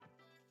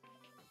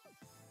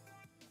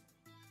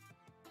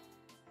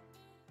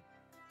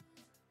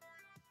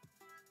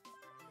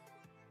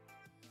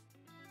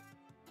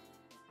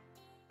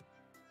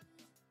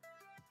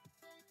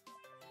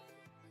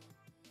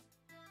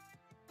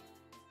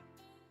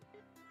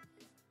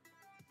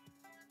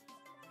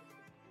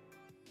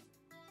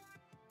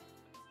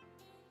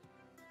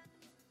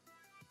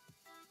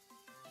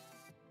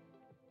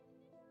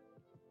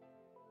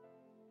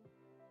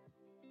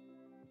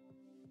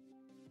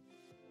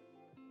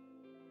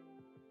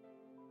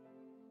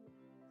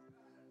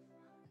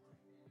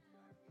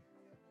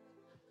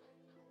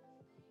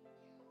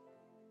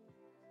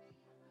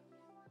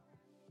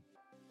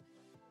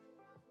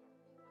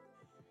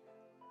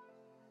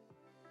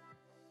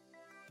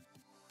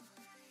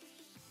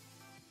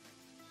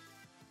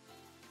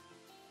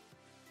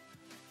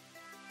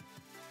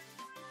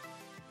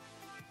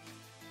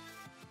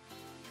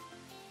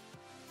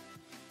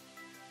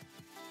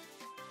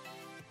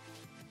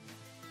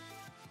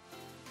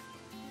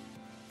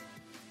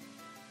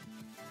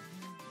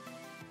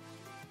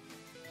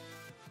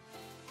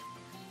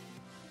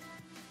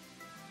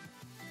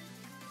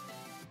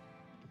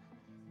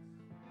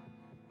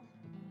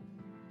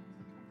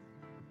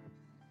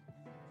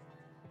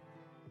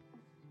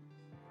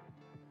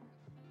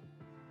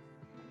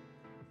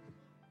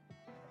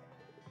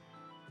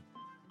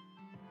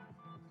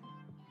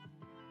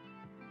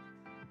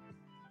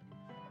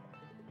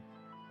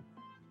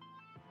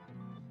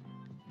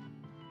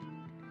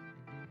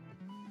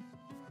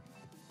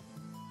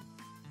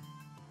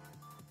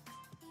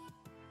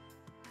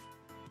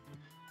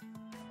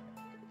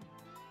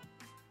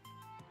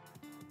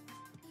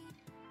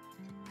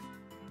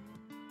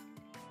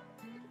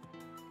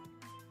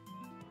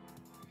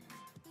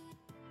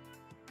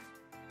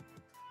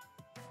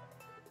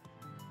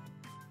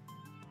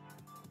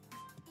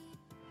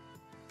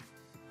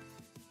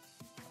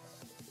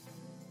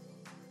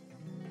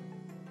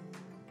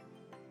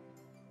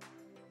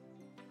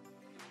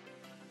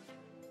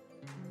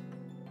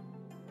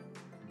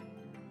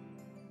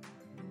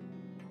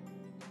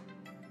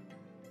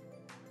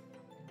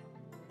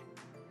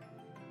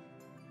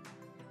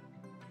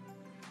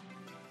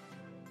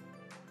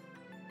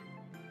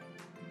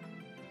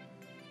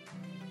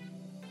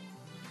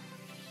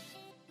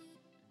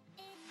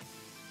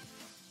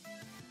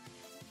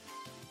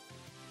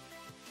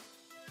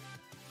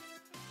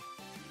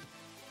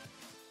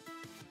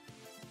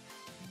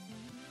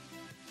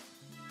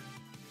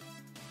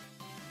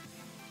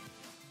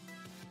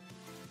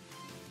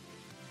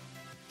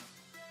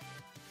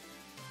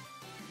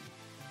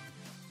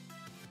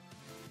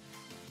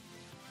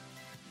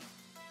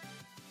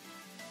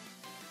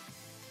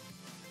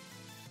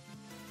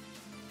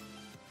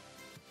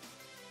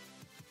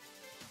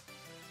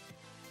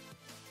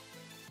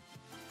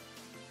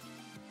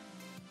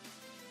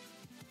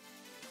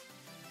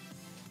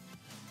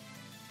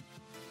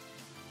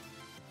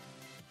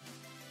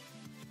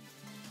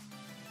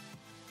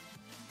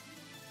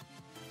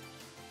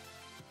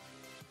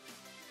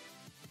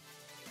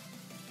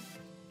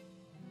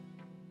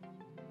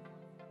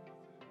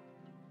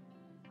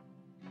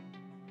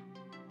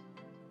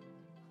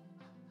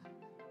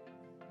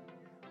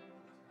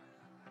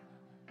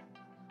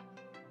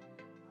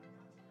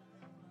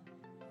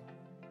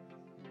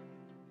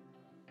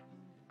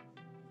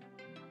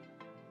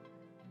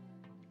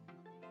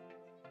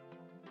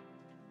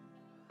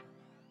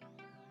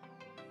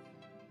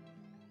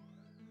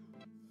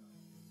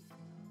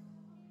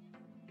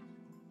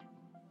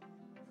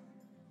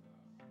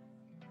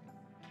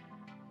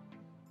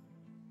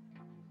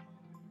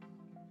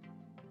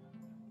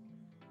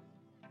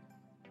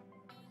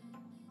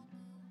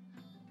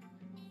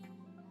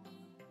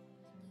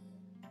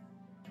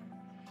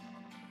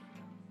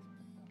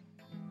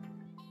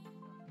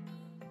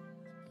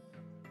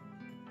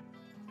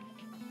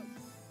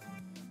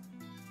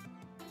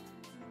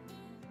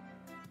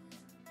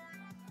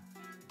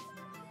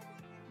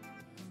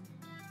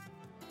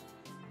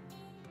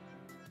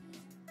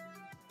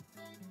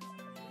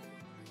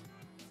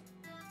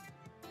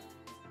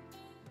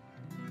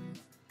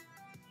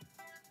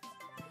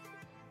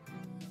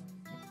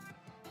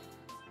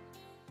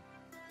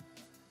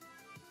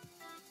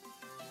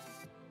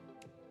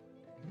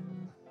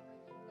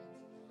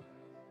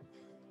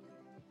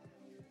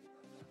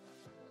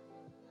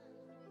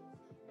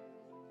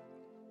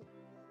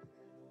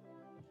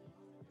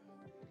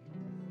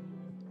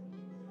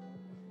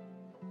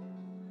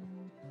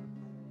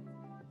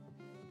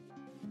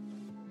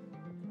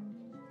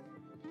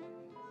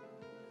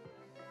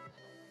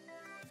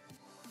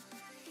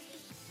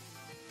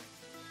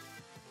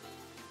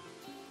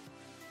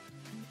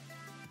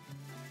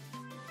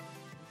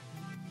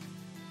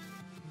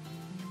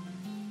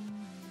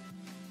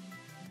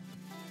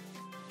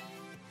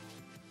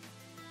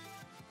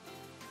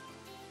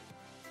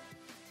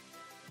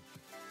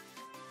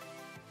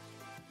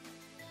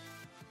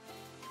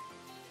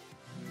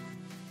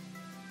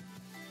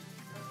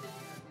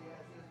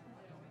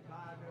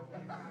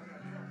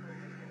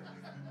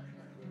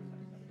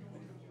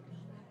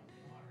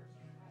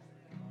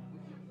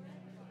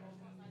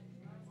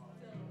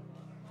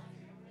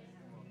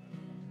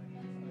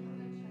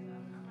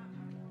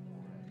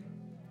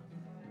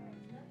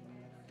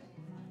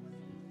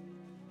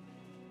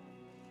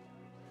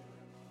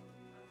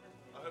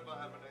if I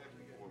haven't asked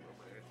you before, but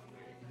I'm going to ask you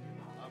again.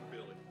 I'm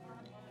Billy.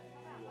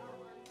 You are?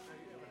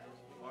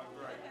 All right,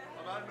 great.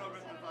 Well, I don't know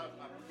if it's the first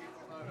time.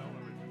 I don't know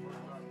if it's the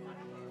first time,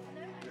 second time.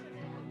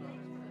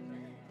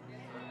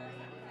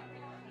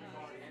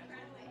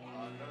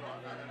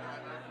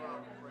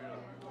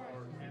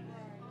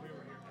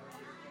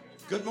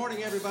 Good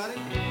morning, everybody.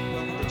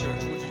 Welcome to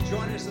church. Would you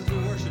join us as we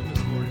worship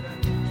this morning?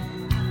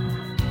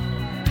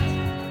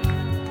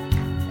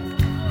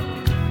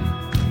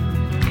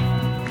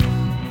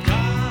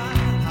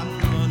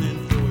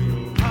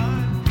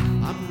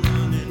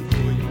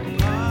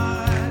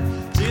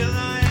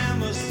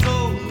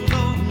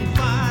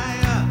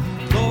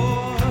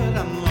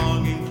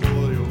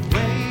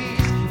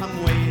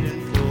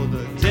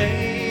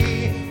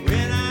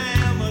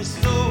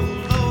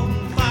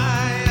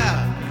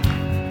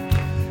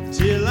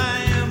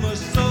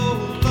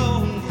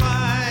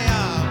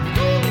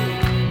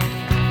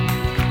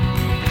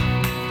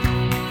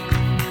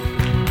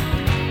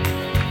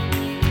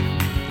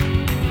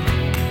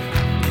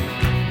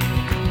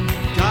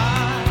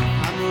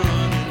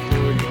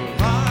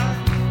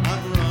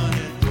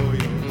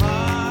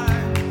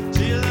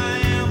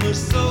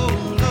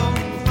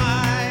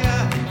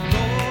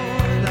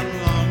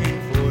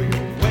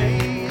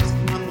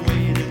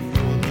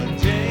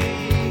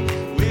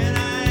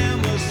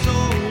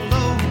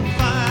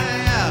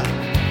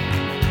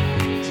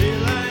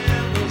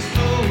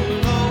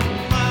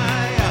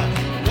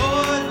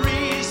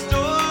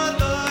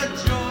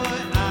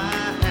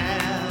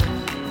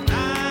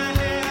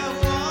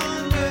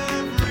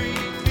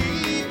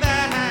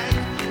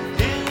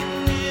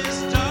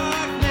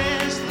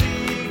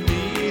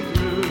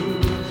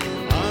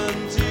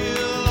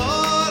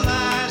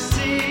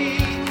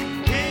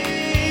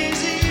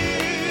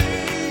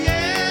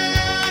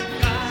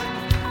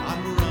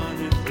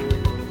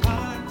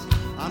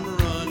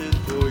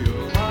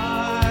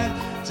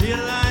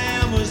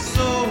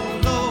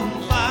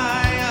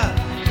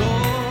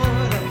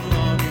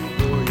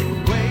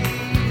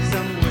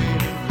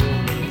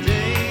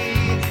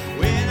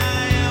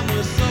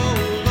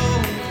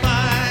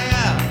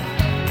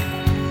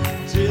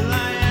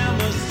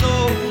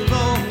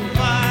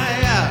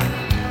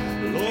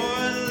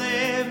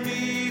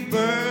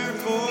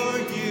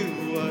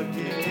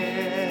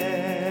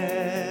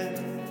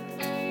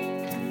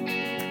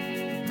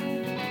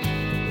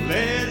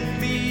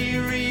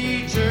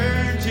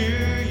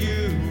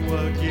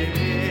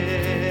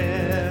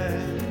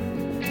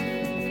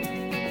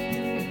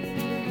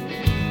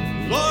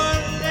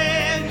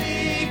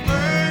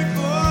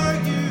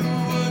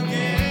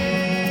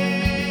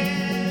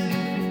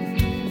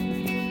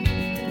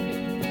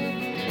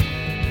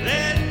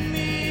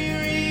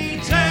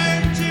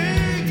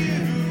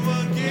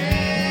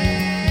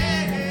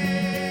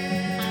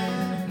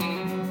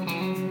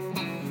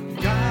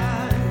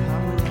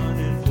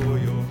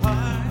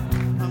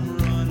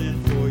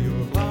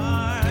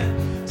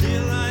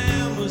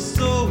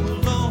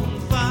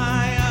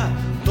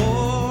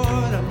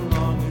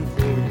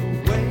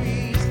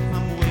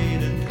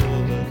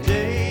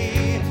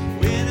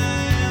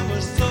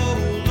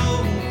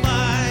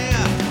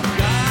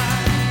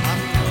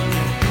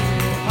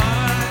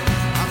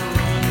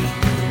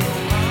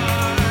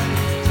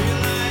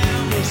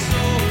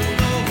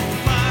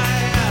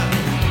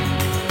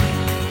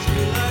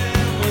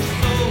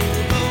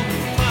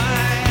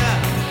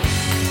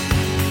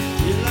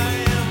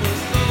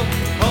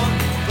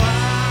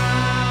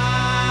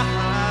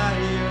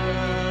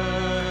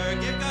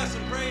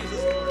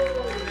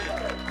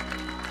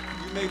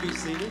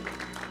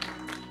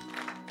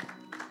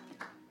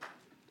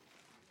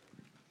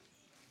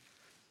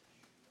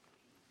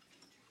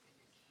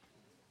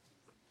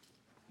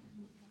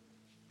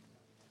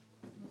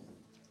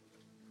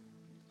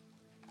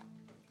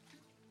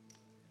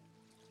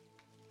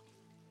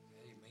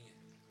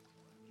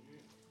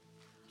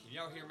 Can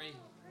y'all hear me?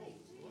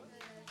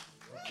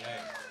 Okay.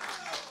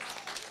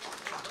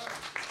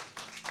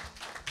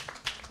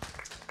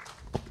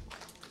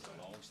 It's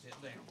a long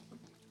step down.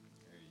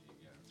 There you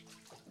go.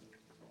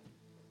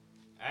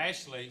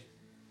 Ashley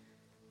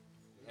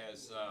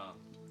has,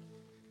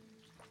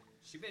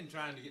 she's been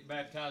trying to get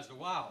baptized a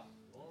while.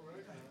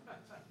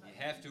 You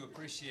have to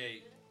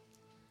appreciate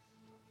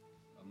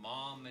a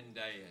mom and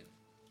dad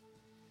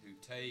who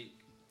take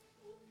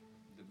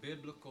the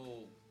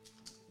biblical,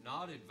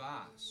 not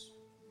advice,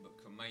 but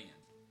command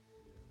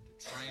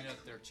to train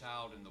up their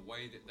child in the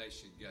way that they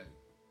should go,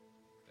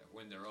 that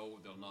when they're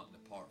old they'll not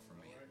depart from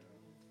it.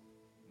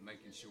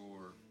 Making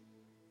sure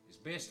as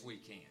best we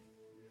can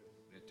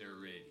that they're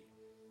ready.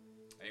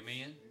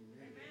 Amen?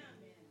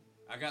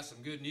 I got some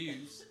good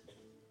news.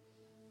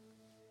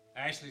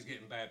 Ashley's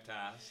getting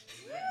baptized.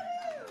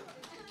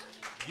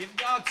 Give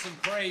God some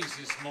praise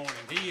this morning.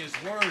 He is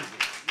worthy.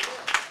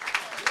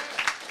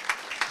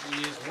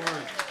 He is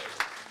worthy.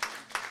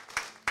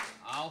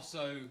 I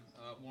also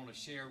want to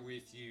share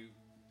with you,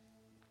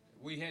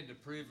 we had the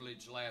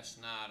privilege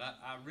last night.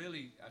 I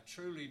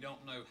truly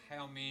don't know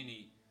how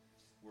many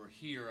were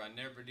here. I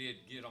never did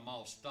get them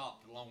all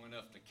stopped long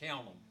enough to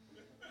count them.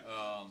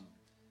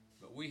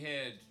 But we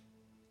had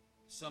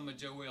some of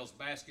Joel's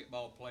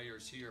basketball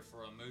players here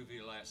for a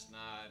movie last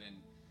night, and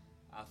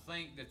I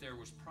think that there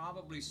was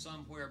probably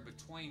somewhere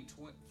between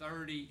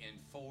 30 and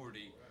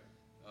 40.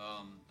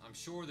 I'm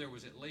sure there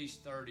was at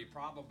least 30,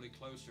 probably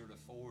closer to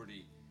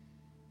 40.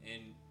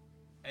 And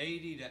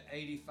 80 to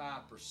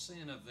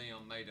 85% of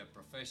them made a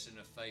profession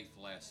of faith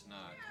last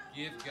night.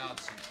 Give God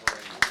some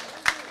praise.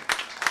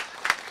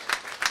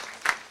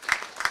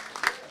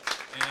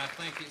 And I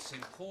think it's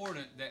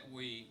important that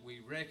we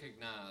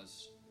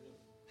recognize,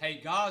 hey,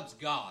 God's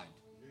God.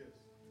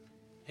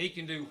 He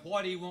can do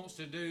what He wants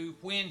to do,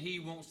 when He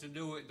wants to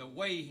do it, the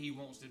way He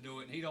wants to do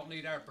it, and He don't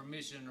need our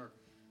permission or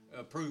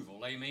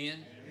approval. Amen?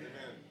 Amen.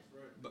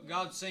 But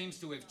God seems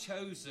to have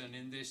chosen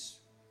in this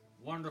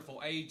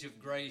wonderful age of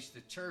grace,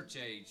 the church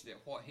age, that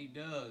what He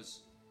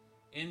does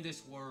in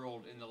this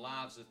world, in the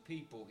lives of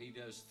people, He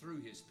does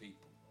through His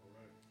people.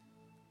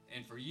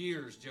 And for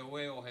years,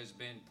 Joel has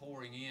been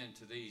pouring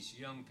into these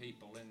young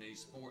people in these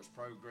sports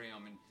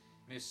program, and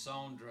Miss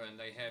Sondra, and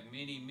they have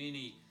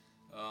many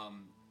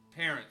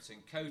parents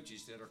and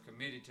coaches that are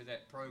committed to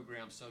that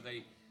program. So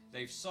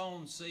they've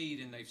sown seed,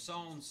 and they've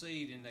sown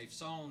seed, and they've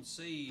sown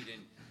seed,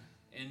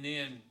 and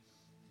then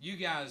you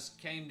guys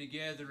came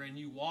together and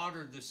you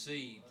watered the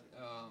seed,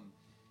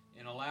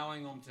 in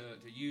allowing them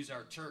to use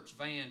our church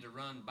van to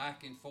run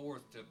back and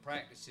forth to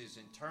practices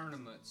and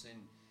tournaments,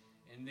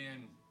 and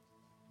then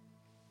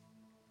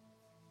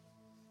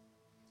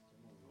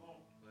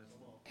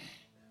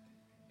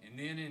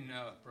in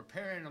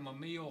preparing them a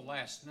meal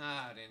last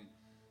night, and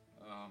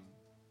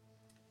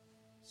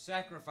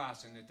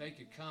sacrificing that they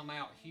could come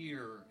out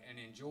here and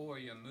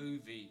enjoy a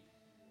movie.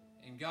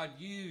 And God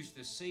used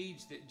the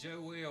seeds that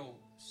Joel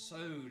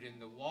sowed and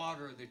the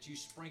water that you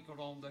sprinkled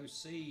on those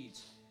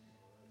seeds.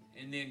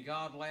 And then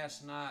God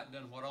last night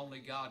done what only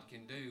God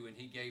can do, and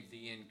He gave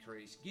the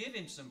increase. Give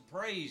Him some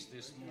praise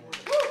this morning.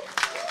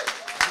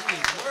 He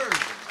is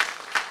worthy.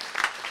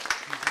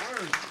 He's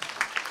worthy.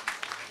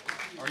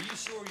 Are you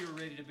sure you're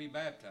ready to be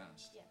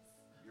baptized? Yes.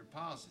 You're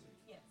positive?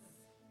 Yes.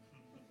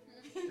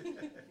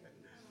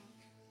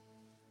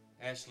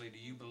 Ashley, do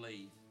you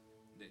believe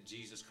that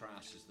Jesus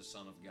Christ is the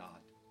Son of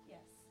God? Yes.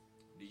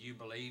 Do you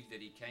believe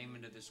that He came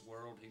into this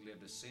world, He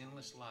lived a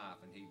sinless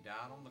life, and He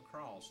died on the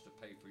cross to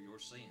pay for your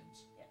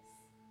sins? Yes.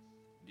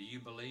 Do you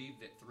believe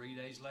that 3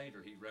 days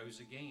later He rose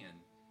again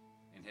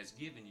and has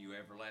given you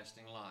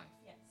everlasting life?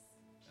 Yes.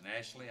 And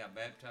Ashley, I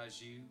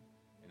baptize you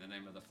in the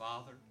name of the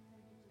Father,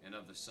 and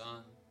of the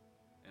Son,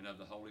 and of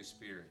the Holy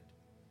Spirit.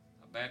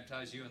 I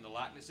baptize you in the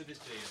likeness of His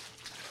death.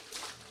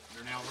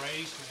 You're now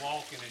raised to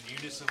walk in a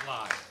newness of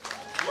life.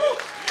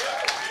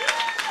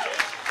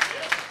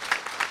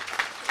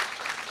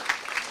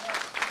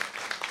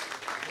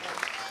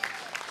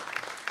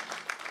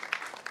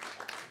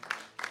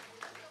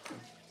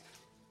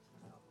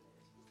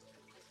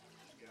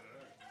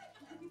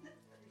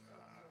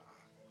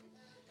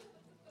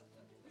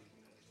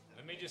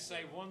 Let me just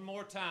say one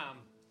more time,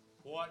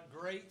 what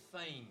great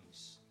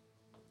things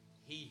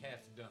He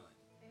hath done.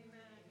 Amen.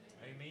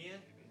 Amen.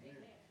 Amen.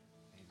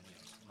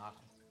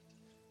 Michael.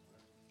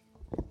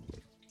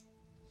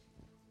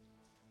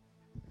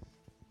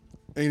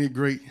 Ain't it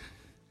great?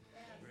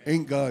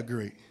 Ain't God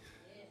great?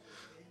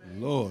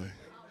 Lord,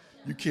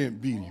 you can't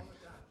beat Him.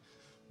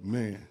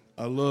 Man,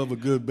 I love a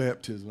good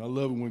baptism. I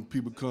love it when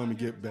people come and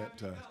get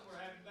baptized.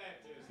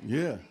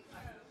 Yeah.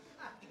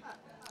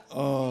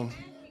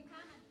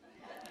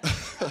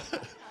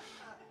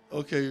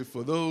 Okay,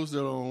 for those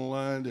that are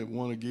online that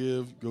want to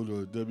give, go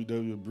to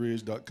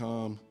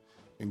www.bridge.com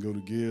and go to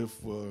give.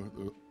 For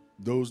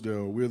those that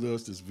are with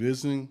us that's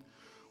visiting,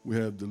 we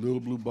have the little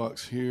blue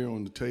box here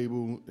on the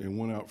table and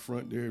one out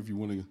front there if you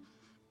want to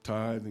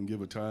tithe and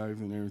give a tithe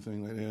and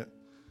everything like that.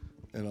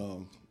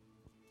 And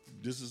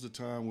this is the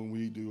time when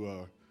we do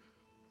our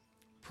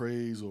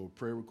praise or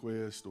prayer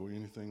request or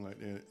anything like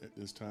that at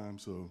this time.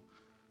 So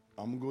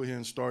I'm going to go ahead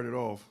and start it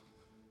off.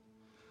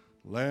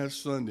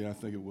 Last Sunday, I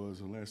think it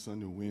was, or last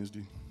Sunday or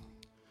Wednesday,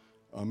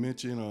 I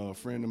mentioned a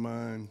friend of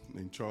mine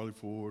named Charlie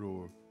Ford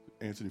or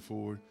Anthony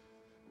Ford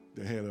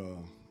that had a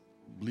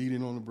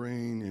bleeding on the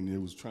brain, and it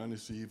was trying to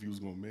see if he was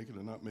going to make it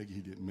or not make it.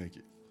 He didn't make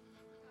it.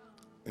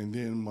 And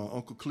then my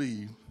Uncle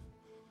Cleve,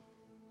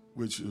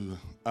 which is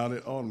out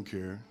at Autumn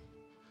Care,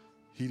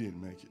 he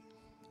didn't make it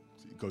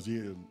because he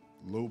had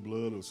low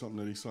blood or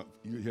something that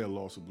he had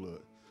loss of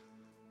blood.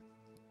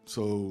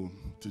 So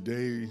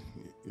today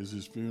is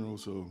his funeral,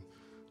 so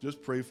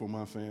just pray for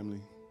my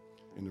family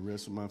and the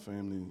rest of my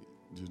family,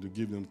 just to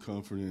give them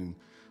comfort and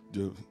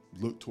to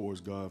look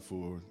towards God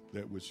for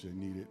that which they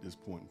need at this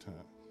point in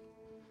time.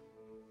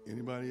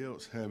 Anybody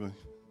else have a,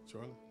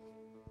 Charlie?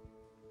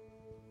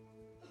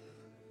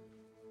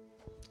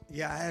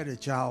 Yeah, I had a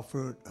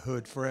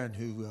childhood friend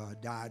who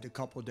died a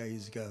couple of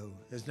days ago.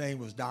 His name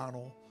was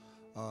Donald.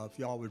 If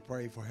y'all would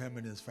pray for him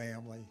and his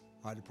family,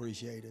 I'd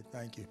appreciate it.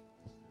 Thank you.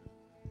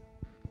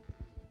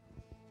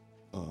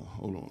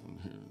 Hold on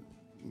here.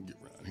 Let me get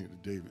around here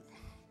to David.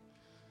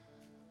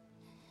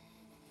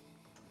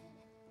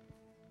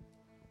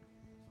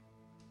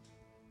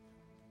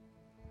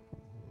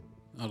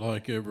 I'd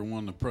like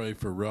everyone to pray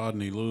for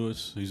Rodney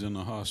Lewis. He's in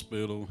the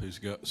hospital. He's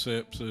got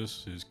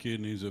sepsis. His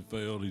kidneys have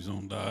failed. He's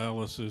on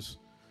dialysis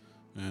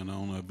and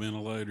on a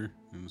ventilator.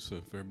 And so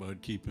if everybody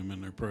keep him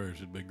in their prayers,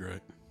 it'd be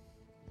great.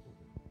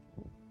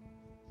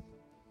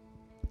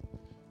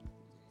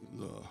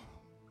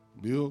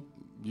 Bill,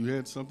 you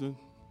had something?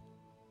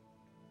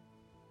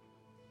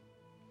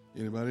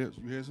 Anybody else?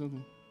 You had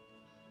something?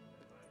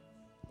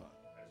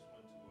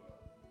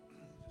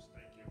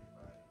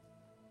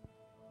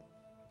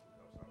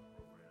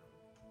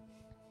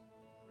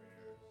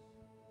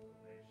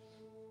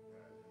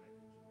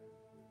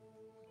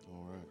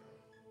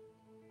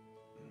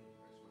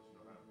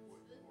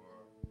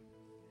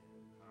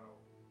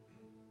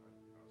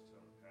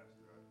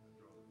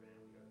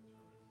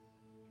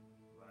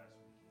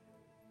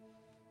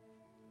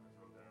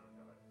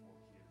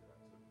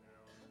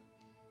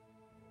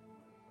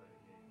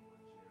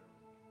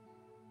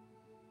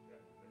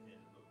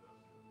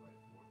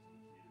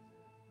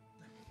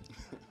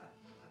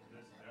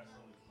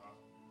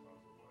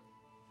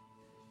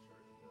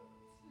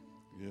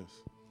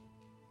 Yes.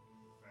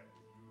 The fact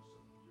that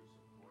you're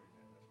supporting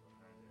that, that's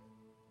behind that.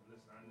 And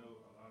listen, I know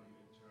a lot of you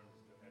interns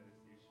still have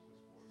this issue with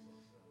sports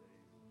on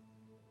Sundays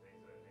and things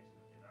of that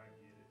nature, and I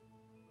get it.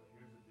 But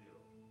here's the deal: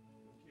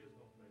 the kids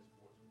don't play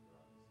sports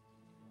regardless.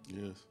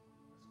 Yes.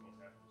 It's going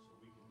to happen, so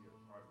we can be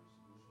a part of the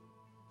solution,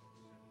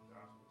 present the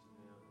gospel to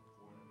them, and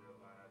pour into their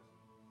lives.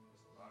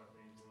 There's a lot of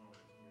things going on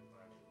in these kids'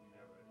 lives that we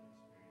never had to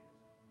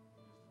experience.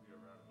 And just to be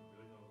around them,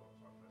 Billy knows what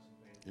I'm talking about. Some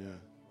things. Yeah.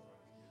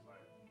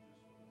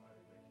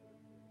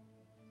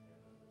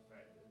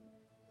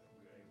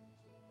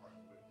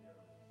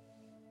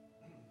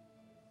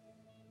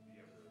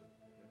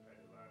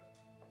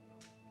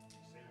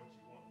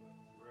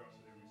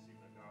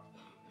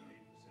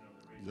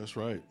 That's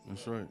right.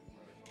 That's right.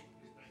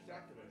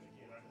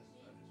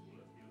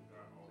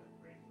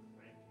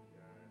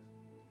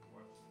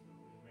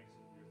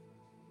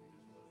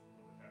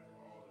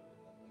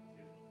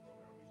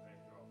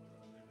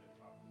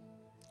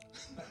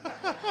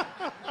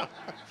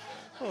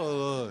 Oh,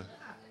 Lord.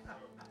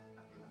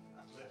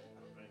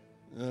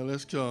 Now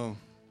let's come.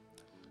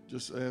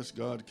 Just ask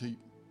God to keep,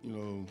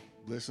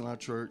 blessing our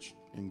church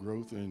and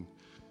growth and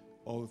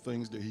all the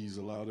things that He's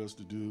allowed us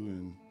to do,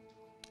 and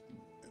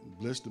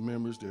bless the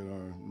members that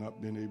are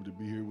not been able to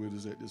be here with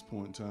us at this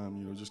point in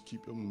time. Just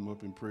keep them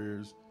up in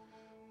prayers.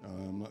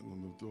 I'm not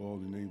going to go through all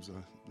the names.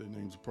 Their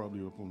names are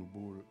probably up on the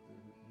board.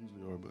 They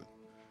usually are. But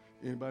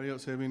anybody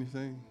else have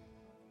anything?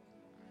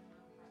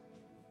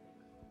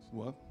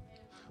 What?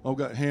 I've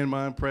got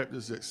hand-mind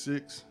practice at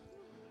 6.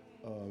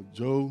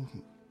 Joe,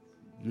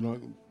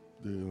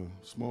 the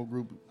small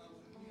group,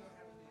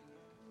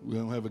 we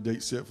don't have a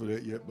date set for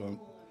that yet,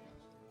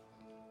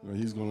 but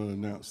he's going to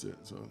announce it.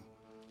 So.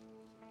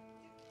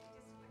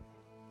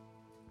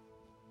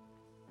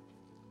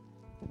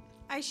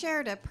 I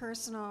shared a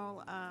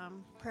personal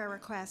prayer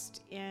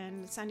request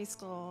in Sunday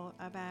school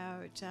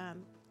about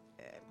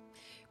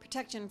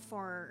protection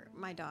for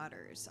my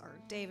daughters, or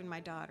Dave and my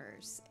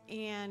daughters.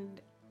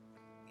 And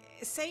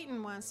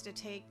Satan wants to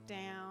take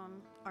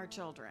down our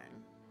children.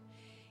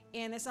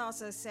 And this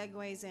also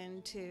segues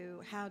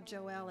into how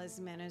Joel is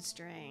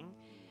ministering.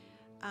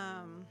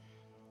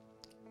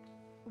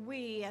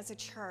 We as a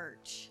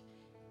church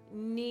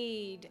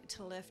need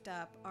to lift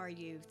up our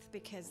youth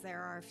because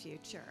they're our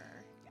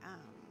future.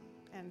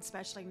 And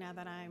especially now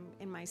that I'm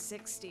in my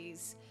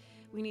 60s,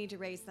 we need to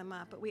raise them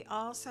up. But we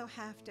also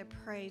have to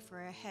pray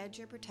for a hedge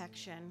of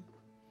protection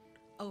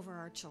over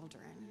our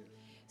children,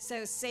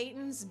 so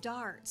Satan's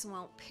darts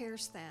won't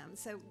pierce them.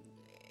 So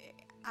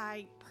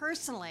I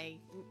personally,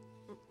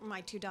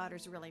 my 2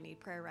 daughters really need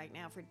prayer right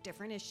now for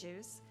different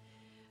issues.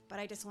 But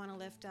I just want to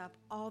lift up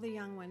all the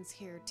young ones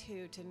here,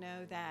 too, to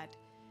know that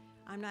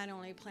I'm not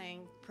only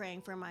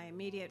praying for my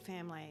immediate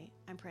family,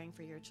 I'm praying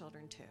for your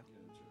children, too.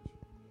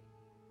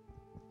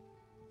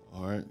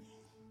 All right.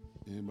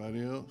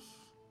 Anybody else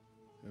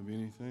have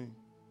anything?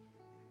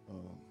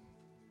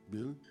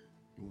 Billy?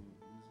 You want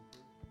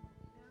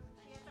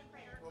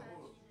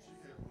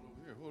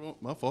to hold on.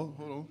 My fault.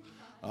 Hold on.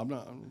 I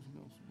don't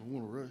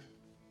want to rush.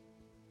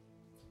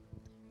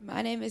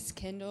 My name is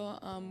Kendall.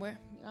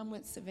 I'm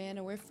with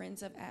Savannah. We're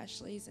friends of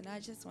Ashley's, and I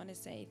just want to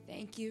say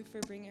thank you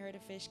for bringing her to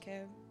Fish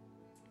Cove.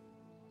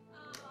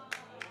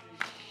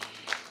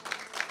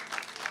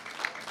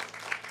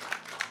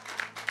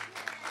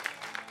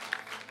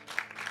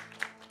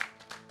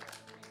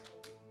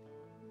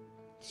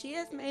 She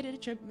has made a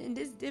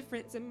tremendous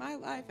difference in my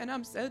life, and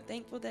I'm so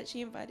thankful that she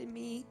invited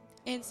me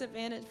and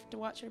Savannah to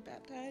watch her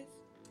baptize.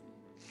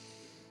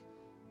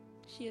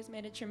 She has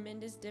made a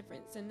tremendous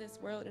difference in this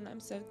world, and I'm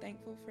so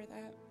thankful for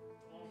that.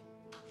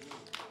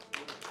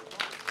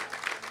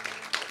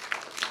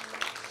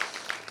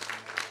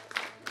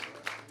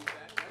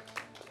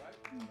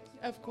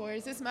 Of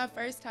course, it's my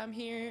first time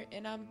here,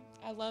 and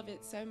I love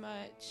it so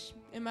much.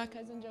 And my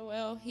cousin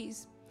Joel,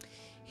 he's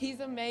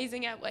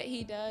amazing at what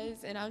he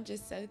does, and I'm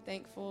just so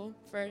thankful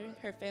for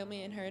her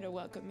family and her to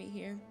welcome me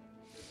here.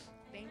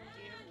 Thank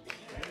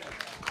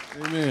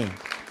you. Amen.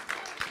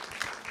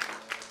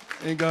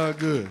 Ain't God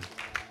good?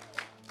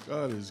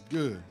 God is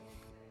good.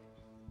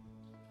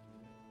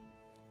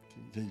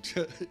 Can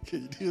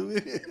you do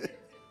it?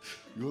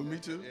 You want me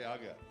to? Yeah, I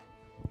got it.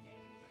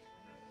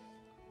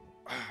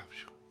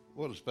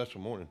 What a special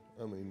morning.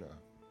 I mean,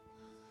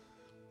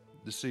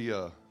 to see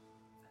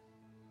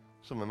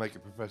someone make a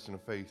profession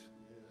of faith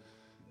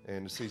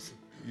and to see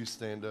you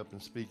stand up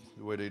and speak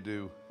the way they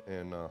do.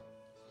 And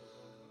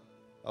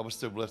I was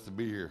still blessed to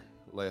be here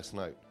last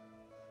night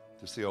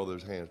to see all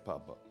those hands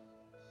pop up.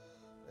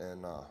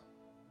 And to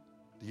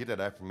get that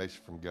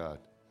affirmation from God,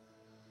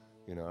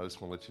 you know, I just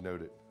want to let you know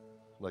that,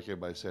 like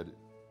everybody said,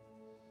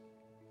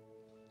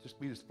 just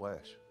be the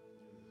splash.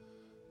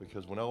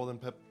 Because when all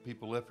them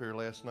people left here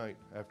last night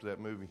after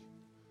that movie,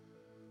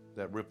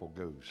 that ripple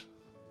goes.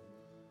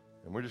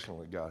 And we're just going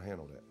to let God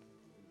handle that.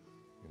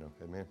 You know,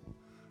 amen?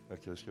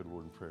 Okay, let's go to the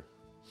Lord in prayer.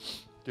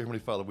 Dear Heavenly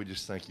Father, we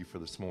just thank you for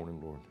this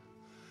morning, Lord.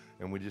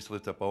 And we just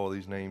lift up all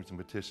these names and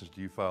petitions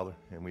to you, Father,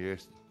 and we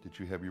ask that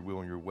you have your will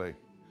and your way,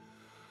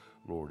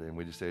 Lord. And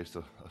we just ask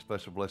a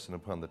special blessing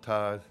upon the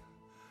tithe.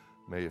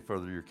 May it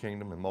further your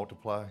kingdom and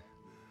multiply.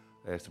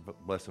 Ask a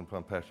blessing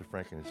upon Pastor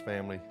Frank and his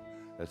family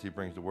as he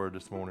brings the word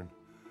this morning.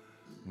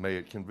 May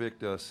it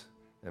convict us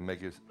and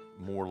make us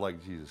more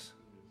like Jesus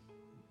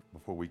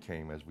before we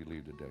came as we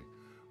leave today.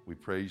 We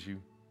praise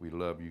you, we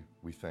love you,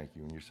 we thank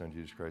you. In your Son,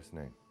 Jesus Christ's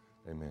name,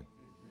 amen.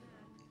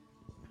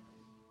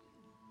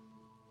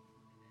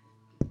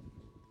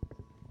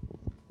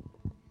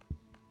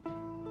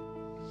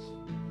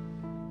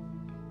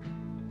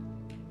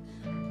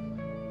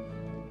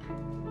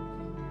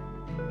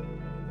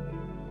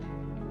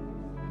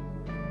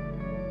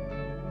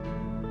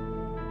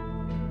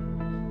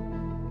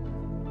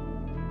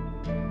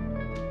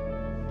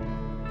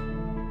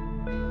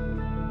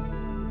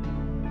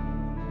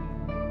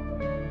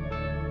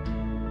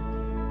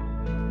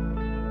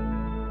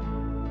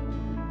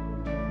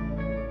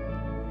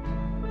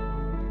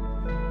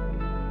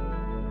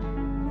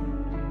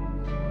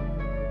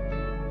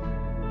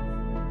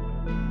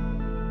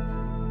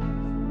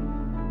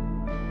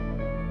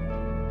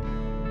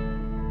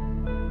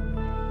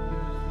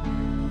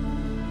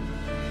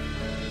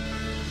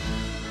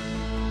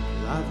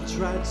 I've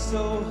tried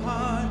so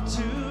hard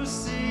to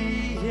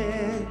see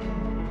it.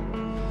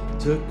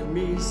 Took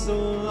me so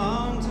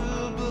long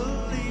to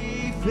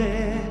believe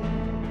it.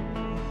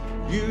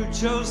 You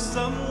chose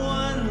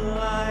someone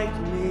like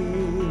me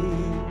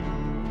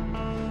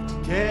to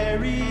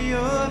carry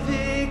your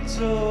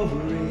victory.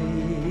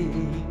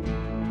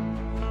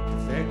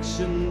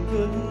 Perfection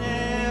could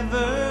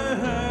never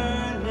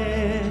earn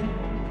it.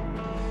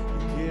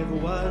 You give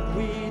what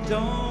we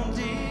don't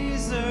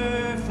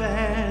deserve,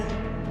 and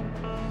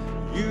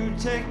you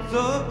take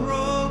the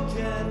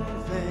broken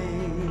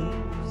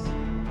things,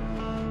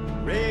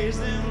 raise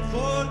them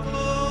for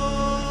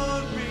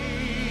glory.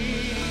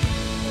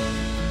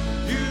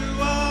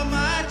 You are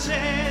my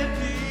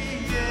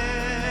champion.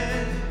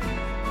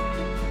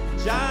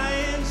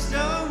 Giants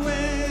don't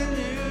win,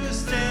 you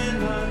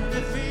stand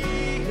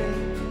undefeated.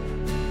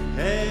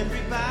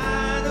 Every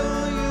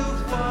battle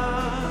you've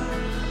won.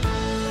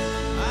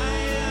 I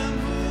am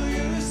who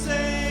you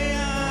say I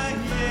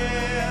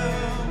am.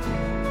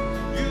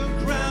 You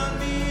crown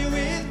me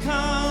with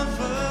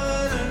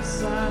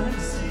confidence. I'm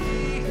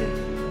seated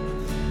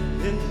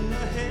in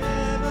the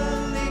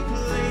heavenly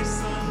place,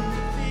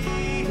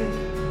 undefeated,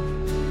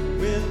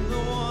 with the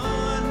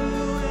one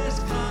who has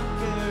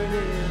conquered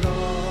it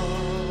all.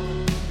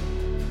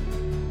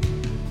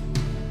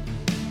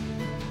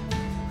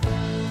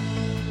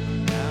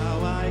 Now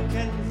I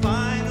can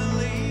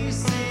finally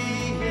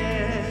see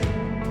it,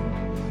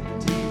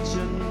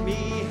 teaching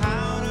me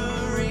how to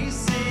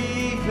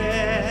receive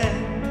it,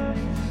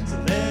 so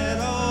let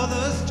all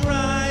the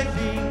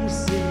striving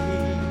cease.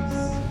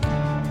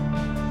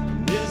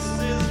 This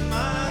is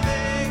my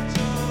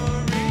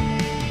victory.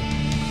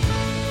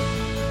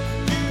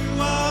 You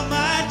are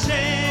my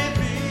champion.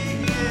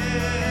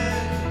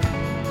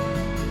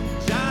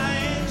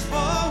 Giants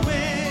fall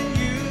when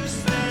you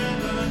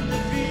stand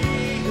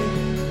undefeated.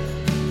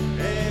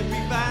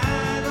 Every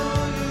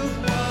battle you've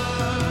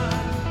won.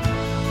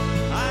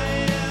 I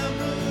am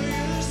who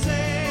you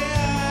say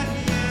I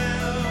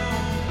am.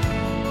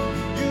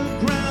 You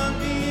crown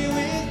me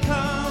with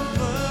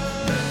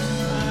comfort.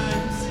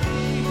 I'm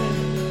seated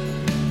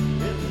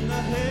in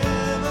the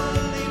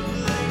heavenly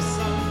place,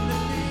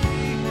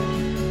 undefeated,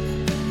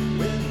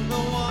 with the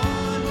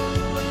one who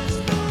has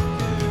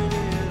conquered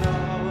it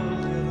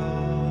all, it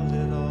all,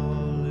 it all, it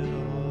all, it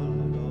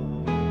all.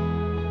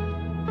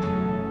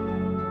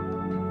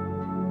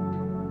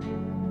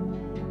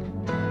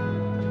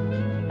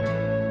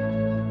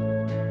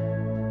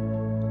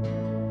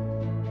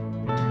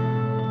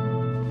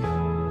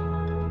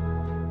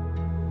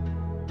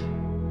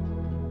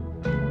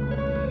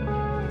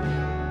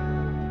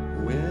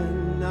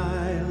 When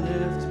I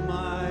lift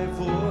my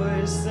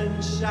voice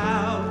and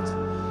shout,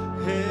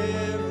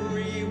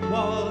 every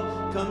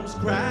wall comes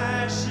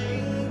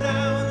crashing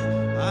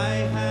down. I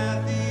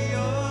have the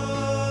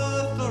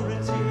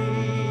authority.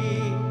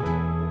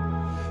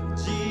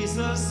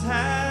 Jesus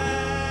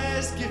has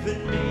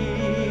given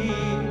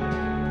me.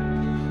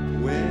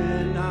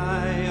 When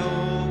I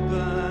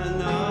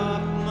open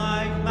up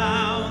my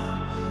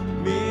mouth,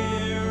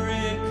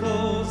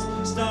 miracles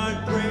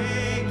start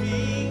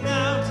breaking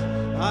out.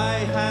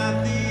 I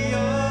have the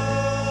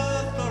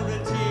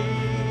authority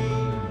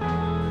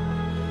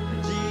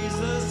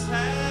Jesus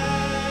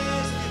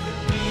has given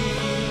me.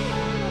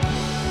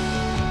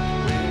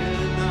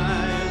 When I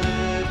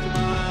lift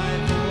my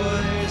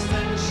voice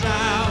and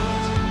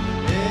shout,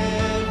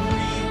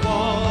 every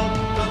wall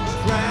comes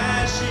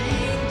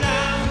crashing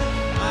down.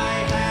 I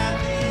have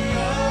the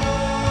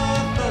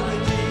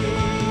authority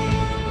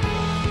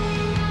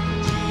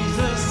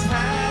Jesus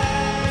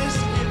has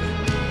given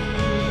me.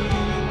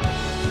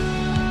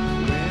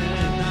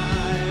 When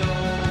I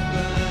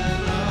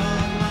open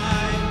up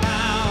my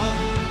mouth,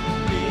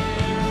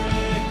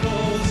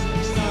 miracles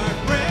start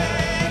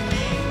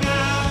breaking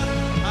out.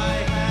 I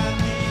have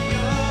the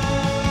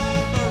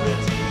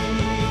authority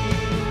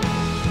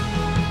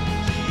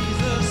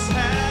Jesus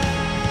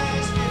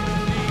has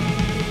given me.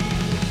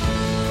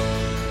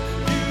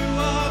 You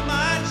are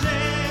my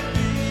champion.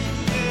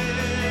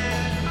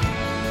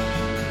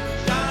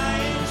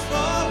 Giants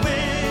fall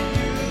when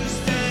you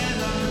stand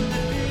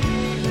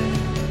undefeated.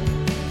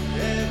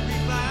 Every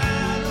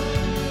battle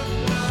you've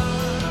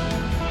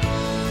won.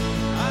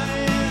 I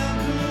am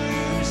who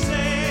you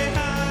say I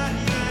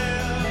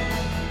am.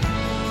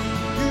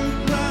 You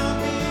crown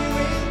me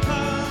with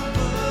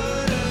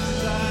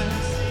confidence. I'm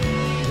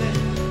seated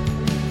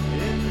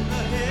in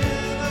the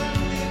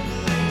heavenly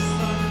place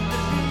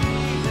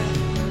undefeated.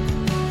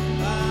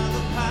 By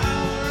the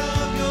power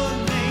of your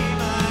name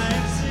I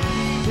am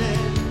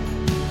seated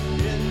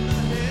in the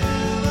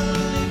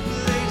heavenly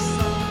place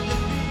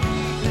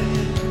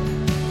undefeated.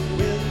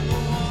 With the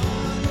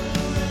one who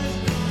has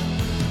done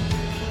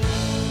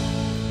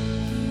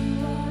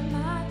You are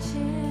my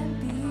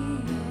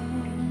champion.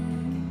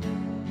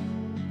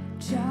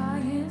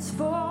 Giants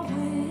fall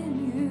when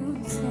you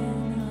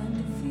stand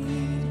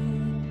undefeated.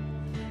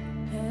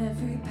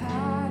 Every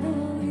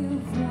battle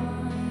you've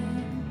won.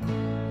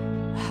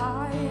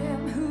 I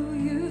am who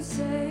you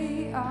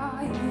say I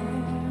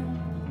am.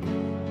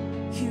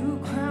 You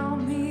crown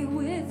me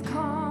with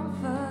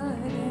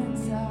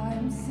confidence.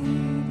 I'm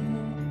seated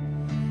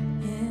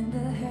in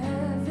the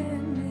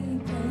heavenly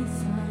place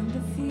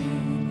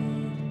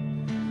undefeated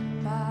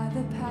by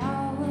the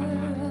power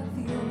of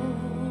your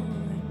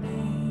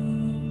name.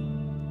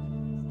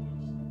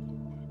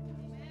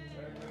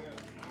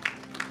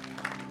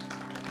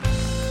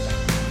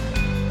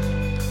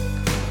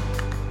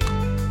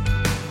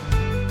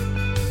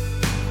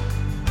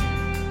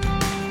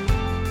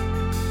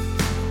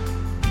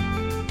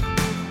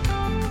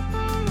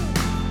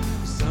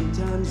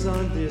 Sometimes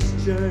on this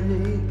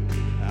journey,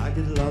 I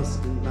get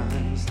lost in my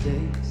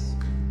mistakes.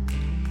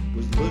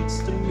 What looks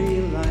to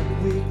me like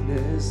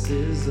weakness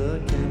is a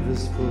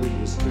canvas for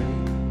your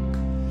strength.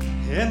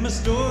 And my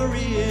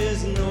story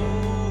isn't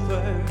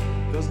over,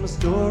 'cause my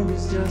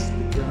story's just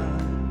begun.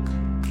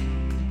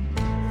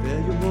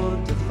 Failure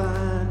want to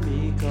find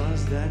me,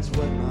 'cause that's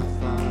what my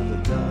Father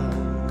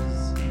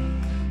does.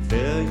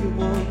 Failure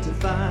want to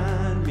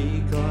find me,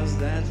 'cause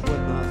that's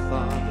what my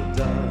Father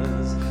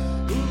does.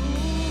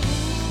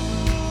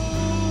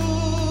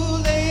 Ooh,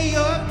 lay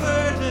your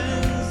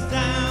burdens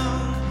down.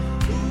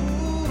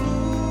 Ooh,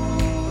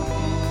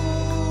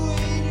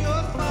 in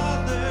your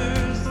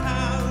Father's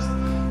house.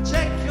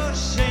 Check your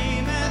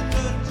shame at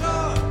the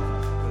door,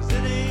 'cause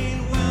it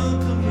ain't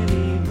welcome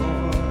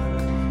anymore.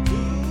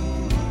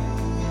 Ooh,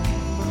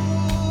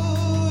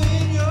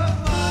 in your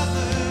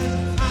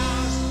Father's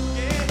house,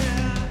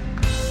 yeah.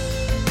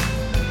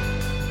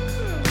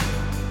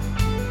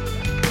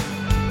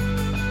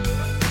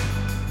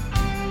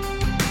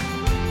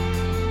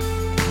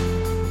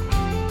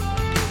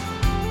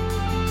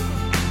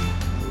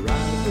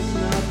 Life is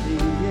not the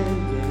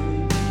end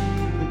game,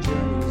 the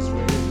journey's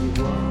where you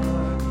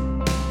are.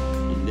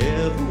 You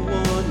never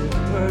want it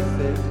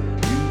perfect,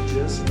 you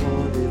just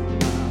wanted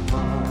my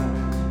heart.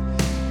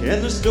 And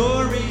the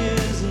story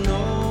isn't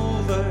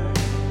over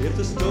if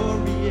the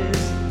story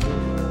isn't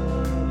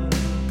good.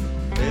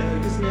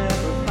 Failure's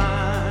never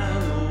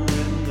final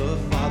when the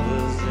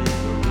Father's in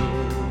the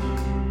room.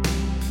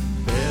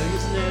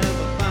 Failure's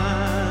never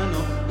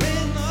final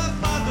when the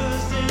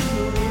Father's in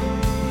the room.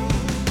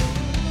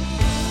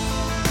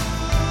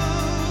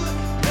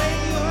 Lay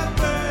your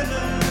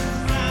burdens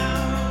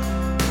down.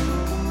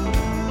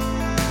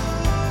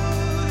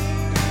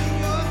 In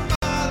your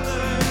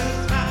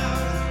Father's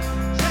house.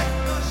 Check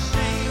your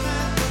shame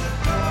at the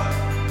door,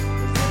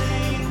 'cause it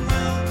ain't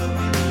welcome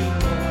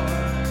anymore.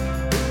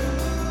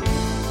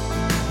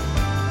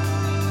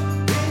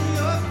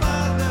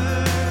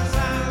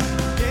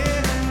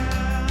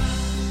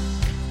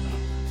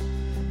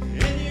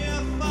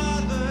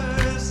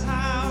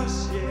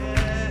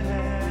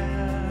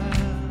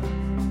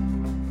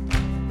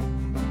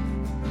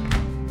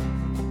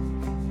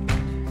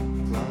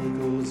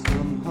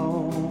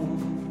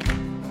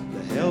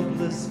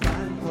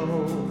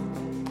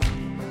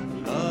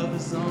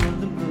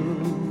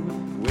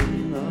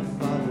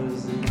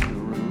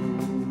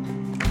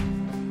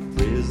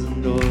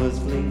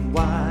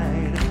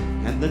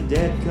 the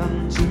dead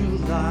come to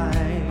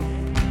life.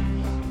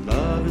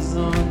 Love is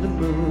on the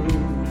move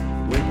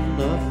when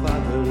the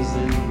Father's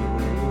in the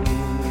room.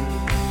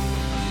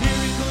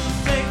 Miracles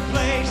take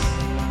place,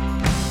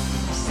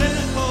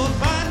 cynical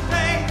find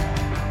faith.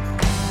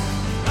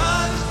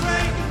 Love is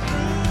breaking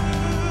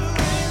through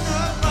when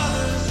the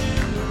Father's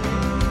in the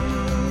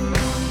room.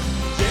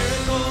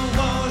 Jericho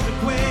walls are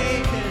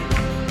quaking,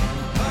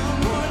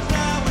 Concords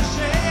now are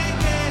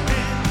shaking.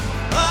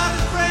 Love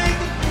is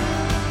breaking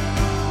through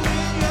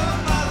when your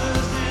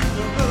Father's in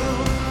the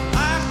room.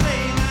 I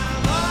say now,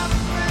 love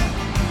is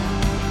breaking through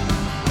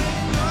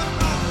when your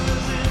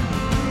Father's in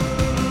the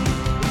room.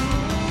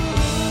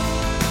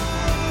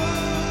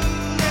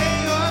 Lay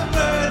your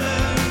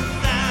burdens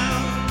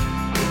down.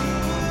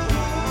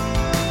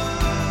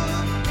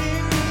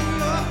 Here in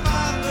your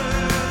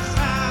Father's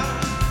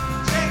house.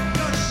 Take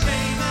your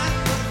shame at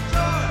the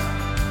door,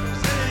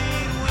 'cause it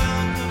ain't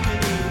welcome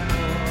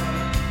anymore.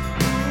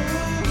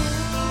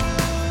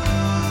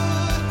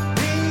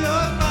 In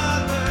your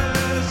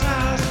Father's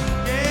house,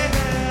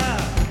 yeah.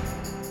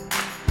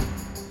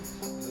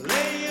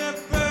 Lay your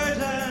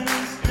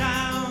burdens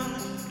down.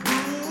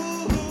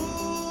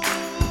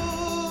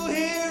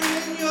 Here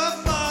in your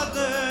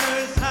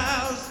Father's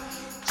house.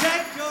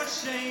 Check your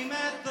shame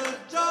at the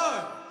door,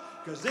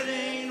 'cause it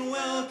ain't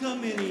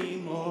welcome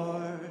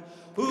anymore.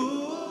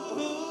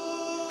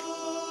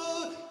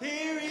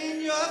 Here in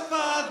your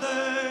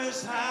Father's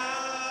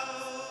house.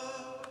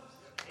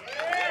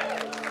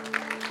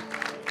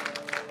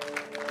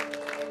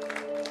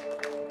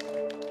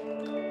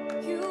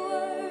 You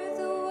were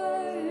the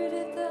Word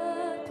at the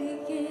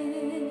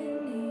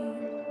beginning,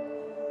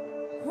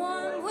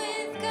 one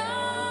with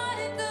God,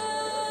 the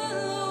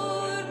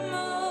Lord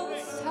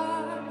Most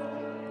High.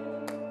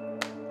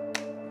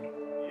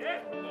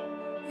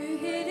 Your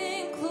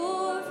hidden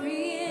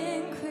glory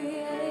in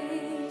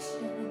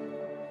creation,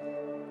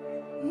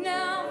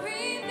 now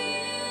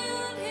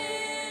revealed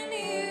in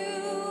you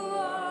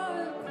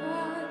are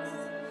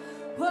Christ.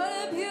 What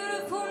a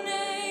beautiful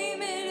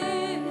name it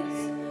is.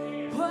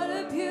 What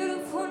a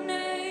beautiful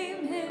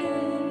name it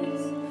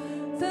is.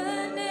 The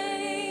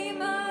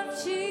name of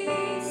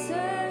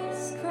Jesus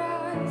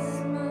Christ,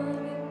 my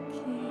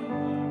King.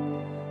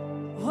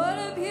 What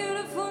a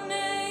beautiful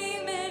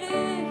name it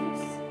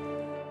is.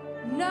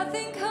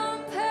 Nothing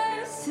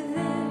compares to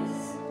this.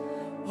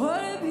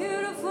 What a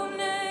beautiful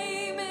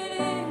name it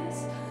is.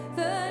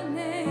 The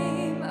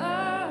name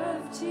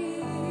of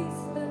Jesus.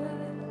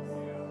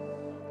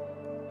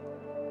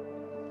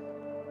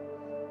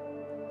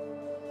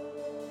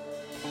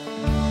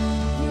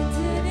 You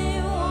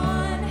didn't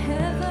want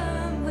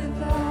heaven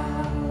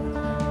without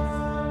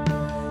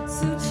us.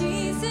 So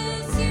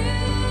Jesus, you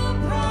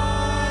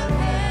brought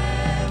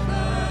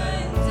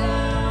heaven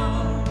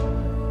down.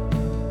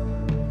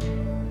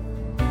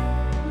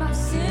 My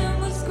sin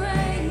was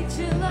great.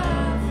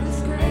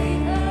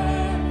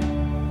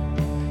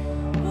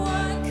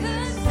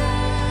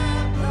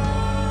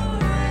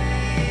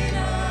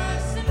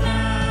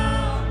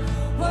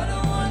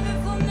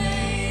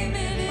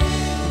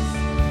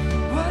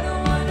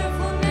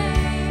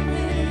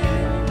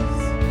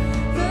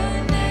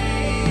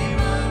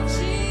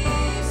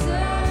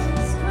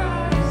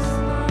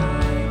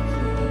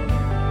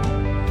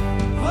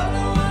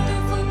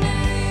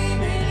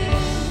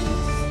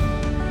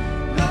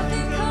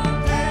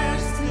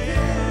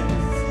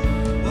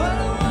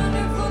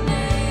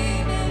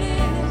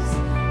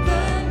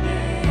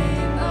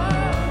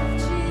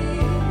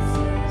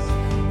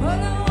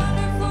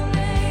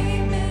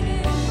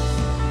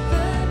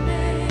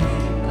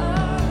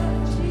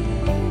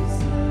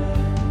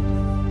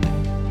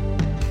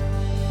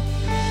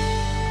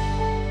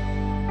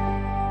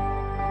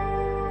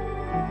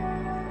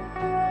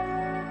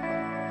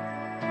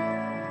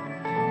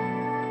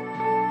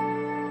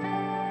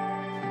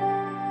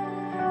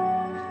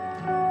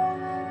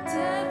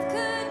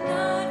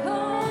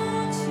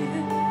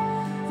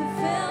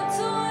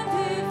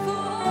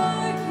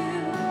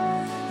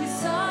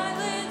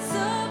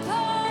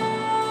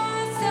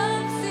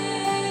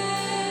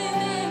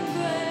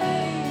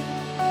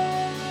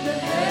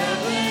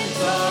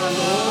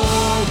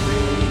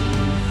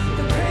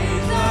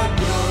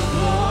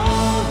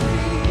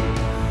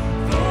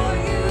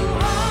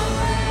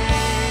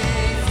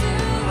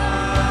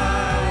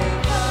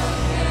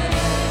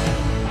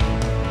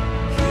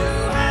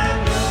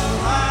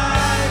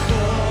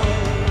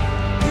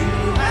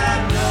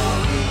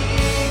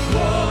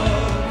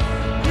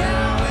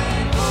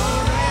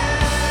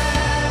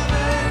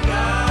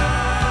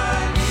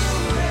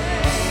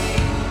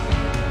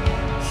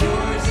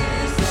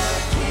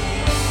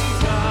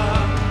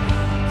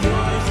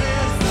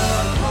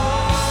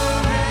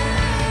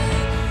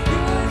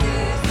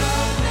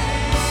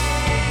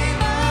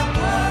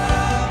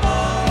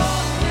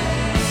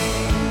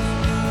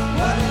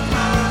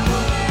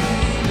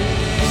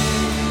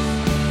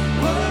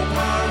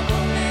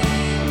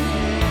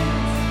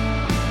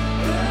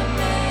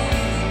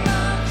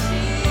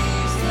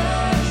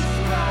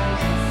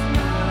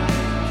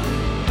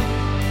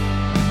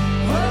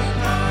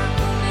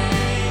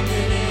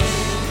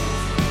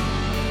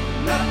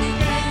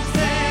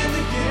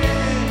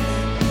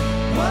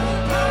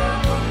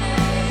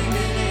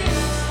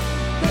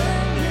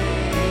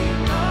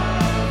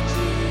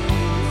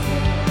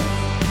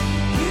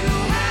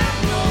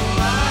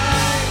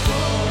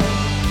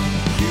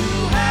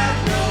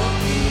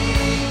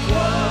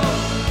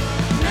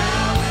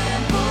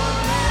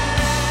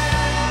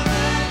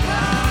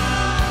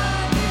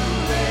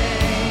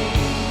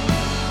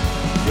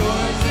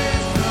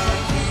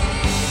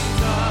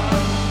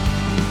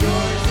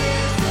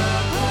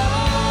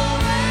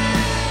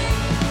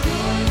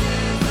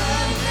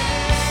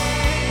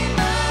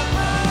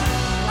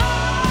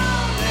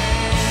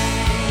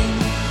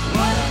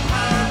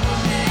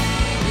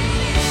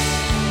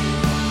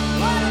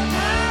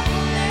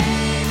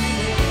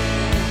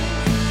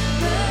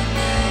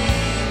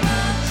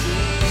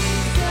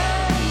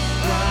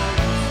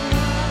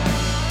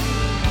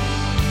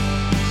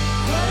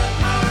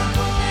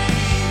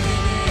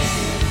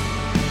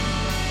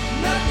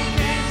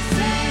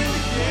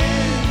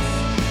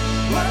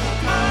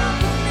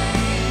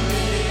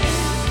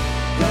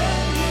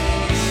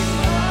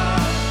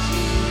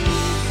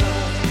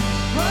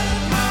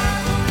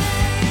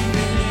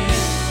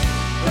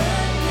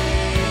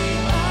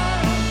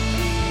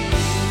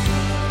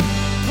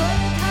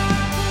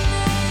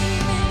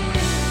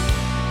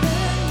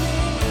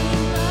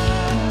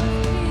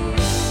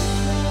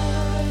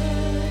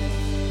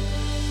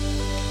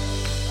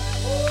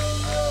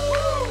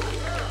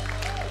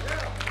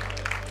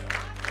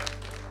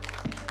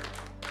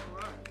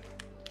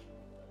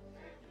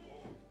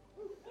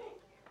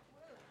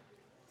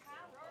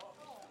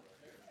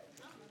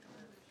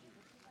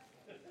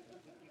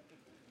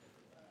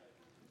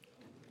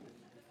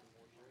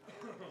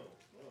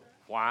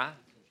 Why?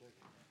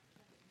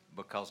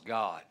 Because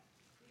God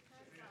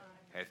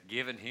hath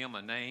given him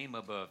a name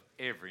above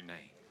every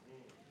name,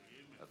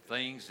 of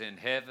things in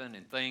heaven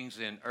and things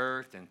in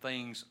earth and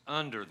things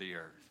under the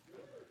earth,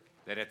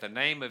 that at the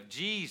name of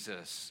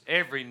Jesus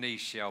every knee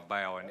shall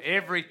bow and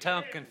every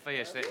tongue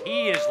confess that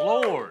he is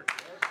Lord,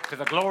 to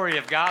the glory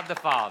of God the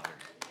Father.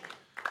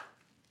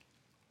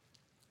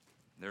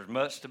 There's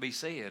much to be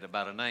said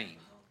about a name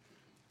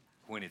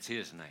when it's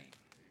his name.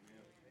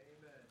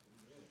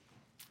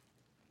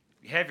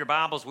 You have your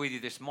Bibles with you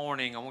this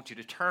morning. I want you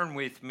to turn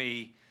with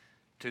me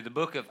to the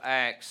book of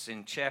Acts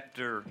in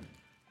chapter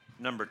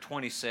number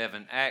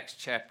 27. Acts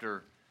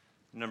chapter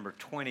number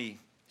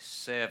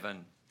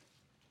 27.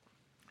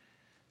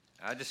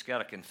 I just got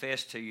to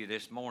confess to you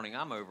this morning,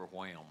 I'm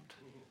overwhelmed.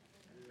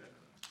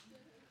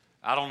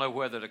 I don't know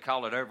whether to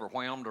call it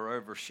overwhelmed or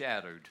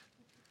overshadowed,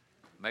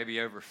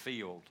 maybe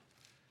overfilled.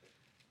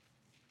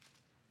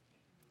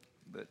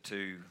 But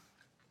to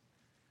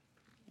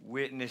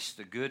witness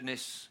the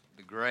goodness,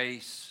 the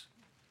grace,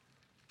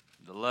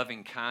 the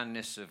loving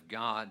kindness of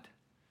God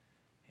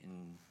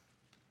in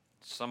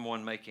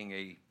someone making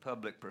a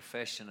public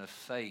profession of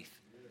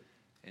faith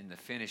in the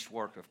finished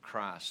work of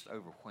Christ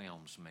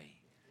overwhelms me.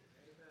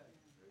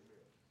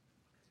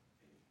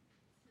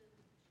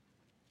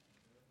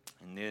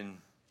 And then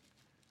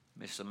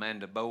Miss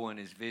Amanda Bowen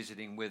is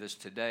visiting with us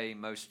today.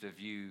 Most of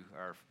you,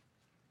 our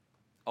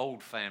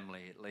old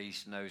family at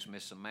least, knows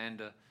Miss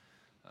Amanda.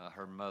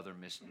 Her mother,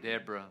 Miss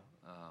Deborah,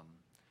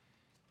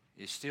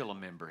 is still a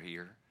member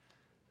here.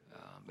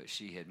 But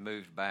she had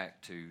moved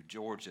back to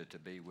Georgia to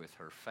be with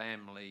her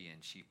family,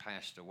 and she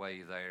passed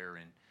away there.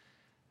 And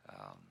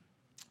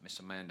Miss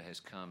Amanda has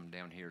come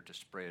down here to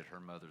spread her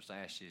mother's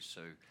ashes.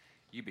 So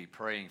you be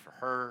praying for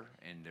her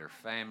and their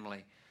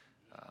family.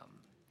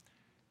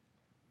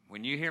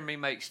 When you hear me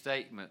make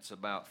statements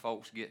about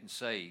folks getting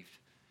saved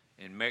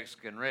in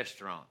Mexican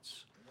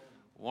restaurants,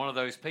 one of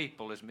those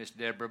people is Miss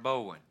Deborah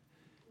Bowen.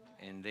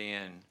 And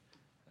then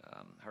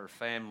her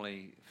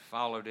family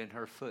followed in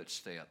her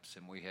footsteps,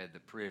 and we had the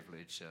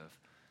privilege of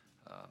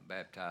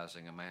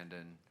baptizing Amanda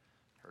and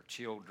her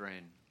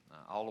children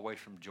all the way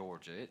from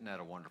Georgia. Isn't that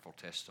a wonderful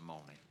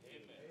testimony?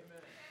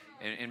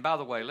 And by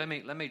the way, let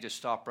me just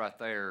stop right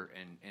there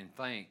and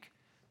thank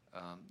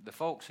the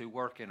folks who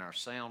work in our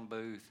sound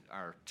booth,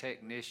 our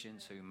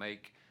technicians who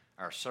make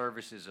our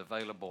services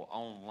available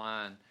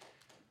online.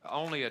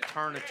 Only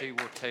eternity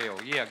will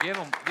tell. Yeah, give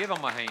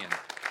them a hand.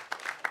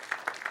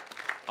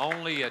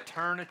 Only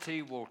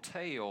eternity will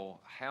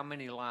tell how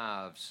many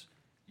lives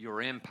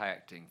you're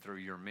impacting through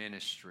your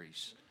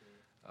ministries.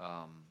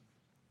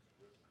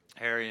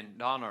 Harry and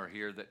Donna are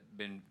here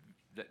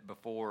that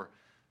before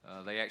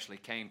they actually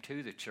came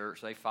to the church,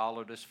 they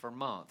followed us for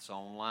months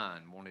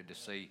online.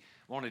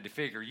 Wanted to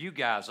figure you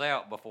guys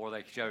out before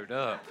they showed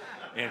up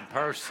in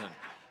person.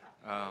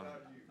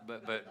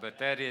 But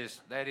that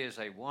is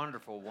a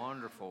wonderful,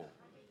 wonderful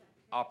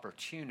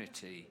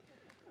opportunity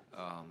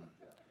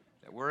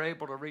that we're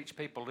able to reach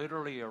people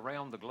literally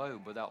around the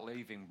globe without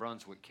leaving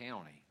Brunswick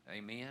County.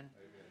 Amen?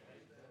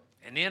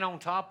 And then on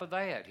top of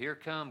that, here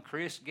come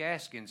Chris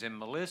Gaskins and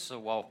Melissa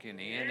walking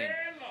in, and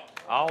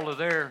all of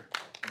their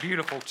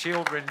beautiful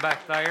children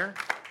back there.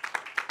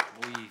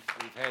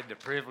 We've had the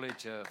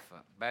privilege of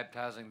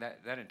baptizing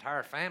that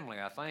entire family,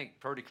 I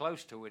think, pretty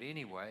close to it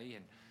anyway.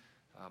 And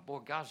boy,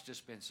 God's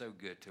just been so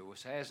good to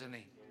us, hasn't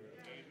he?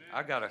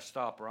 I got to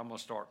stop or I'm going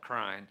to start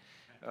crying.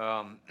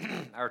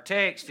 Our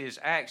text is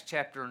Acts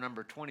chapter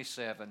number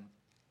 27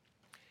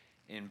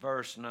 in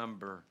verse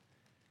number,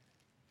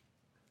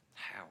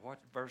 what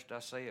verse did I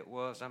say it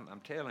was? I'm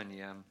telling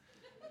you, I'm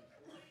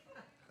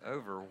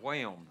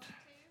overwhelmed.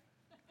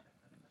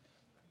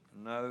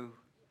 No.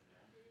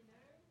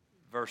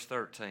 Verse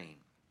 13.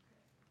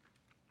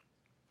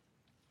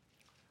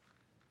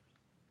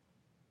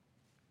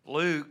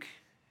 Luke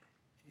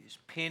is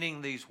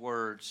penning these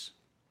words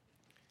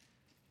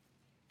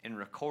and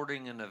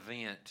recording an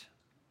event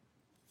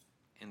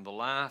in the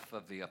life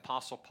of the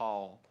Apostle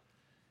Paul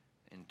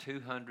and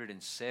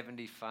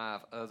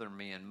 275 other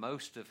men,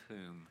 most of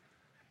whom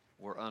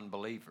were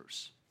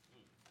unbelievers.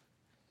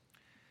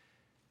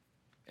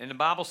 And the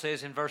Bible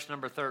says in verse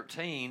number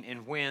 13,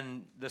 and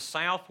when the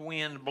south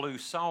wind blew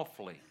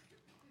softly,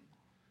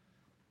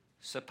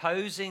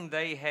 supposing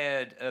they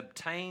had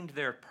obtained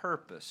their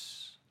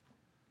purpose,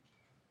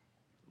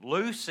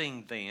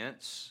 loosing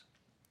thence,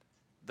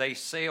 they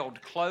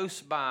sailed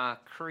close by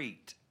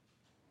Crete.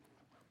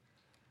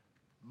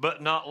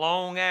 But not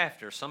long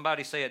after,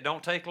 somebody say it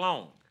don't take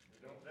long.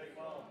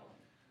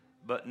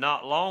 But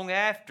not long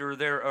after,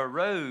 there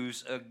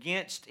arose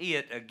against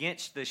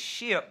the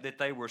ship that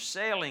they were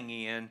sailing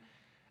in,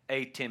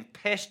 a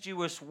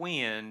tempestuous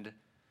wind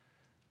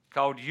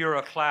called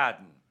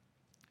Euroclydon.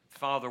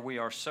 Father, we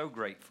are so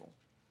grateful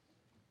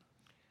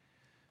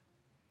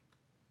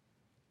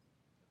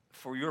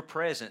for your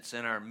presence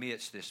in our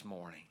midst this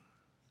morning.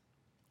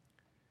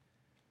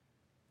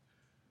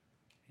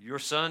 Your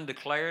Son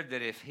declared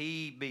that if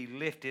he be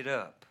lifted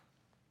up,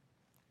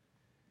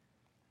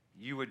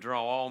 you would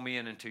draw all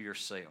men unto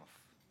yourself.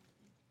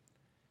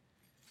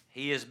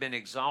 He has been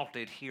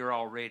exalted here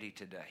already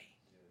today.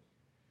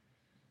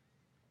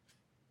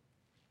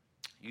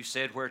 You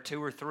said where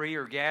 2 or 3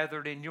 are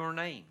gathered in your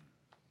name,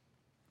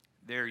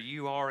 there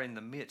you are in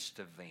the midst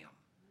of them.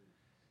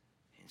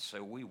 And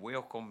so we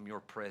welcome your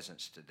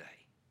presence today.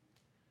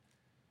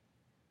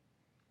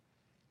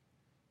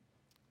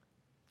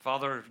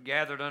 Father,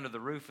 gathered under the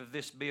roof of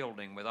this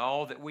building with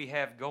all that we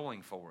have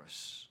going for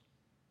us,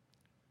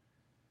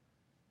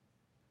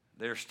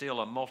 there's still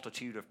a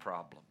multitude of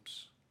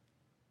problems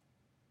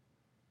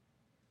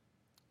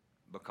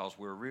because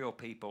we're real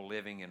people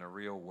living in a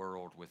real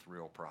world with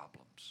real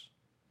problems.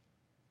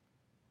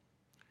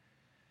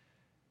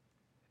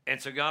 And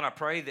so, God, I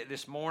pray that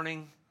this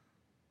morning,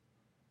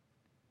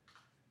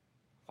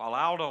 while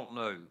I don't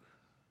know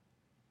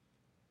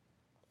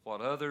what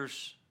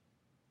others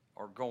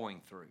are going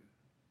through,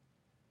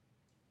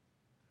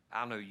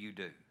 I know you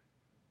do.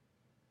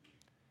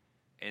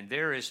 And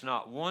there is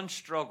not one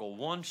struggle,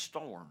 one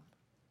storm,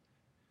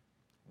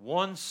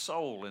 one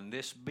soul in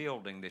this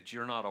building that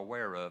you're not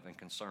aware of and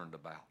concerned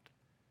about.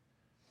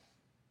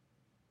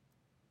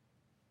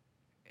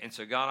 And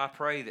so, God, I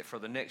pray that for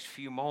the next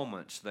few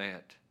moments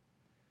that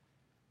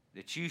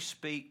you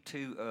speak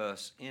to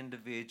us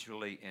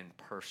individually and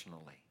personally.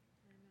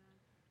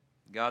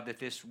 Amen. God, that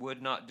this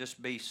would not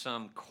just be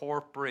some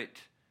corporate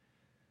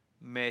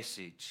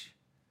message,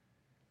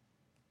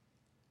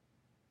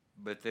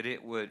 but that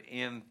it would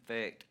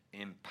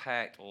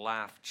impact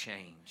life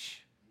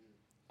change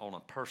on a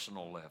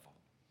personal level.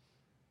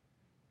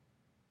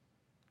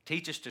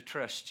 Teach us to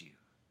trust you.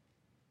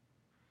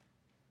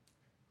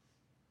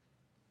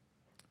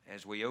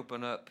 As we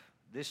open up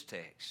this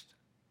text,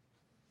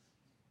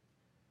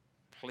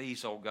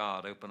 please, oh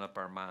God, open up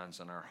our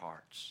minds and our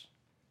hearts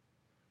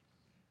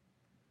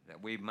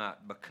that we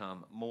might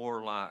become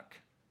more like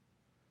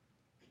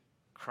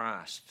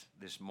Christ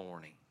this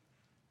morning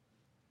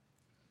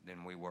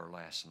than we were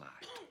last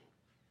night.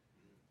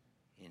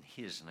 In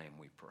His name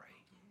we pray.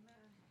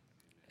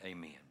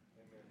 Amen.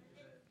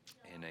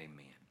 And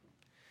amen.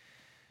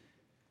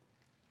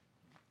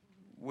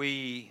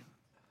 We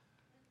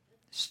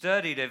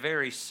studied a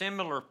very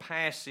similar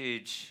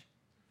passage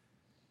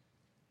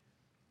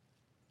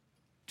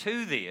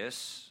to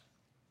this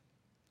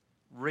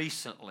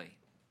recently.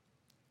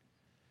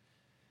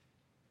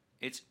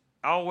 It's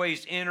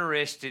always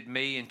interested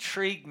me,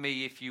 intrigued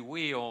me, if you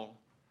will,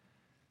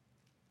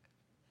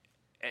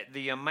 at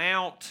the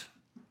amount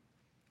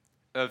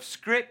of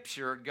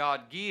Scripture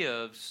God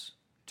gives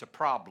to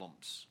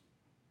problems,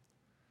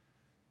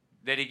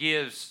 that He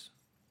gives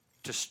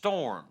to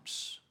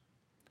storms.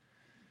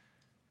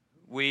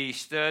 We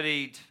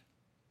studied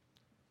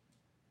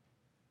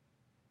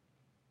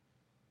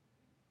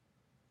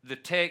the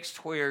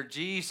text where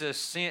Jesus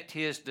sent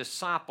His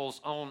disciples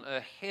on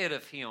ahead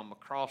of Him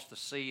across the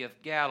Sea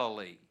of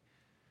Galilee,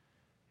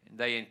 and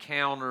they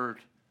encountered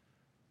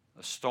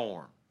a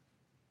storm.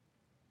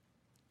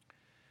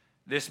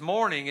 This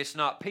morning, it's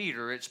not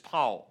Peter, it's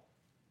Paul.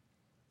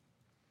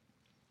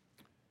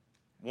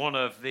 One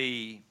of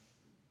the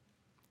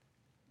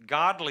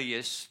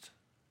godliest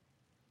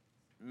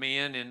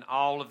men in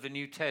all of the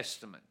New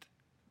Testament.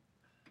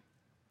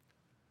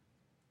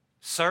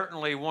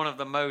 Certainly one of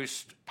the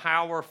most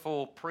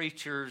powerful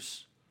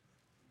preachers,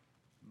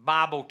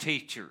 Bible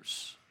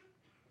teachers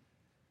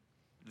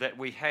that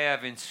we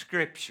have in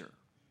Scripture.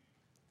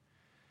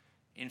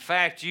 In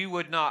fact, you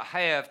would not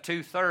have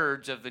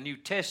 2/3 of the New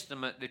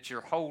Testament that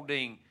you're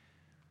holding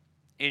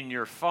in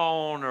your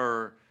phone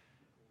or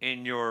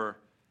in your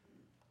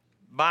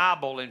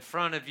Bible in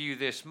front of you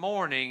this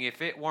morning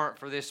if it weren't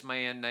for this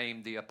man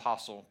named the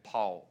Apostle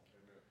Paul.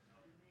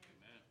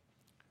 Amen.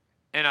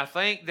 And I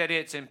think that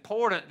it's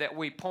important that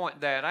we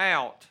point that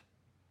out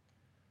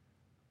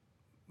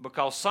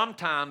because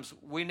sometimes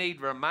we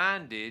need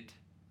reminded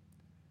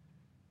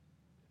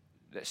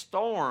that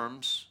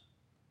storms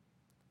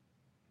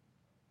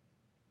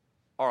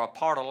are a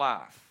part of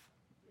life.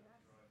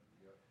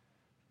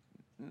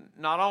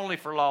 Not only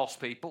for lost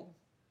people,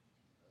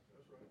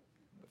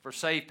 but for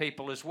saved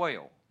people as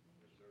well.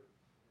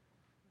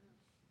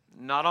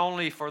 Not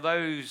only for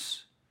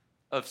those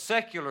of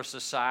secular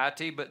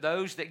society, but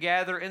those that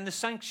gather in the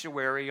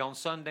sanctuary on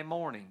Sunday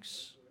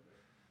mornings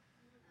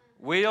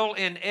will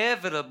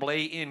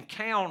inevitably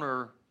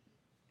encounter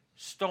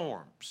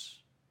storms.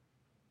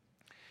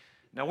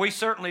 Now, we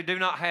certainly do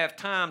not have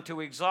time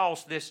to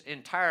exhaust this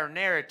entire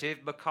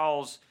narrative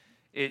because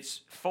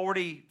it's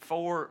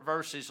 44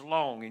 verses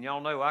long, and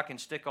y'all know I can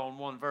stick on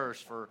one verse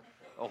for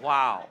a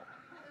while.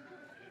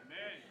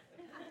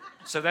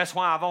 So that's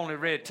why I've only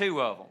read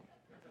 2 of them.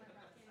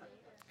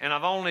 And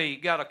I've only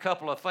got a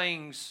couple of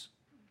things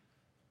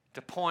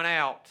to point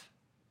out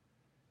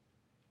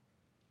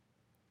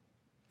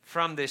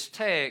from this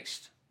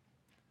text.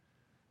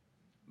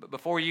 But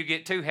before you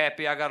get too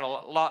happy, I got a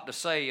lot to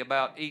say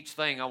about each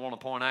thing I want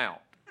to point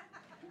out.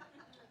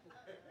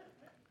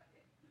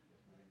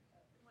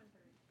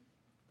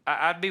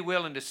 I'd be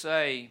willing to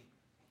say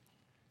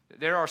that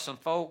there are some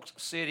folks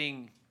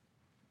sitting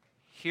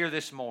here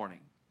this morning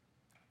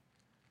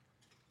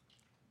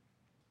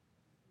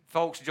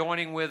folks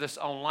joining with us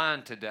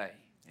online today,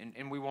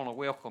 and we want to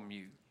welcome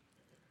you,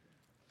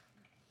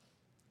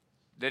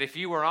 that if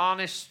you were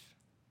honest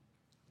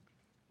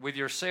with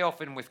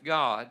yourself and with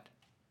God,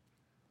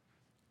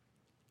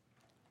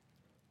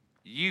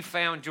 you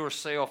found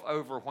yourself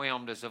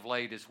overwhelmed as of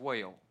late as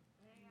well.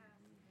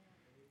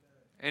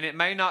 And it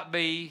may not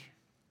be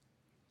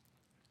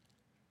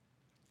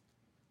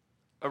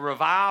a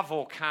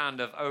revival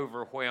kind of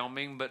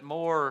overwhelming, but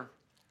more,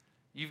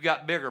 you've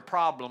got bigger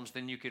problems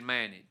than you can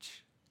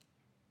manage.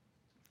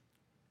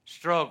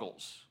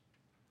 Struggles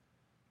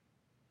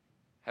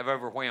have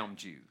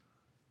overwhelmed you.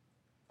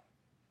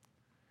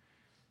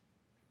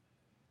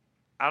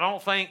 I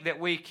don't think that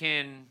we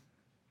can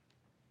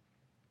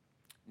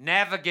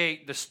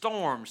navigate the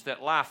storms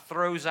that life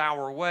throws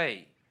our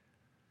way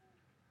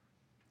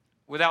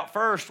without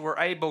first we're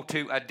able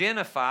to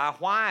identify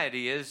why it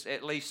is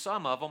at least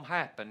some of them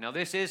happen. Now,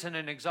 this isn't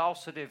an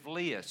exhaustive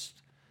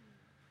list,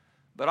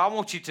 but I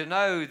want you to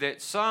know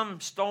that some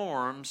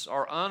storms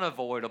are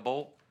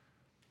unavoidable,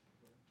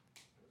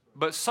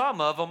 but some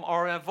of them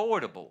are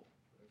avoidable.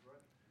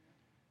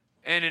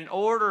 And in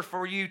order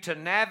for you to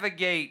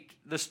navigate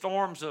the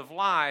storms of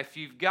life,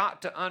 you've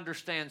got to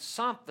understand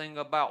something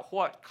about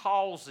what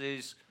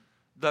causes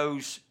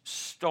those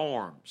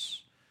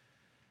storms.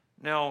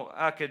 Now,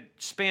 I could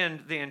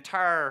spend the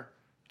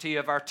entirety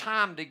of our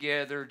time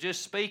together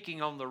just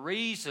speaking on the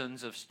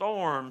reasons of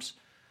storms,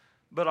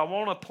 but I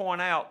want to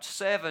point out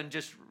 7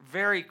 just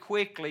very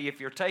quickly. If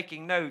you're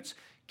taking notes,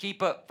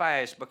 keep up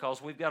fast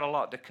because we've got a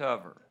lot to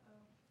cover.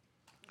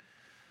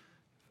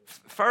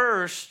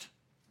 First,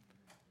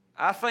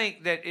 I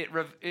think that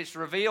it's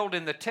revealed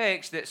in the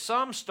text that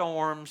some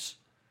storms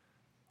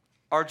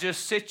are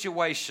just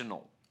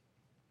situational.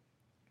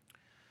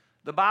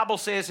 The Bible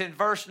says in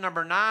verse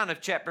number 9 of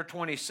chapter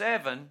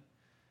 27,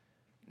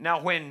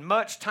 now when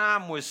much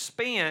time was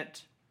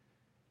spent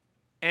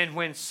and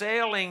when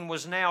sailing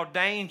was now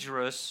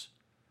dangerous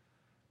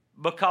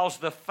because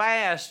the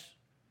fast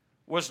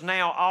was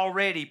now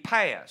already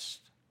past.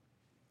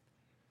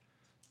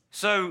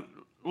 So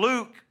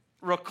Luke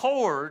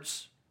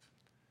records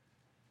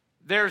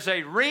there's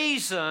a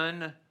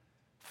reason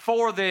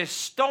for this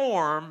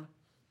storm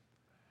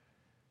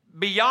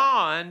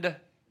beyond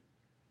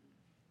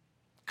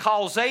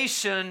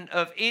causation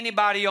of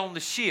anybody on the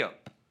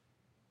ship.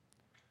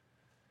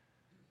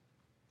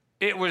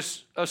 It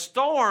was a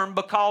storm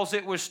because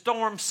it was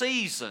storm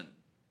season.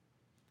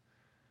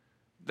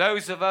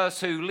 Those of us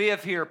who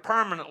live here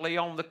permanently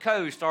on the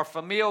coast are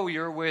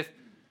familiar with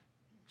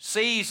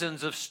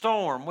seasons of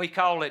storm. We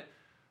call it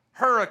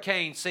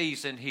hurricane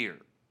season here.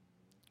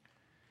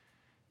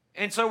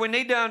 And so we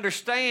need to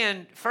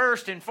understand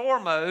first and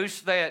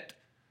foremost that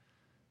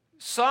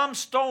some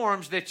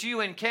storms that you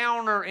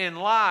encounter in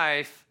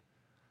life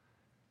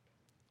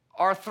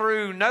are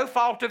through no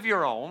fault of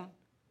your own.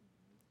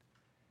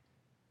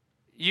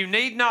 You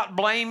need not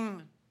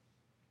blame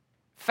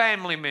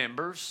family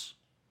members.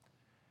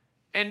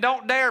 And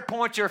don't dare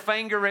point your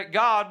finger at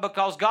God,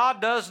 because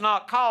God does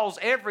not cause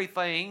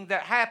everything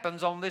that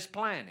happens on this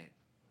planet.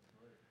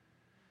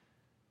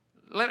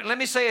 Let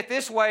me say it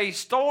this way.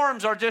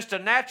 Storms are just a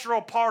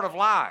natural part of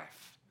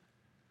life.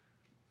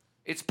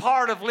 It's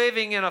part of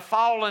living in a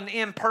fallen,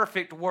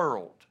 imperfect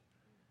world.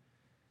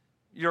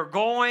 You're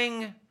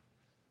going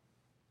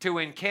to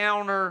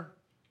encounter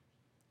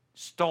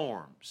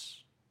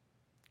storms.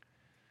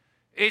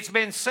 It's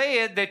been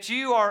said that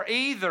you are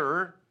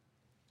either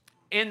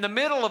in the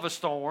middle of a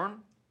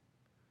storm,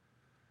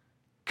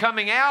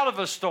 coming out of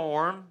a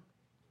storm,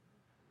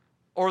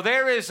 or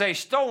there is a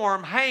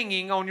storm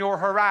hanging on your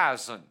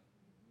horizon.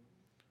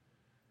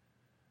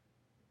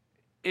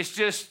 It's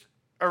just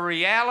a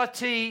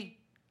reality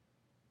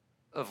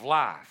of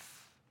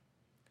life.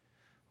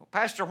 Well,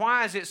 Pastor,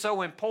 why is it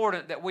so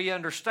important that we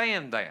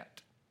understand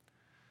that?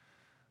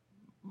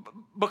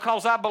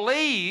 Because I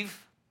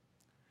believe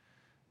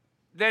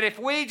that if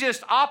we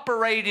just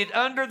operated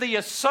under the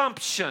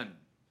assumption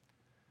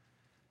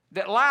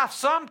that life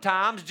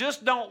sometimes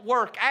just don't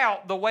work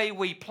out the way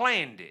we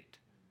planned it,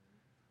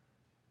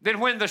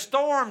 then when the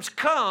storms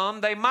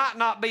come, they might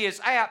not be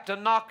as apt to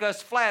knock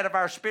us flat of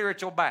our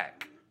spiritual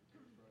back.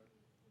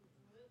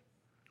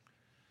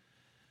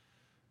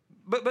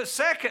 But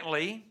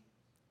secondly,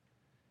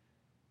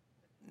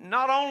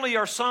 not only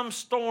are some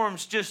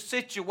storms just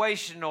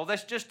situational,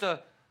 that's just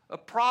a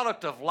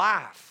product of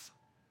life.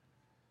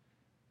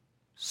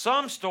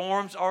 Some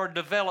storms are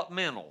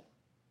developmental.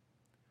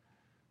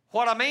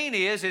 What I mean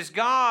is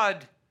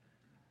God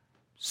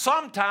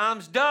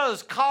sometimes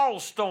does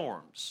cause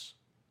storms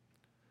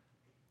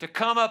to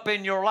come up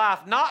in your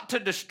life, not to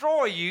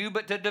destroy you,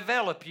 but to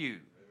develop you.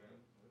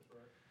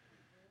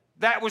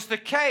 That was the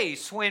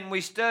case when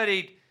we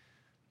studied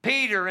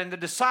Peter and the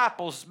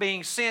disciples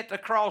being sent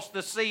across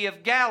the Sea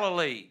of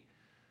Galilee.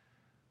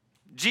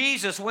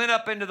 Jesus went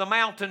up into the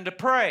mountain to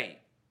pray.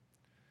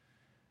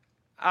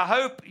 I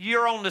hope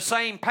you're on the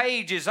same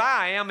page as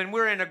I am, and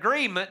we're in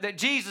agreement that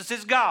Jesus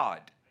is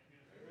God.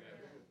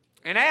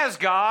 And as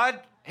God,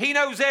 He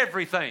knows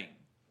everything.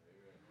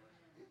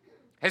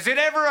 Has it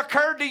ever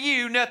occurred to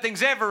you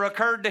nothing's ever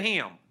occurred to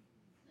him?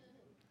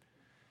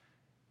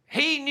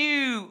 He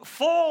knew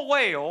full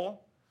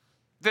well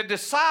the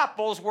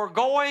disciples were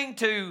going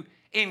to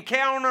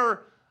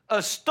encounter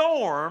a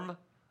storm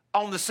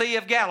on the Sea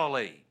of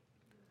Galilee.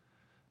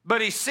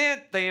 But he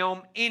sent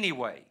them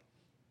anyway.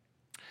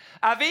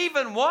 I've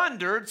even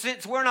wondered,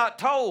 since we're not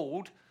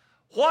told,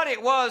 what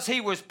it was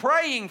he was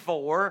praying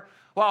for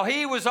while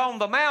he was on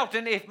the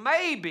mountain, if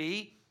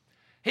maybe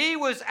he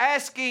was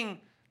asking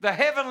the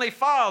Heavenly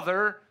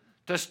Father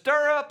to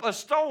stir up a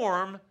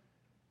storm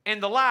in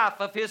the life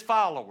of his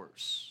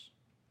followers.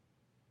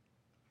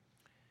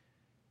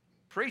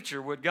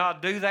 Preacher, would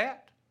God do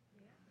that?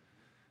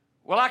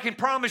 Well, I can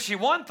promise you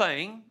one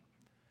thing.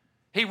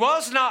 He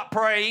was not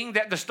praying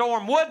that the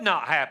storm would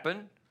not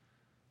happen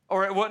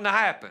or it wouldn't have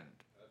happened.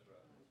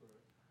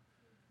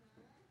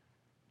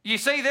 You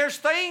see, there's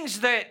things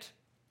that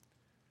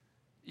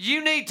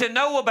you need to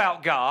know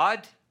about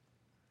God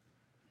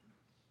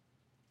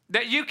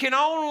that you can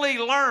only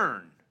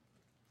learn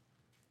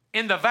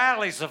in the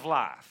valleys of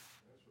life.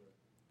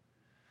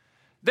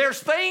 There's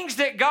things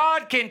that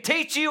God can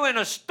teach you in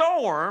a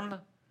storm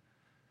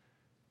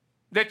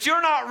that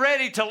you're not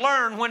ready to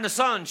learn when the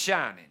sun's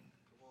shining.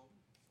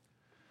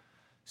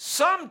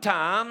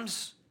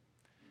 Sometimes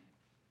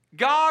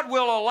God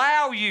will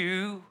allow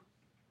you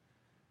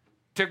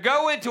to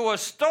go into a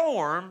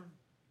storm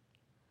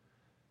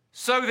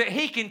so that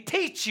he can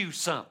teach you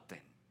something.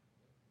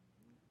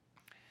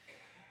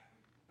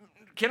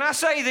 Can I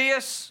say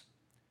this?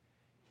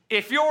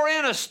 If you're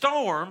in a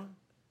storm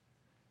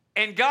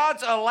and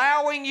God's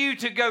allowing you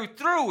to go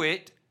through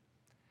it,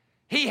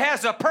 he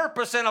has a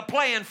purpose and a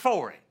plan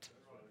for it.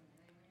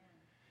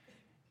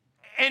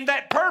 And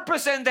that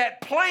purpose and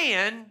that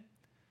plan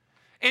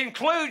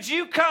includes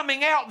you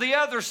coming out the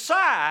other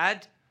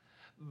side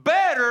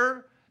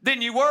better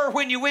than you were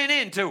when you went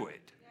into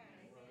it.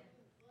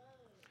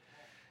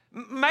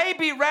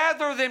 Maybe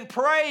rather than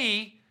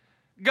pray,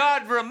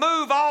 God,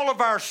 remove all of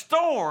our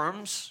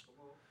storms,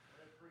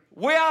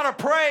 we ought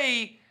to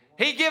pray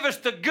he give us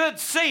the good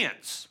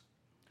sense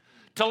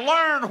to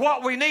learn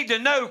what we need to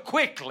know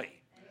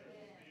quickly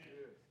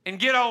and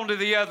get on to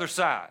the other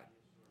side.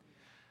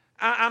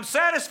 I'm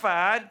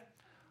satisfied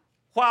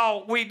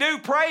while we do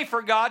pray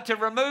for God to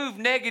remove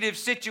negative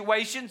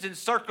situations and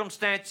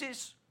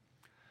circumstances,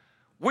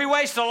 we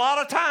waste a lot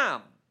of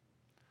time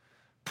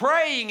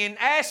praying and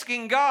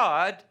asking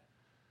God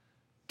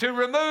to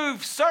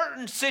remove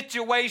certain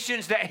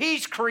situations that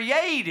he's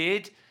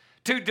created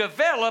to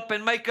develop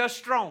and make us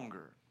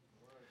stronger.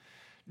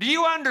 Do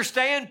you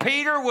understand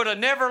Peter would have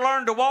never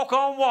learned to walk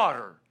on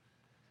water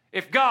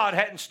if God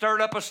hadn't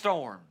stirred up a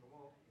storm?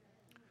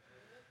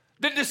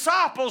 The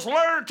disciples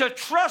learned to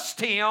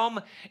trust him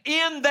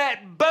in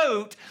that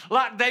boat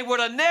like they would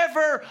have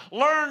never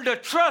learned to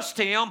trust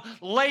him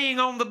laying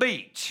on the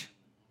beach.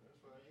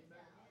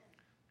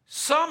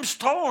 Some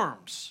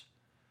storms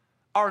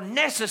are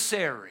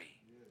necessary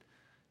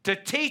to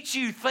teach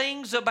you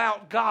things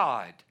about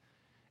God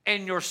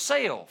and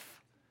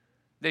yourself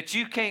that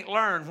you can't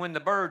learn when the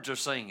birds are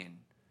singing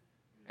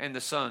and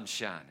the sun's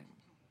shining.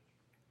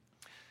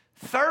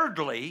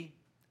 Thirdly,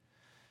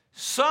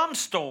 some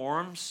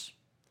storms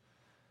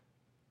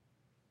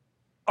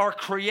are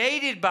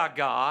created by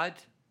God,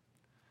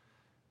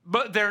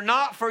 but they're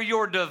not for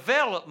your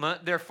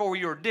development, they're for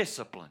your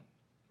discipline.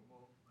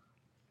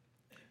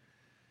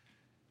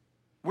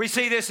 We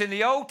see this in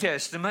the Old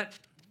Testament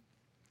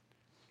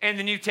and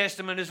the New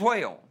Testament as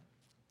well.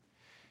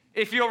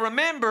 If you'll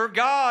remember,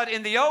 God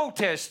in the Old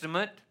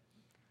Testament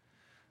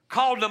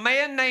called a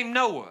man named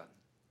Noah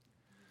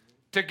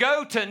to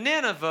go to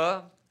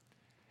Nineveh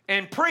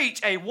and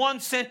preach a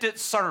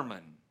one-sentence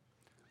sermon.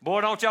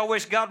 Boy, don't y'all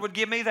wish God would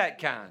give me that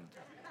kind.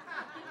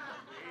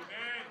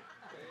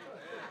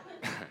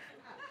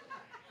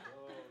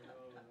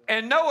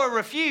 And Noah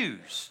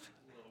refused.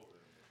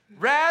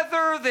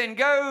 Rather than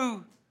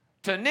go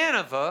to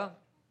Nineveh,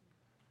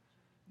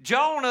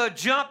 Jonah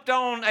jumped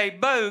on a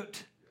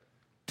boat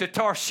to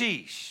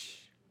Tarshish.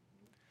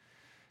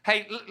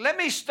 Hey, let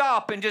me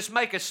stop and just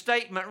make a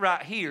statement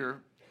right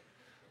here.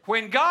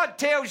 When God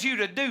tells you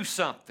to do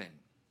something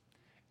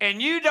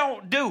and you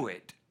don't do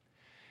it,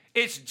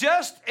 it's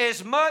just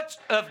as much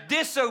of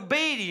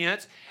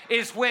disobedience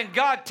as when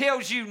God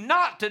tells you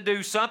not to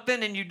do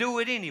something and you do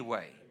it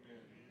anyway.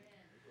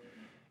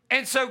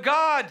 And so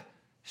God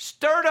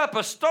stirred up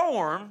a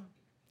storm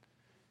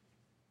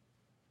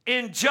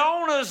in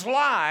Jonah's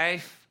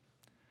life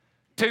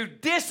to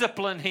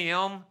discipline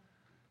him,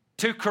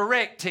 to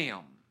correct him.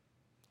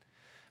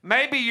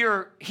 Maybe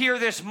you're here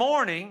this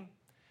morning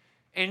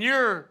and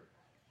you're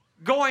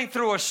going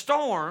through a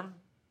storm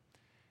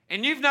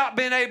and you've not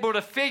been able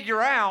to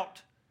figure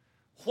out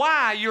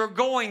why you're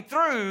going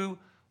through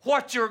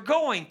what you're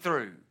going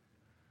through.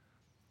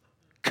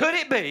 Could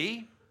it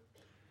be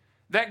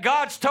that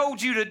God's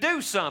told you to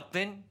do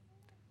something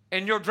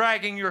and you're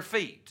dragging your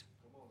feet?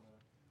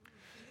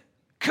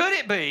 Could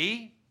it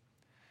be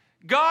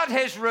God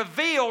has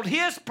revealed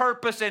his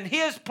purpose and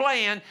his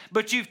plan,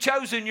 but you've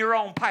chosen your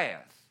own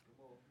path?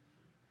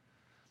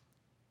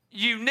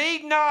 You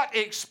need not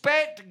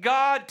expect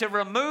God to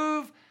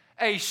remove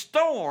a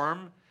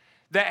storm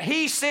that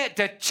He sent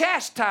to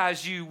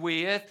chastise you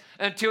with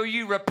until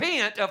you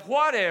repent of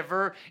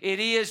whatever it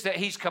is that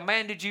He's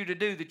commanded you to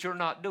do that you're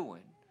not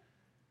doing.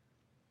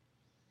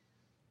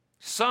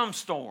 Some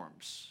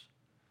storms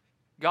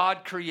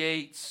God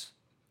creates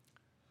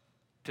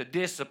to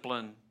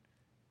discipline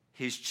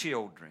His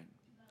children.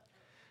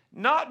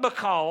 Not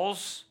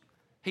because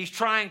He's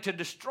trying to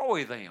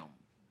destroy them,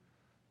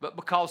 but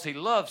because He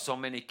loves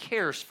them and He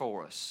cares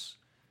for us.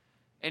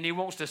 And He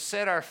wants to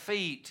set our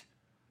feet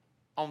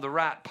on the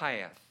right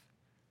path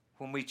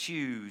when we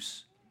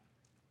choose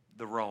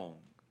the wrong.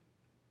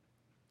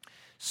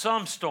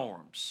 Some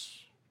storms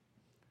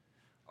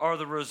are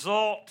the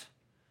result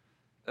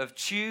of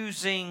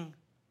choosing,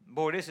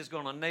 boy, this is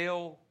going to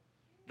nail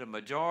the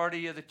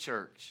majority of the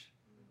church.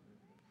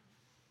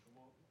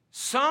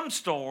 Some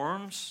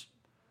storms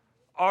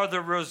are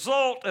the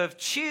result of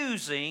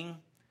choosing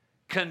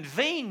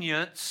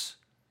convenience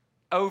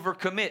over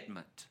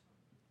commitment.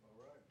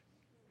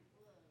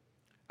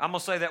 I'm going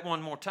to say that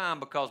one more time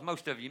because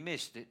most of you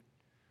missed it.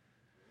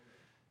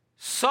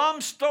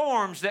 Some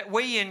storms that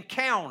we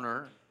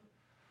encounter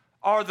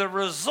are the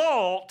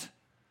result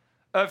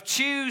of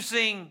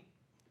choosing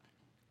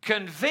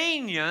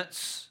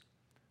convenience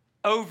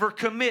over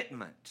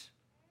commitment.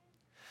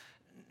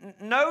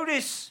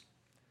 Notice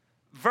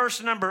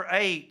verse number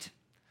 8.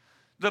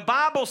 The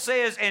Bible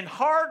says, and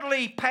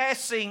hardly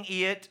passing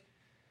it,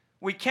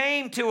 we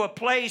came to a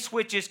place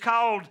which is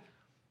called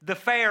the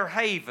Fair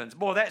Havens.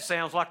 Boy, that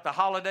sounds like the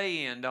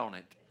Holiday Inn, don't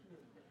it?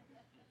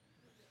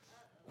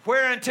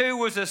 Whereunto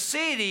was a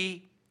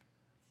city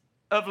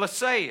of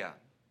Lasea.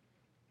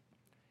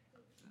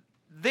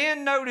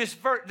 Then notice,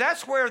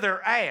 that's where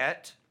they're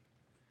at.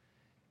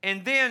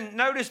 And then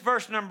notice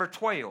verse number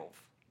 12.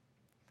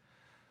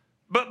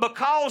 But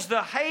because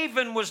the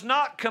haven was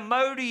not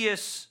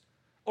commodious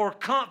or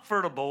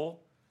comfortable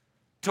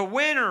to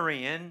winter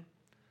in,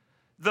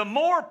 the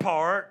more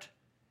part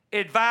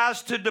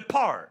advised to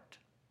depart.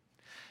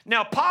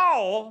 Now,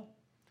 Paul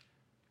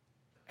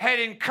had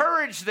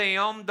encouraged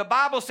them, the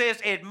Bible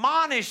says,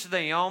 admonished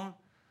them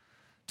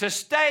to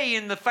stay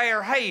in the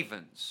fair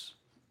havens.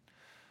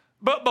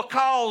 But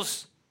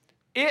because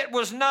it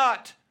was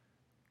not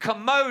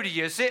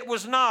commodious, it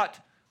was not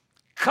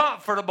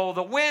comfortable,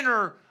 the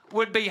winter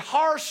would be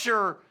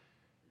harsher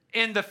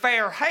in the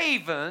fair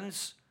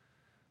havens,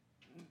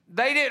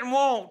 they didn't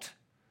want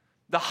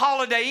the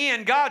Holiday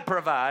Inn God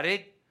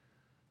provided.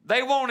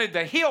 They wanted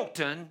the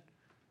Hilton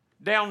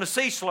down the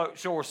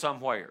seashore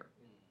somewhere.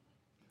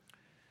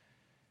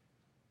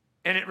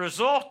 And it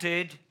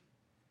resulted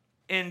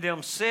in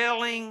them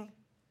sailing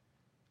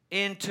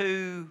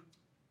into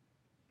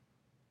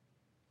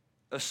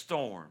a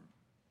storm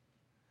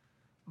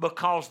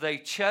because they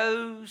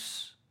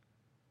chose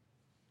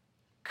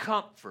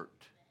comfort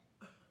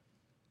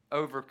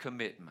over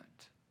commitment.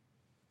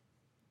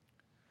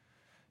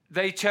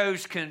 They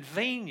chose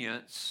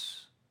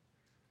convenience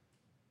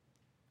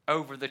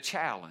over the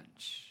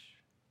challenge.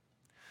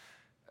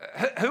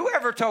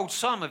 Whoever told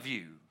some of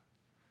you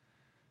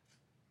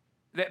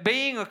that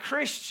being a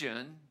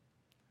Christian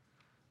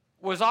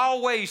was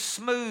always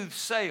smooth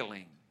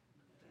sailing?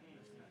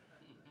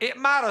 It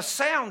might have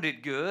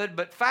sounded good,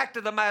 but fact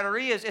of the matter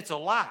is, it's a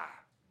lie.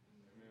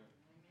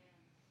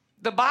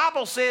 The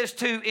Bible says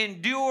to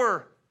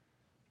endure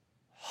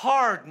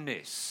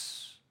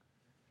hardness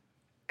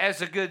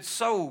as a good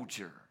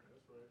soldier.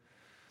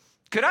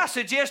 Could I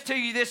suggest to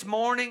you this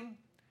morning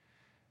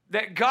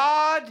that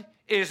God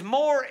is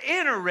more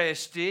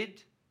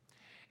interested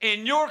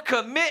in your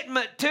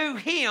commitment to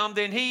Him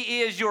than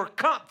He is your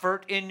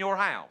comfort in your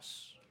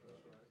house?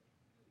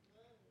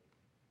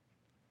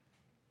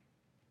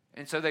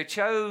 And so they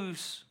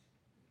chose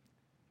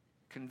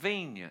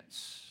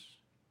convenience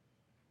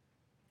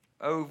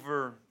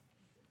over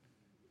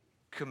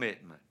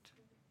commitment.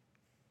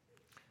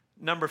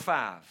 Number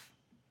 5.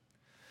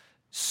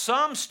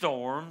 Some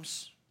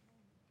storms,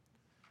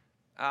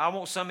 I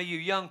want some of you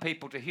young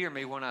people to hear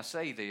me when I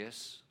say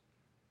this.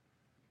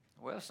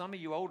 Well, some of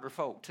you older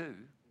folk too.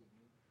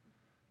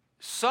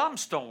 Some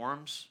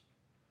storms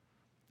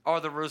are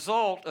the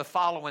result of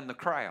following the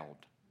crowd.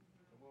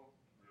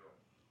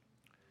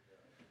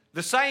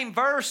 The same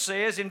verse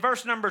says in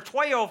verse number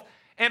 12,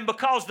 and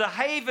because the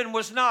haven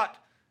was not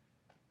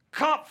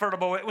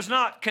comfortable, it was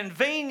not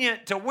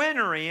convenient to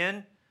winter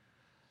in,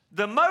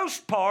 the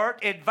most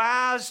part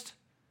advised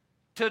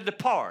to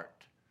depart.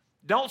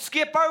 Don't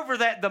skip over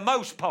that, the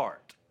most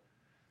part.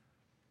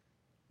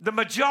 The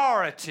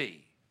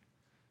majority,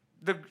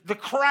 the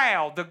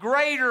crowd, the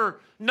greater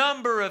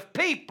number of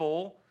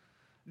people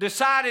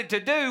decided to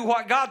do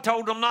what God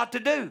told them not to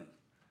do.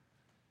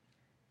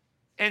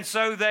 And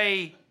so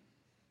they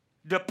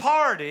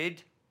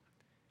departed,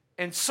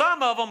 and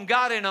some of them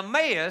got in a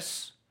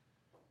mess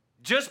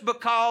just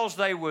because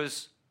they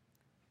was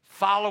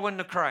following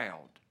the crowd.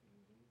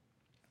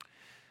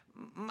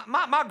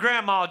 My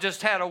grandma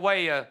just had a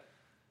way of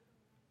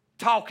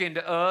talking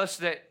to us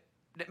that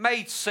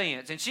made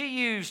sense, and she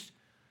used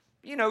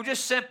You know,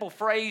 just simple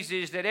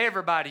phrases that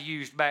everybody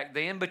used back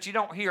then, but you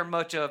don't hear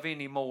much of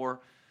anymore.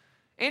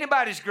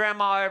 Anybody's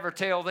grandma ever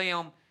tell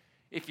them,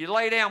 if you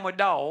lay down with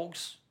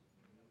dogs,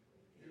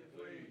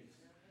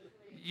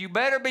 you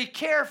better be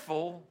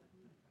careful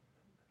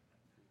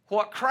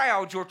what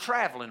crowd you're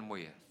traveling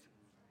with.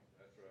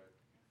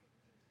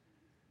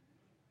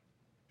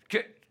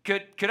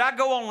 Could I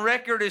go on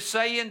record as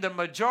saying the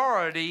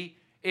majority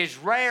is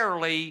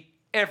rarely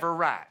ever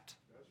right?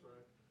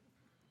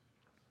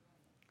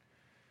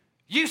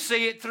 You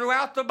see it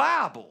throughout the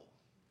Bible.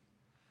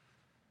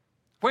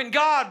 When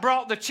God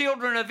brought the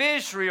children of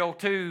Israel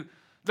to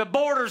the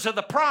borders of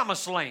the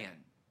promised land,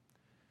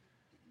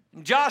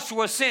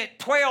 Joshua sent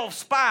 12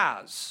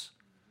 spies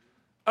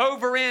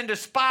over in to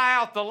spy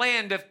out the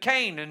land of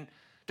Canaan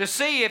to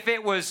see if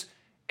it was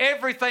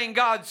everything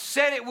God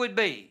said it would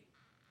be.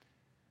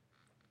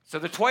 So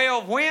the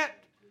 12 went,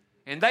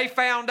 and they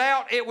found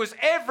out it was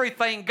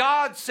everything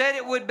God said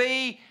it would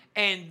be,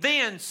 and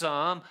then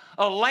some.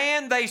 A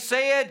land, they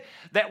said,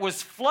 that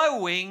was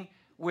flowing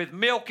with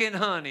milk and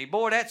honey.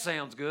 Boy, that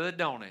sounds good,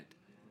 don't it?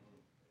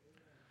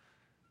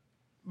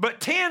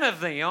 But 10 of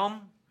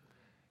them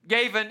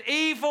gave an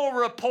evil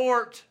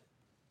report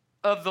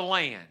of the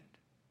land.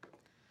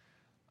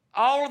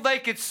 All they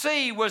could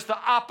see was the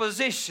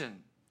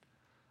opposition.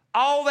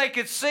 All they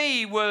could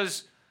see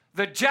was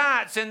the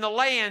giants in the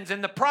lands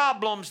and the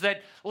problems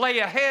that lay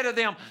ahead of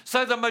them.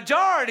 So the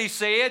majority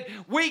said,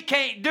 we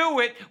can't do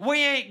it,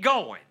 we ain't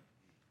going.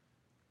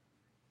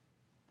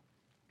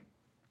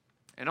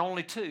 And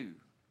only two,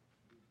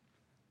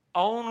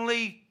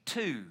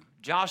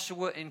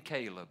 Joshua and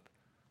Caleb,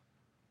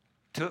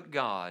 took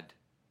God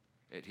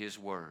at His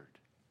word.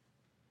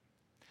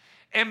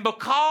 And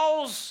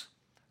because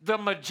the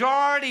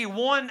majority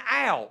won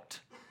out,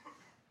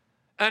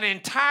 an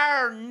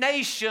entire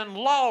nation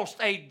lost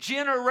a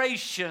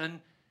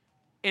generation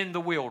in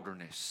the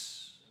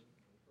wilderness.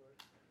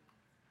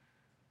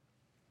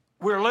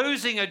 We're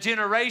losing a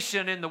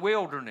generation in the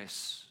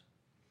wilderness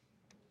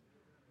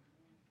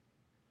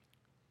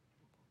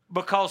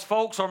because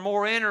folks are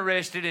more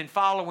interested in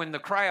following the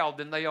crowd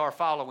than they are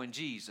following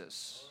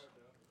Jesus.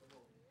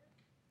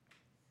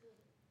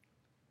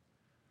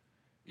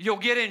 You'll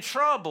get in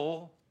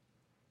trouble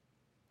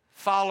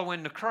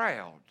following the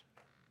crowd.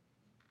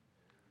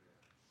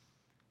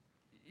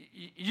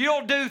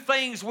 You'll do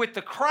things with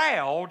the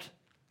crowd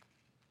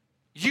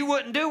you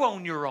wouldn't do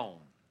on your own.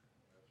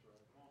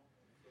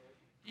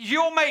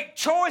 You'll make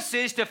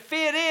choices to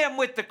fit in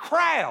with the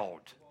crowd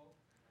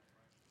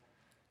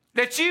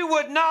that you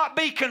would not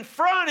be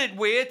confronted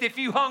with if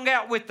you hung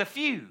out with the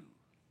few.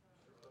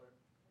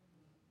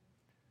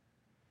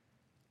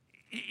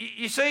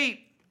 You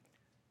see,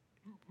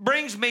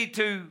 brings me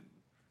to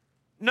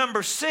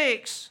number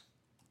 6.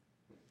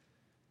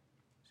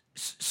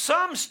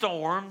 Some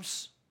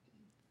storms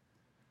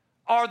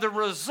are the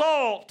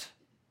result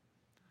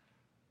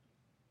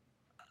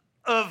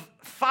of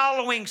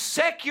following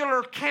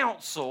secular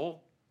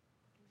counsel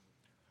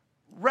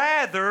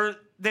rather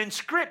than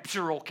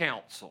scriptural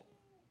counsel.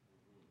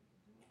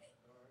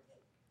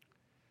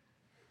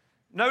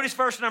 Notice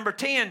verse number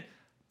 10.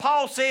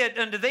 Paul said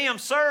unto them,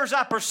 Sirs,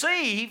 I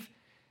perceive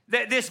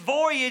that this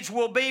voyage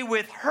will be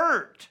with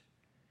hurt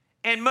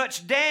and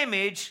much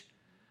damage,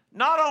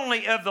 not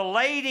only of the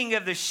lading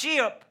of the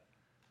ship,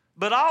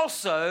 but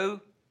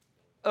also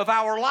of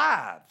our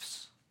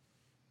lives.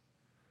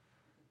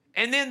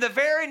 And then the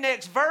very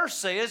next verse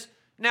says,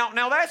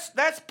 now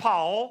that's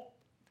Paul.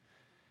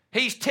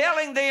 He's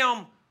telling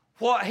them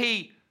what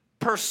he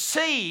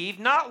perceived,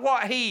 not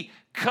what he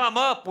come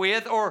up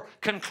with or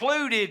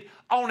concluded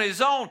on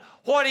his own.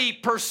 What he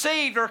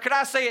perceived, or could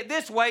I say it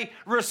this way,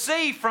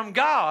 received from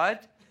God.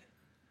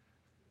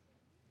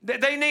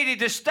 That they needed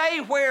to stay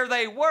where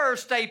they were,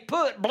 stay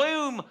put,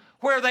 bloom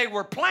where they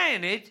were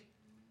planted.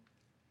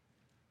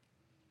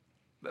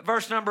 But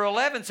verse number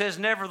 11 says,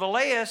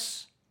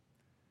 Nevertheless,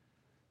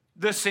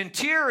 the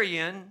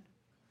centurion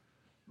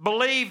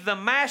believed the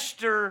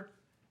master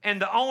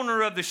and the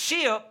owner of the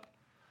ship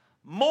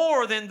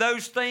more than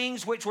those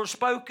things which were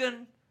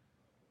spoken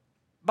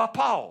by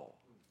Paul.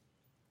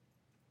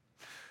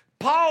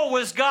 Paul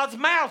was God's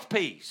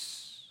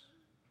mouthpiece.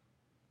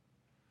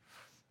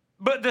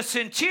 But the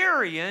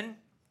centurion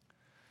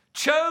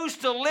chose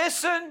to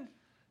listen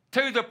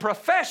to the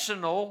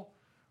professional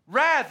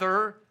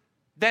rather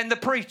than the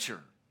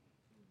preacher.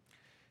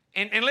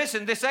 And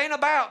listen, this ain't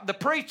about the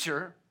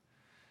preacher.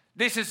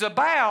 This is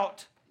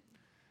about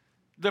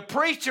the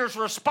preacher's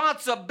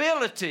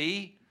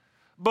responsibility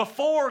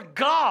before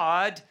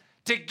God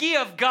to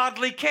give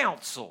godly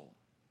counsel.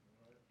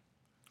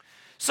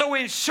 So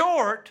in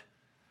short,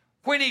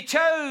 when he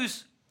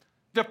chose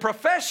the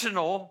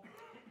professional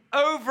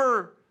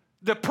over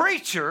the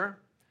preacher,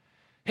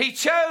 he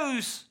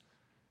chose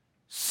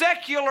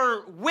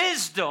secular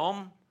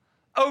wisdom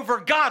over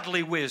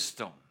godly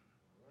wisdom.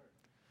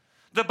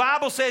 The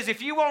Bible says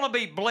if you want to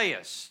be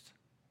blessed,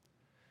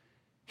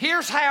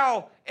 here's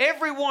how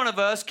every one of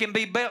us can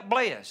be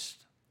blessed.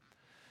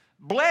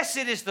 Blessed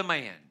is the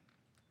man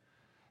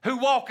who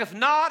walketh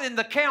not in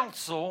the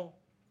counsel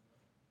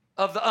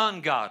of the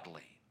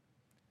ungodly,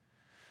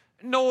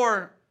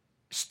 nor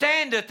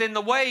standeth in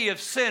the way of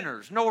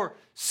sinners, nor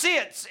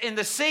sits in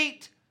the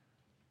seat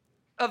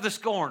of the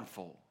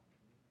scornful.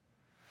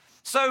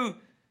 So,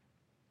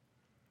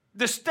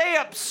 the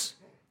steps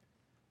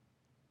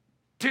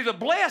to the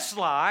blessed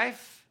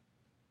life,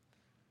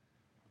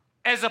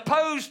 as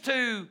opposed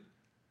to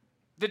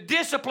the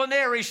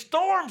disciplinary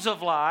storms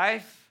of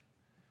life,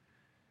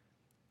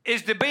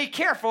 is to be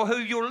careful who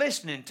you're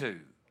listening to.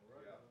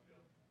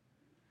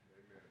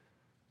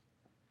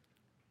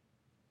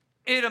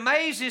 It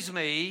amazes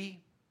me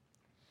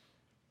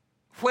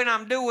when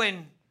I'm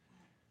doing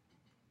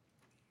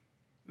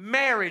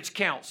marriage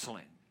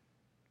counseling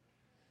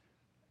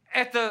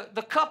at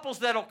the couples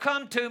that'll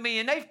come to me,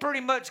 and they've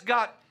pretty much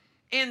got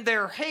in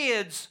their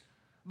heads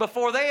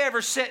before they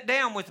ever sit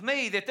down with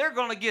me that they're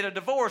going to get a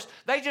divorce.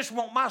 They just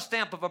want my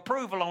stamp of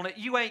approval on it.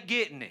 You ain't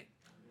getting it.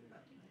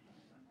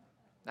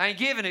 I ain't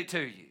giving it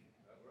to you.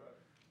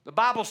 The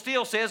Bible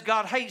still says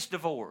God hates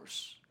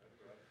divorce.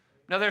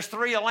 Now, there's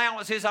 3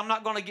 allowances. I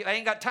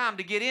ain't got time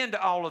to get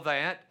into all of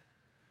that.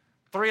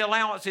 3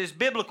 allowances,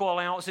 biblical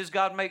allowances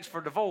God makes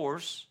for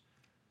divorce.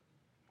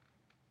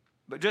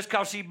 But just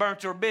because she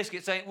burnt your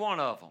biscuits ain't one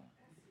of them.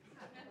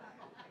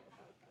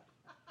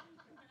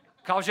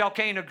 Because y'all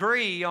can't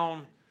agree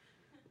on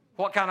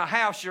what kind of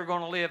house you're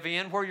going to live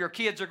in, where your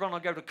kids are going to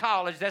go to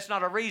college, that's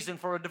not a reason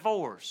for a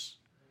divorce.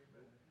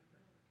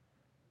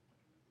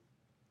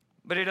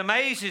 But it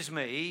amazes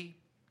me,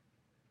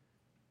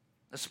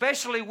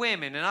 especially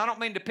women, and I don't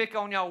mean to pick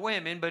on y'all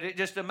women, but it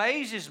just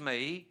amazes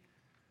me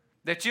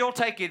that you'll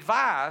take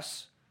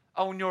advice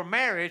on your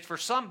marriage for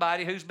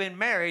somebody who's been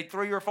married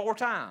 3 or 4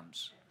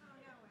 times.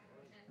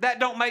 That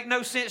don't make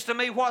no sense to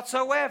me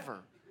whatsoever.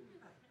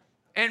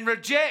 And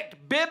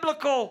reject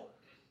biblical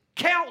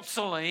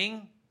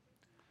counseling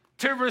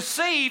to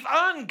receive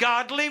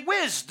ungodly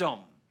wisdom.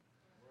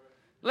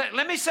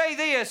 Let me say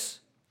this.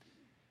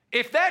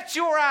 If that's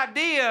your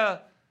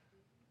idea,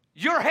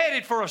 you're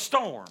headed for a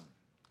storm.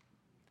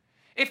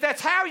 If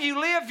that's how you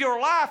live your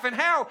life and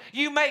how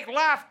you make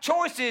life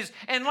choices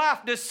and life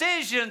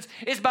decisions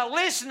is by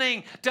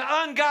listening to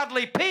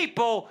ungodly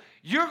people,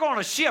 you're going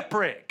to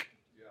shipwreck.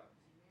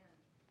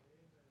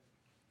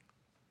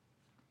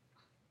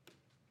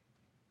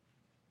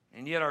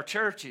 And yet our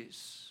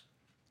churches,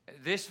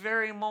 at this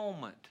very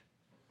moment,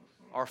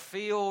 are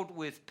filled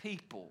with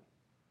people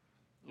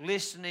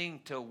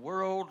listening to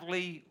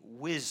worldly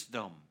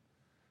wisdom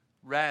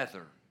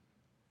rather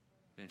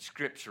than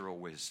scriptural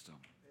wisdom.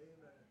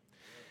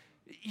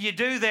 You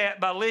do that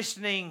by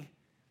listening,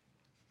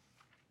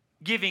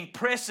 giving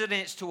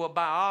precedence to a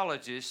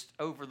biologist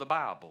over the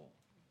Bible.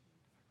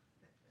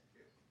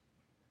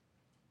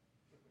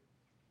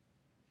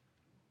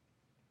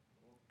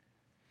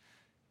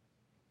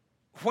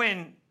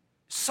 When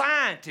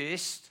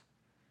scientists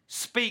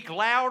speak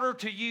louder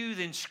to you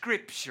than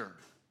Scripture,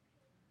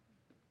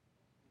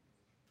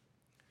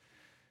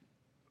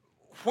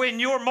 when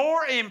you're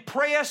more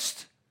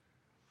impressed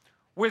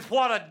with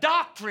what a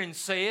doctrine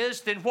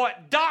says than what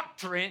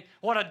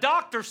a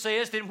doctor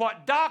says than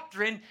what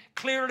doctrine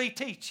clearly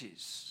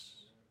teaches.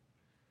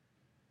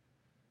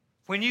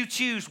 When you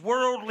choose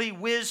worldly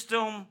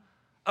wisdom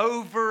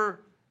over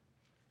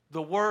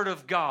the Word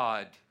of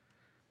God,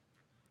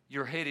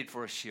 you're headed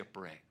for a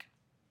shipwreck.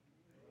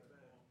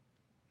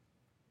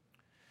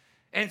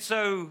 And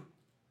so,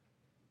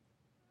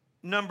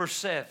 number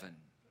 7,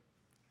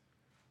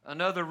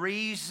 another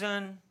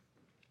reason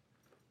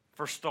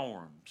for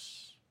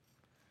storms.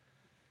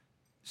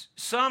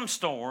 Some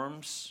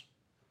storms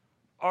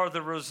are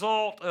the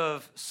result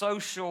of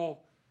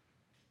social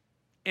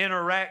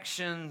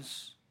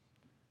interactions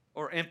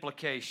or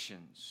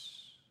implications.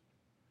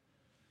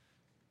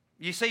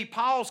 You see,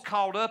 Paul's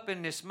caught up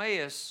in this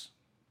mess,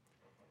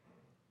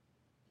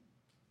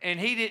 and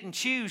he didn't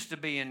choose to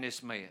be in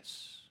this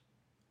mess.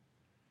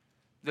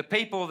 The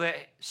people that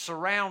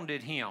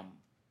surrounded him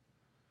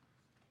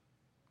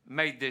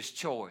made this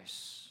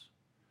choice.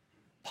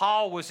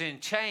 Paul was in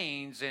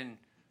chains and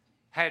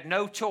had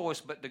no choice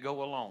but to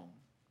go alone.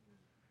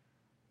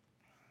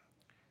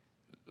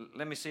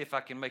 Let me see if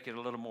I can make it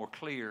a little more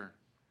clear.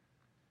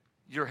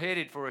 You're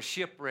headed for a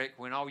shipwreck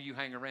when all you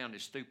hang around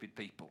is stupid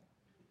people.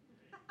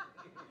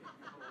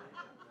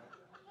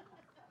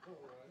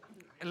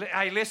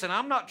 Hey, listen,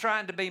 I'm not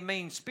trying to be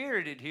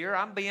mean-spirited here.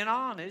 I'm being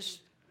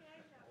honest.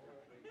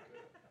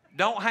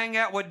 Don't hang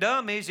out with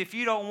dummies if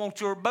you don't want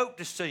your boat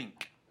to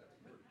sink.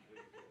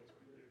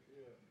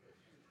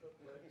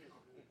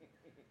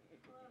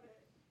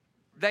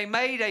 They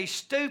made a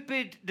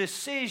stupid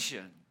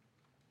decision.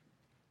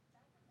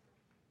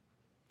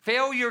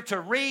 Failure to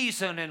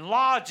reason and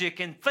logic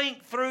and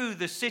think through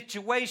the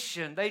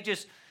situation. They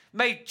just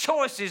made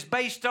choices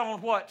based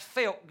on what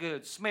felt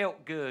good,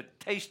 smelt good,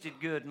 tasted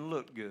good, and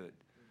looked good.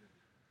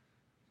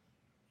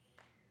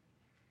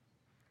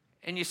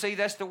 And you see,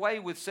 that's the way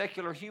with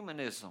secular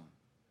humanism.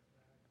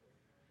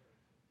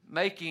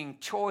 Making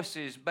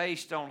choices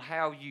based on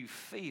how you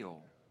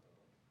feel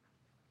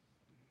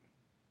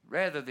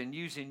rather than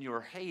using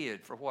your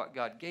head for what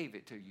God gave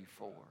it to you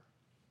for.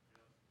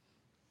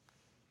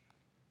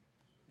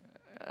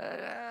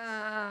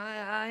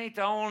 I ain't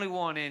the only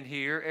one in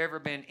here ever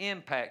been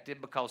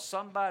impacted because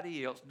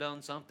somebody else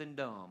done something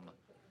dumb.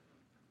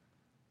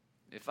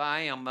 If I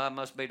am, I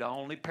must be the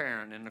only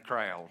parent in the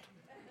crowd.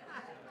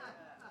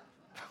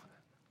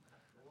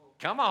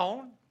 Come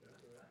on.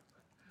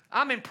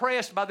 I'm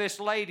impressed by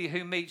this lady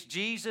who meets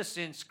Jesus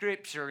in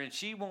Scripture, and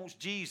she wants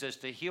Jesus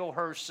to heal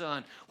her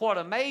son. What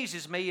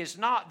amazes me is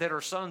not that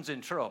her son's in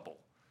trouble.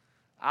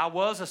 I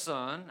was a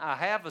son. I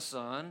have a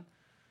son.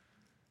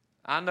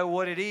 I know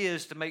what it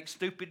is to make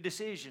stupid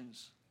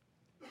decisions.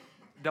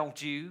 Don't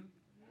you?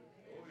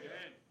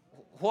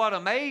 What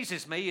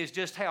amazes me is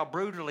just how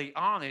brutally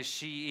honest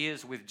she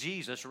is with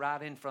Jesus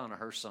right in front of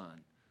her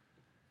son.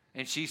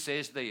 And she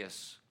says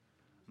this,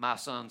 my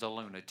son's a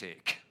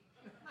lunatic.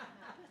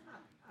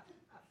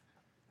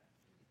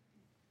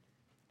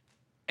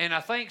 And I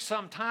think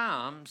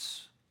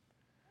sometimes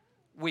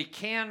we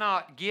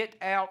cannot get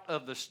out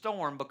of the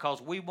storm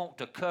because we want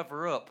to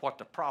cover up what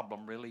the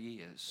problem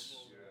really is.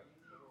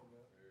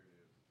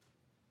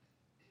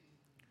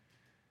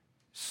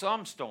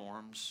 Some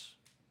storms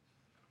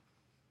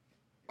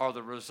are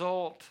the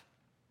result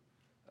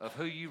of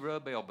who you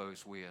rub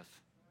elbows with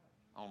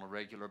on a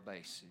regular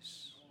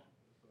basis.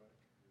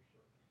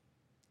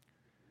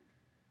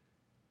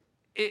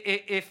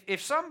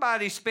 If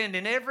somebody's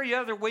spending every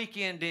other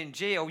weekend in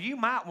jail, you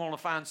might want to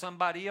find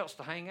somebody else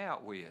to hang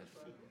out with.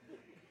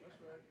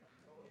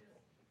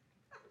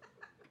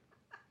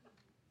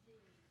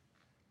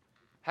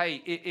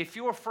 Hey, if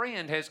your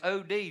friend has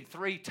OD'd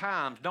 3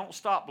 times, don't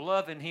stop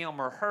loving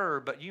him or her,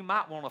 but you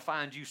might want to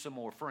find you some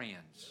more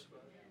friends.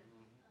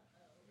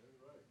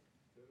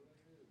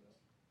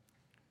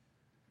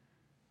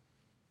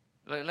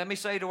 Let me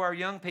say to our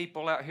young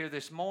people out here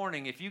this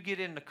morning, if you get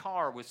in the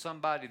car with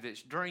somebody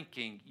that's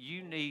drinking,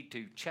 you need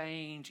to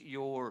change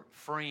your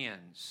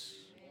friends.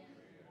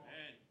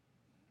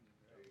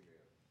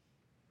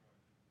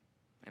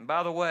 And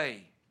by the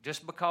way,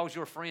 just because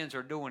your friends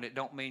are doing it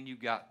don't mean you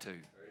got to.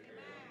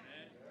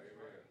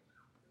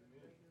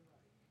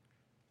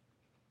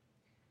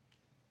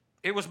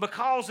 It was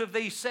because of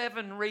these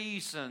 7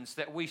 reasons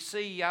that we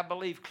see, I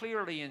believe,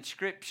 clearly in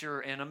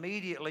Scripture and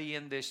immediately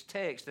in this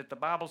text that the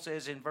Bible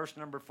says in verse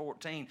number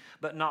 14,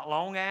 but not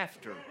long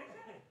after,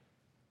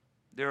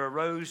 there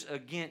arose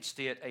against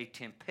it a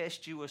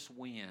tempestuous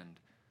wind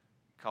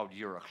called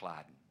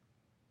Euroclydon.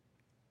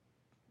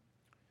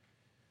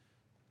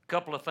 A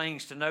couple of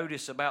things to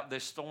notice about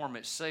this storm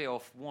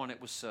itself. One, it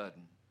was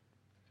sudden.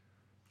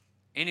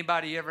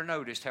 Anybody ever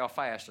noticed how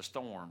fast a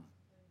storm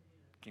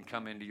can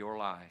come into your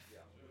life?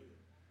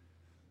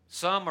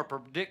 Some are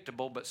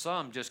predictable, but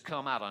some just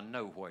come out of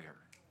nowhere.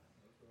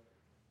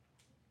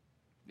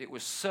 It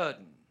was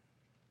sudden,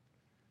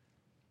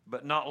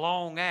 but not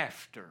long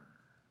after.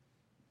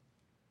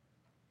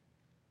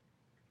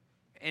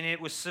 And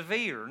it was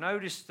severe.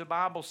 Notice the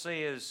Bible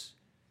says,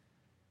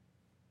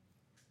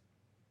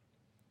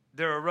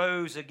 there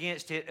arose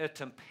against it a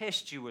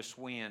tempestuous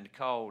wind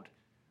called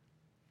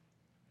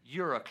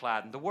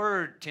Euroclydon. The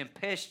word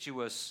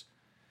tempestuous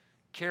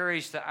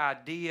carries the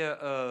idea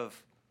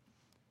of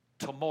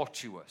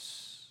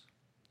tumultuous,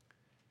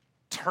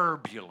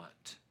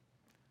 turbulent,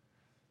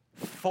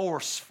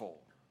 forceful.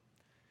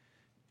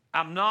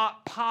 I'm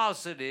not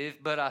positive,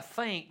 but I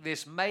think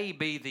this may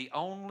be the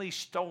only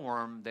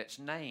storm that's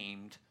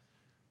named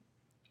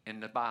in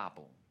the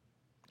Bible,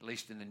 at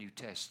least in the New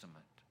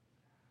Testament.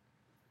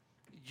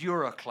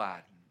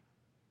 Euroclydon.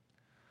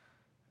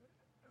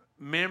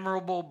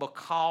 Memorable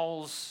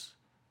because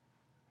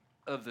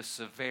of the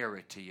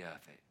severity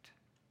of it.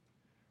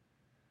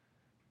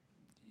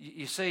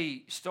 You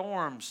see,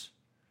 storms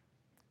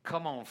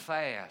come on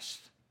fast,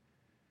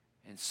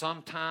 and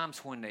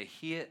sometimes when they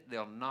hit,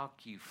 they'll knock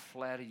you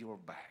flat of your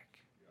back.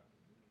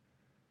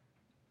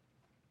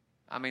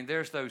 I mean,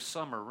 there's those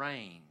summer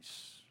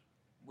rains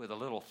with a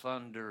little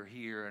thunder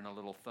here and a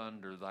little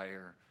thunder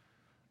there,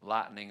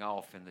 lightning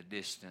off in the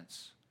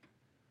distance.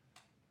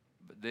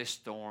 But this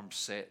storm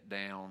set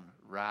down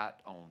right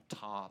on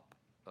top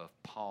of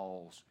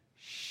Paul's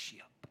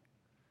ship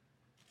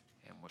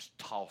and was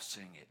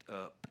tossing it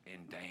up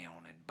and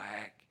down and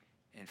back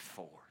and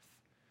forth.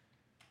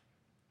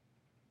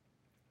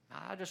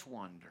 Now, I just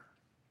wonder.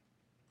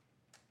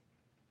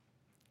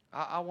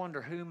 I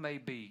wonder who may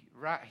be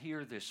right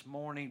here this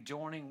morning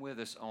joining with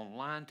us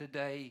online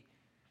today,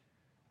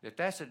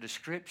 that's a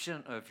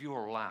description of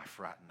your life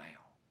right now.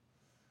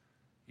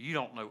 You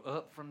don't know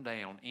up from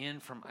down, in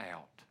from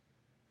out.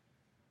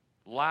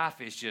 Life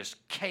is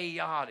just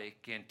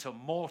chaotic and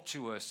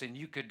tumultuous, and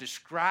you could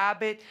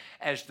describe it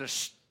as the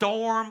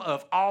storm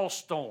of all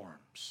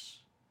storms.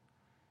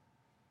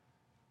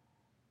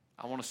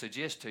 I want to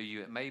suggest to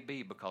you it may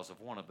be because of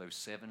one of those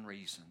 7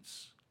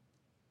 reasons.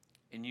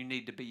 And you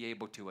need to be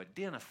able to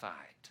identify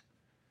it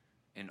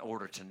in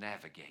order to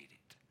navigate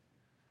it.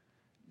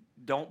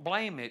 Don't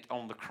blame it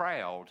on the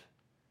crowd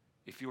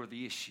if you're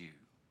the issue.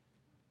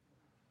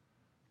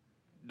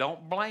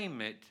 Don't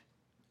blame it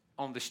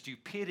on the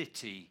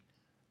stupidity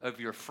of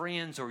your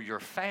friends or your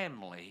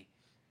family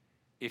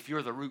if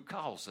you're the root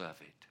cause of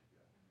it.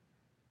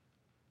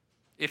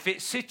 If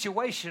it's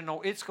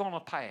situational, it's going to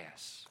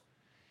pass.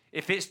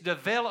 If it's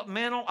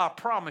developmental, I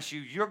promise you,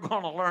 you're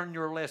going to learn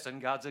your lesson.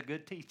 God's a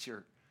good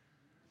teacher.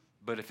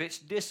 But if it's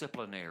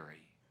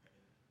disciplinary,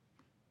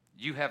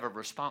 you have a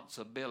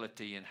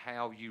responsibility in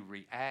how you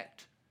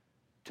react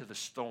to the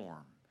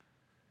storm.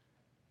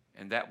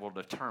 And that will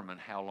determine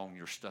how long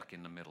you're stuck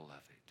in the middle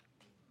of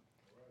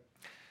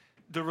it.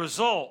 The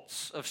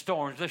results of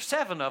storms, there's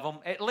 7 of them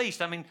at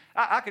least. I mean,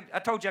 I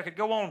told you I could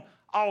go on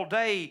all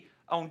day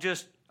on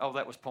just,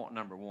 that was point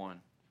number 1.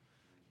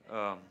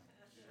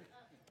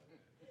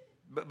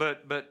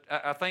 But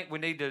I think we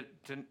need to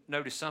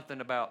notice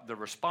something about the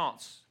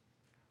response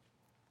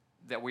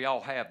that we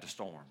all have to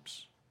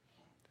storms.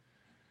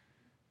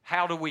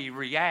 How do we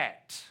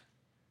react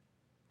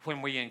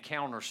when we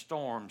encounter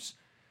storms?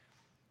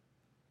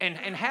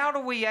 And how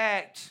do we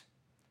act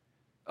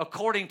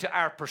according to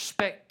our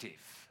perspective?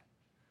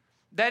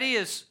 That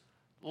is,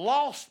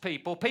 lost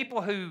people,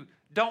 people who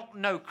don't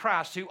know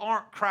Christ, who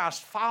aren't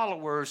Christ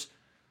followers,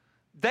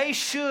 they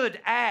should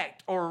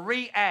act or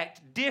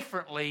react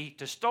differently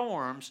to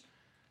storms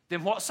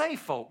than what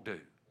saved folk do.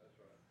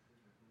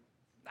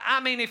 I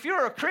mean, if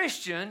you're a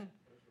Christian,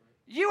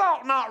 you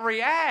ought not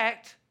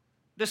react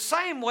the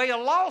same way a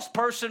lost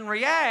person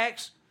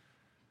reacts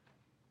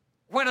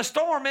when a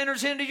storm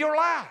enters into your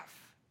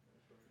life.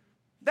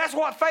 That's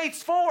what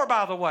faith's for,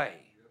 by the way.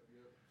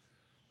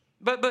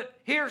 But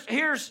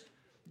here's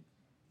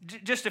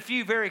just a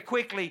few very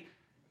quickly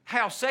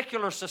how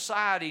secular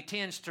society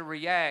tends to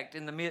react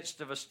in the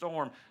midst of a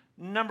storm.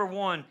 Number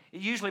 1,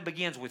 it usually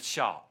begins with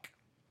shock.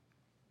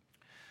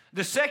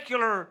 The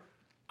secular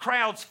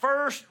crowd's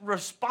first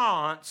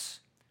response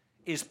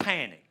is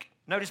panic.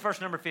 Notice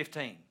verse number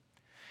 15.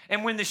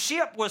 And when the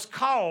ship was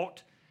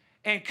caught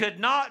and could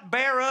not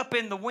bear up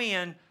in the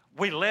wind,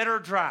 we let her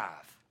drive.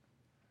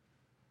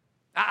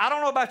 I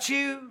don't know about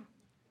you,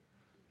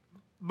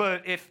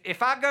 but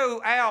if I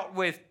go out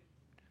with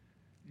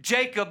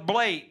Jacob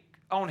Blake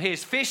on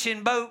his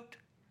fishing boat,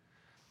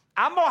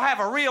 I'm going to have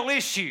a real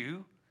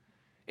issue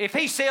if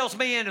he sails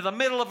me into the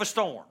middle of a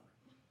storm.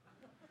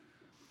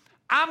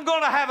 I'm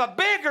going to have a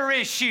bigger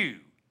issue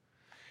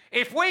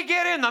if we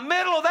get in the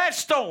middle of that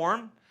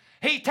storm,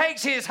 he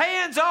takes his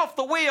hands off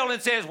the wheel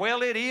and says,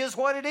 well, it is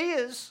what it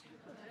is.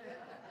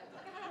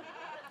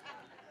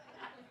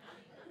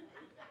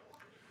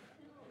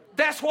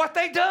 That's what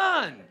they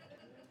done.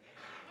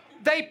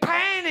 They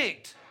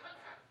panicked.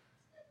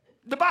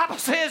 The Bible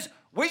says,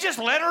 we just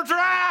let her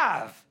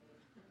drive.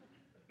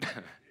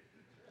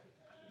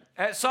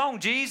 That song,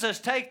 Jesus,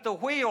 Take the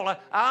Wheel,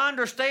 I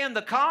understand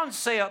the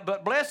concept,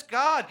 but bless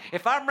God,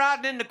 if I'm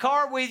riding in the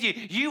car with you,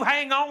 you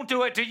hang on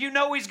to it till you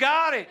know He's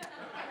got it.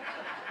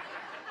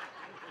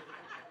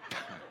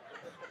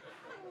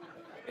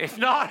 If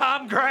not,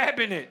 I'm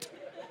grabbing it.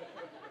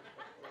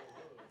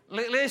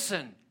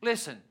 Listen.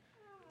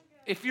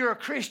 If you're a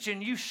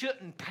Christian, you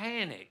shouldn't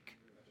panic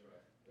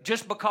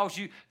just because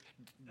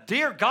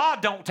dear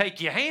God, don't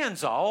take your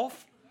hands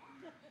off.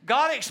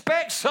 God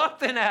expects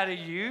something out of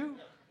you.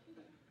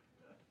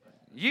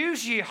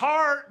 Use your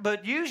heart,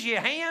 but use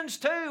your hands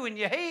too and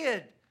your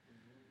head.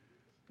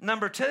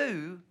 Number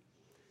 2,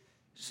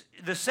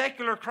 the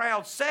secular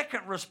crowd's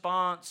second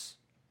response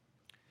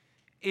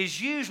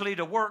is usually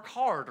to work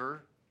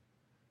harder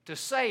to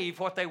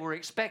save what they were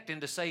expecting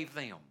to save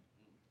them.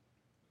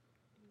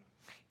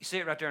 You see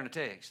it right there in the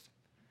text.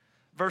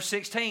 Verse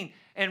 16,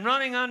 and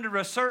running under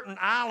a certain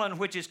island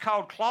which is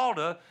called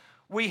Clauda,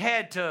 we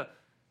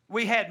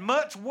had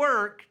much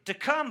work to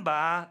come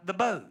by the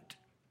boat,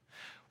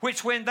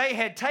 which when they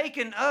had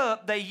taken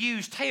up, they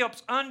used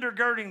helps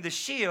undergirding the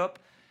ship,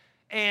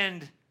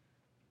 and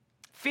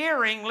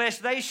fearing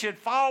lest they should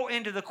fall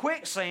into the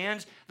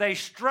quicksands, they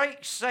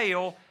straight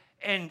sail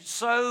and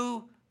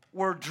so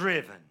were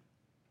driven.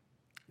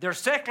 Their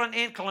second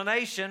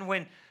inclination,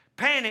 when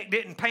panic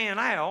didn't pan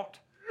out,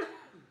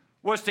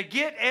 was to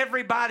get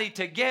everybody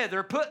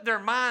together, put their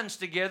minds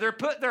together,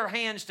 put their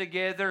hands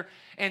together,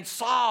 and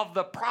solve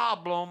the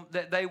problem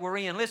that they were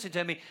in. Listen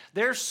to me.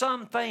 There's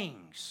some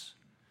things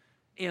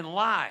in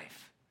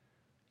life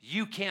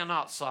you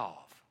cannot solve.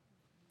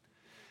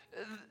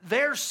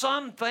 There's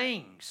some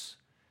things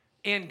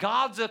in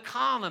God's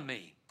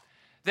economy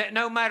that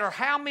no matter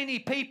how many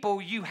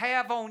people you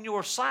have on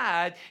your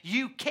side,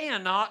 you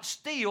cannot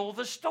steal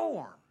the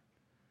storm.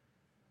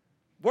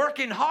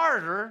 Working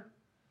harder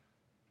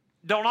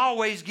don't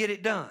always get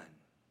it done.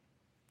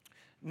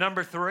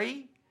 Number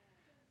 3,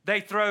 they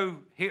throw,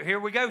 here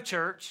we go,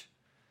 church.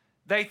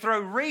 They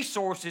throw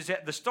resources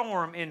at the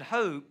storm in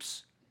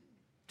hopes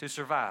to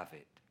survive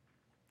it.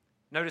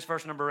 Notice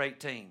verse number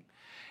 18.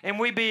 And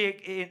we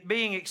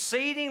being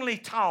exceedingly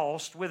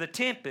tossed with a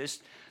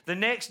tempest, the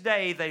next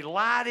day they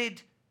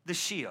lighted the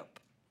ship.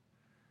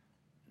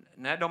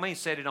 Now, that don't mean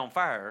set it on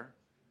fire.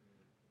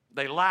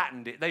 They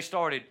lightened it. They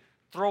started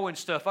throwing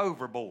stuff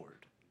overboard.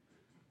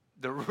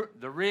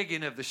 The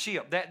rigging of the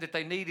ship, that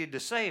they needed to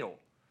sail.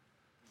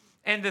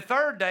 And the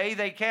third day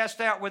they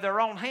cast out with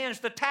their own hands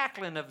the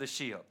tackling of the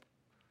ship.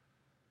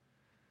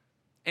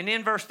 And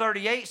in verse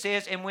 38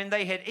 says, and when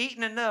they had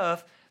eaten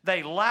enough,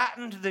 they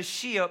lightened the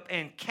ship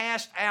and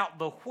cast out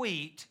the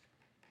wheat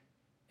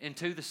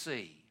into the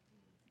sea.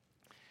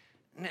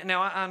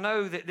 Now, I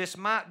know that this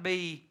might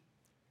be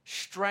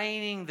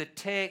straining the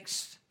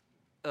text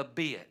a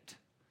bit,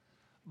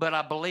 but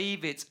I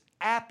believe it's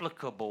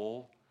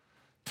applicable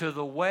to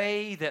the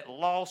way that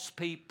lost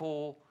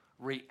people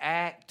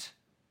react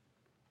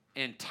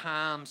in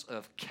times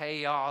of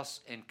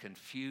chaos and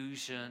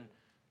confusion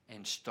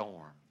and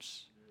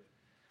storms.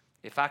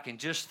 If I can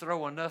just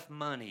throw enough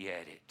money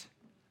at it,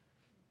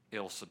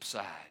 it'll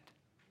subside.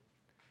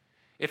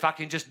 If I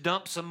can just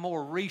dump some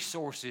more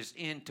resources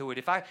into it,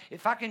 if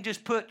I can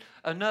just put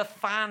enough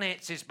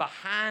finances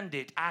behind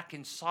it, I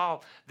can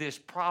solve this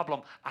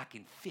problem. I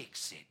can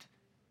fix it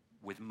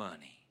with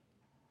money.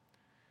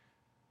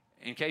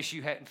 In case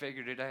you hadn't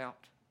figured it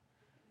out,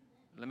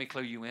 let me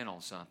clue you in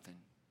on something.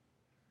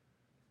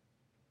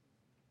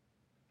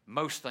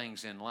 Most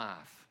things in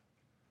life,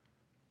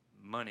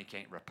 money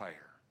can't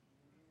repair.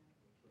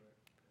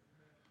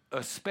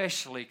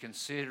 Especially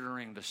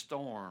considering the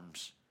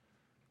storms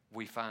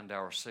we find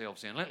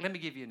ourselves in. Let me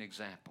give you an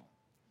example.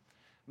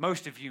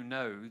 Most of you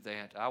know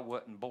that I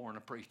wasn't born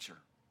a preacher.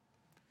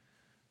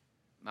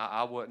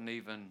 I wasn't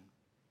even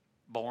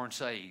born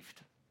saved.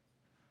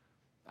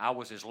 I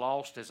was as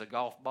lost as a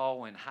golf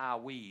ball in high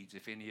weeds,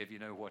 if any of you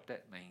know what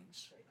that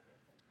means.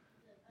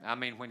 I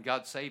mean, when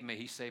God saved me,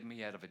 He saved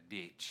me out of a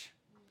ditch.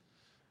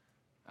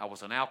 I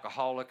was an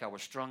alcoholic. I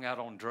was strung out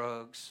on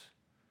drugs.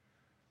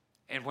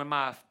 And when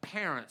my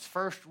parents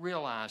first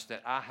realized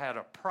that I had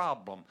a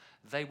problem,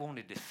 they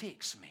wanted to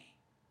fix me.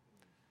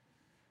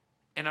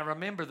 And I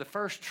remember the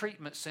first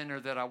treatment center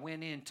that I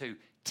went into,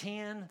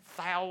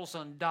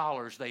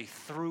 $10,000 they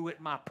threw at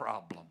my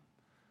problem.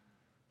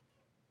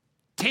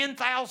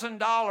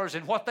 $10,000,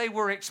 and what they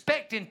were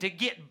expecting to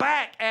get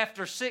back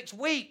after 6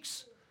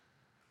 weeks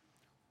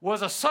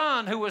was a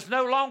son who was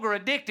no longer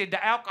addicted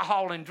to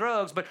alcohol and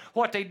drugs. But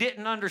what they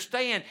didn't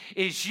understand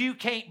is you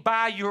can't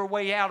buy your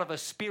way out of a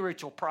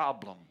spiritual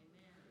problem.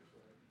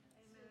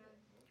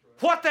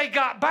 What they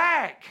got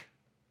back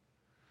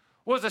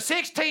was a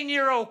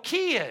 16-year-old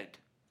kid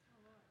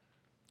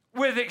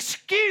with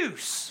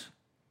excuse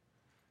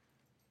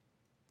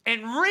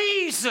and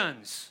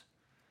reasons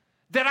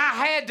that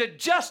I had to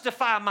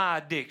justify my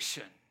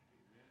addiction.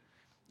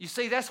 You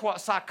see, that's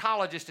what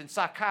psychologists and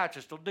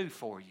psychiatrists will do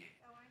for you.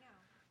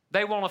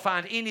 They want to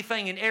find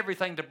anything and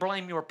everything to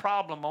blame your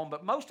problem on,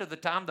 but most of the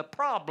time the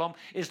problem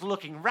is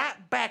looking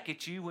right back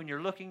at you when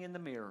you're looking in the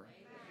mirror.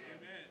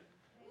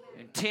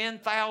 Amen.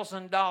 And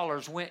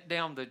 $10,000 went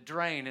down the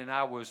drain, and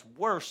I was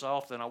worse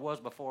off than I was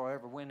before I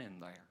ever went in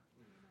there.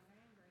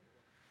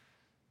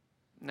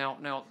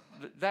 Now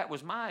that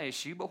was my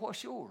issue, but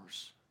what's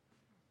yours?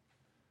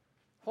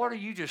 What are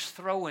you just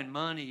throwing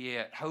money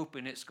at,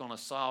 hoping it's going to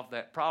solve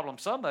that problem?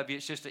 Some of you,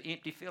 it's just an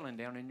empty feeling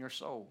down in your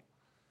soul.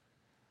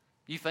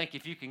 You think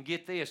if you can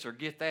get this or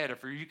get that,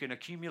 or you can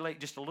accumulate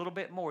just a little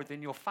bit more,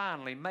 then you'll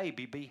finally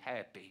maybe be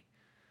happy.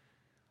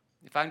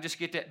 If I can just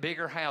get that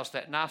bigger house,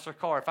 that nicer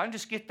car, if I can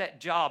just get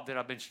that job that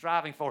I've been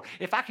striving for,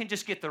 if I can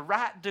just get the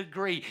right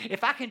degree,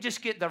 if I can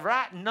just get the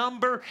right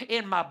number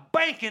in my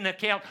banking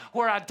account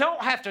where I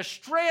don't have to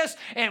stress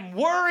and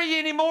worry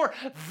anymore,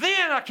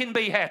 then I can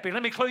be happy.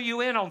 Let me clue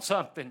you in on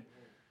something.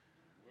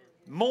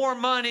 More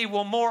money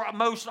will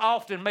most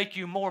often make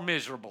you more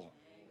miserable.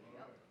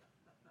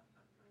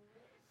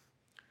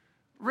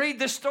 Read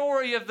the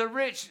story of the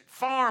rich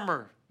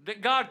farmer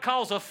that God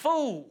calls a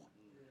fool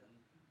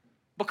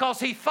because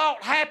he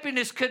thought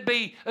happiness could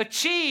be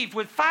achieved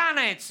with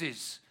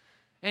finances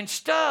and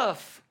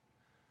stuff.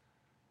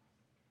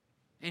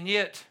 And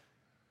yet,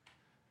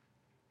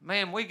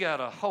 man, we got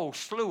a whole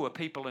slew of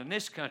people in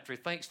this country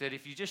thinks that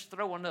if you just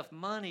throw enough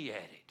money at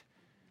it,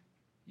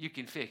 you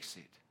can fix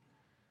it.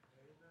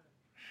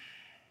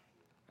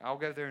 I'll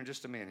go there in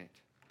just a minute.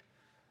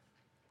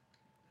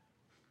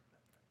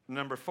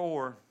 Number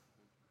 4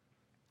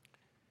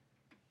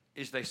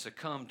 is they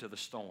succumb to the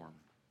storm.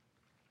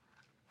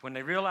 When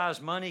they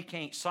realize money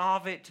can't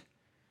solve it,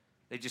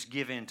 they just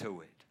give in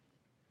to it.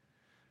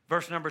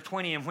 Verse number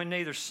 20, and when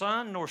neither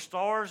sun nor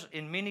stars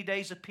in many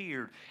days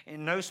appeared,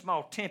 and no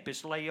small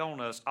tempest lay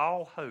on us,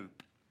 all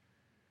hope.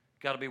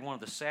 Got to be one of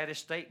the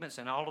saddest statements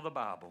in all of the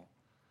Bible.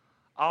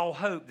 All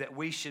hope that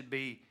we should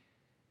be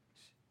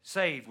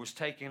saved was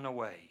taken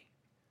away.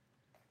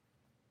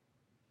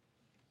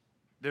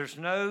 There's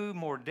no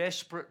more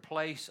desperate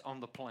place on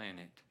the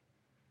planet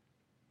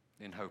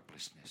than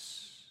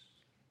hopelessness.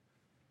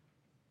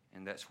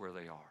 And that's where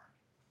they are.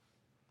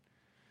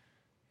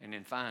 And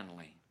then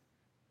finally,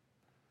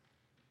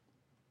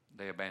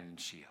 they abandon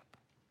ship.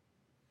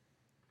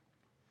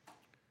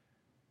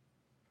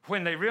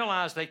 When they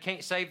realize they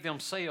can't save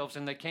themselves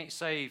and they can't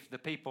save the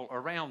people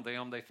around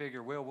them, they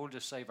figure, well, we'll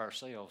just save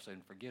ourselves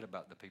and forget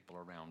about the people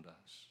around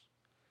us.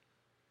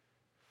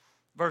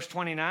 Verse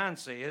 29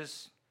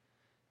 says,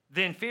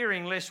 Then,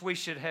 fearing lest we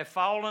should have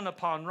fallen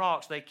upon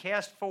rocks, they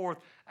cast forth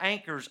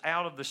anchors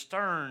out of the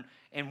stern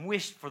and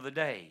wished for the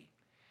day.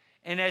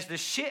 And as the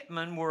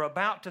shipmen were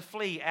about to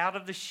flee out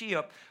of the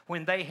ship,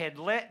 when they had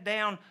let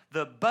down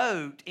the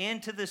boat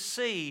into the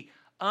sea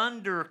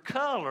under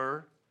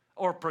color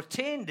or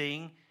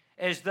pretending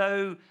as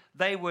though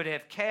they would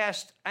have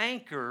cast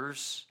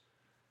anchors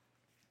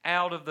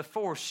out of the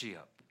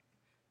foreship.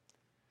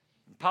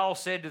 Paul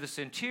said to the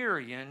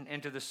centurion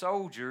and to the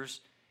soldiers,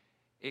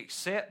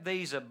 except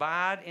these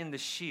abide in the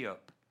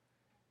ship,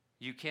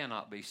 you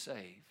cannot be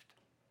saved.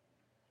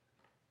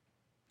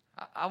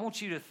 I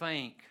want you to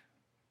think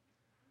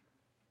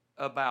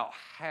about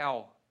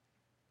how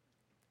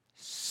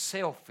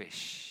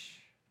selfish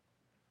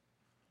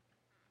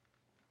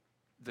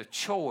the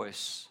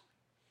choice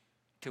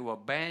to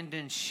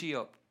abandon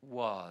ship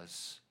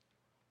was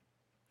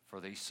for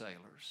these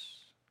sailors.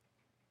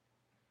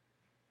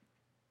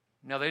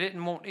 Now, they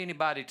didn't want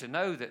anybody to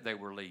know that they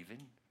were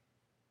leaving.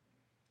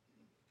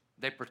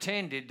 They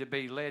pretended to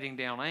be letting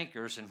down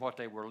anchors, and what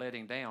they were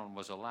letting down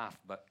was a life.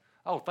 But,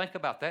 think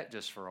about that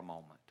just for a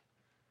moment.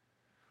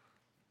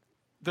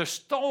 The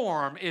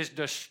storm is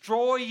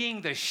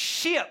destroying the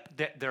ship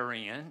that they're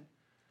in,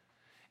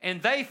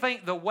 and they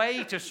think the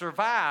way to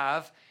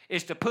survive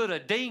is to put a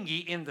dinghy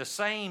in the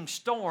same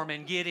storm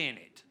and get in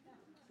it.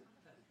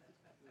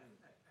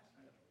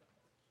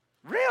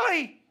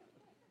 Really?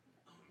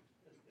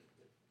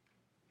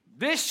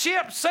 This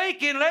ship's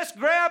sinking, let's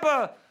grab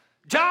a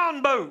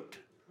John boat.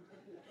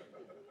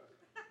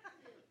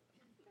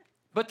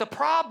 But the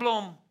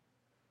problem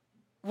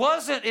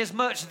wasn't as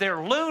much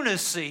their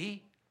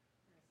lunacy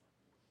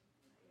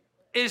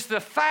as the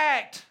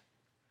fact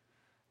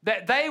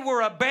that they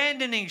were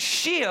abandoning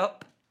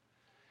ship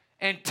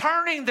and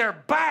turning their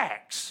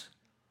backs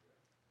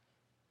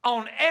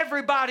on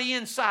everybody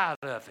inside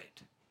of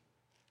it.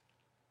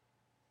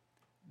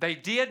 They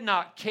did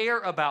not care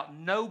about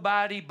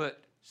nobody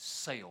but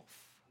self.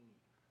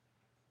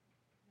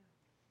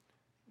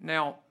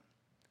 Now,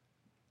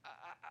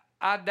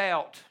 I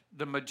doubt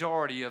the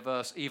majority of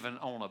us even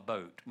own a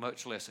boat,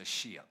 much less a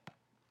ship.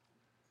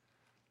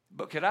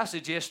 But could I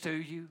suggest to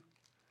you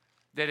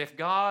that if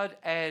God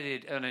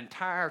added an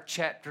entire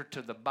chapter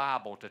to the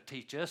Bible to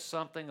teach us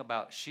something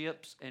about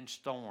ships and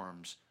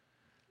storms,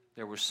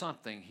 there was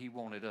something He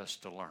wanted us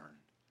to learn.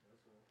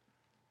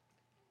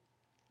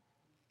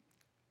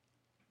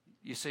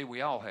 You see,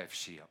 we all have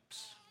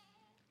ships.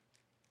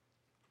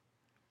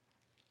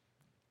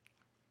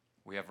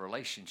 We have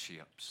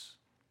relationships.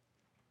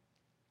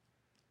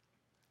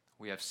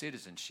 We have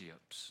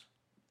citizenships.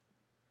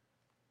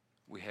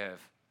 We have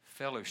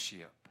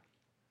fellowship.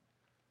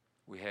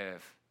 We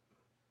have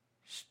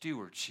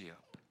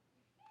stewardship.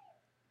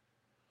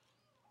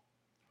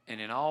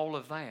 And in all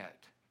of that,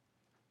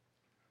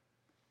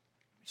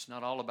 it's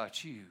not all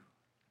about you.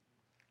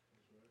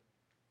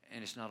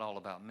 And it's not all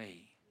about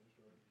me.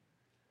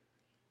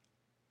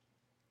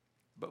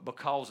 But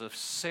because of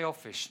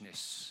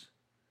selfishness,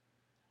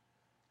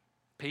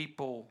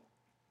 people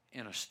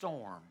in a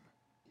storm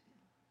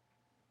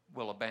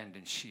will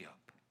abandon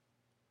ship.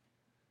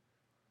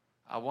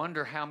 I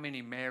wonder how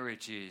many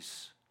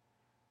marriages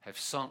have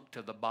sunk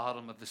to the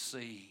bottom of the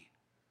sea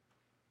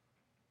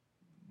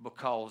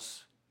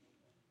because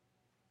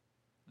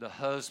the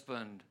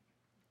husband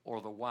or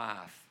the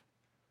wife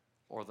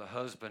or the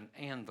husband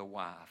and the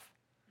wife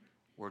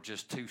were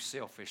just too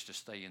selfish to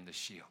stay in the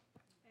ship.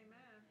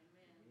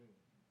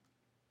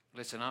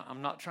 Listen,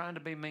 I'm not trying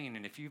to be mean,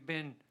 and if you've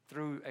been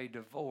through a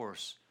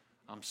divorce,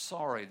 I'm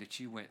sorry that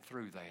you went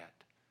through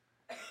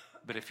that.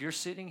 But if you're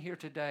sitting here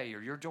today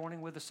or you're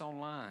joining with us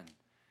online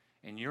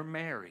and you're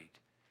married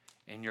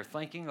and you're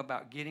thinking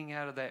about getting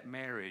out of that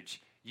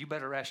marriage, you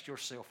better ask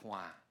yourself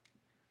why.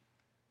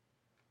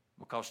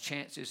 Because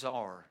chances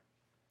are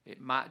it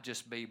might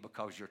just be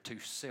because you're too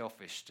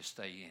selfish to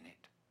stay in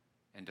it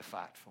and to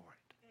fight for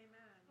it.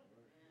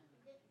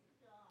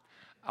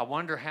 I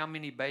wonder how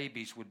many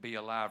babies would be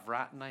alive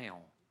right now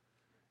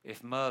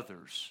if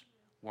mothers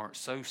weren't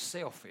so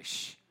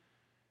selfish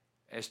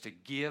as to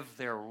give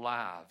their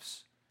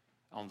lives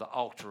on the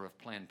altar of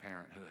Planned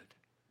Parenthood.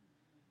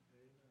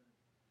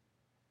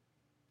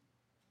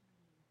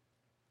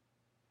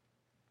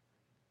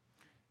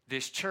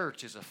 This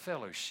church is a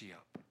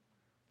fellowship.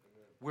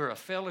 We're a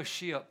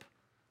fellowship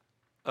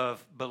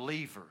of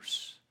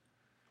believers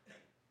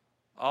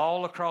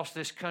all across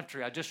this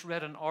country. I just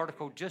read an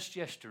article just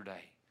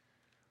yesterday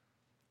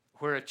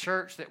where a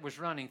church that was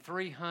running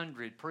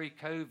 300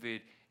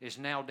 pre-COVID is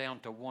now down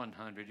to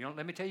 100.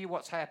 Let me tell you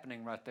what's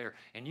happening right there.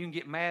 And you can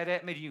get mad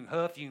at me, you can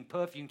huff, you can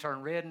puff, you can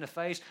turn red in the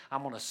face.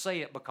 I'm going to say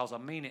it because I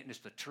mean it and it's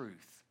the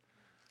truth.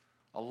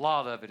 A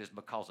lot of it is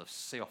because of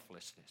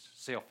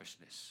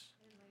selfishness.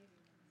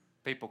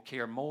 People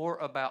care more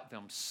about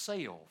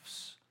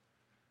themselves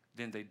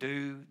than they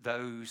do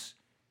those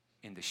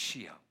in the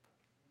ship.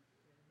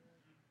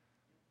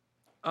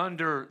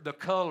 Under the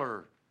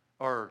color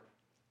or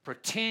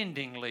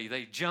pretendingly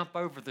they jump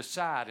over the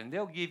side, and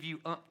they'll give you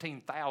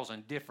umpteen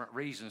thousand different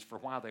reasons for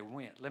why they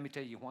went. Let me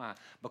tell you why.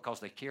 Because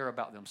they care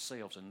about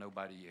themselves and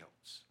nobody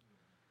else.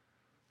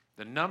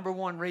 The number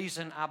one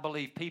reason I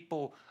believe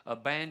people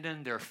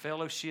abandon their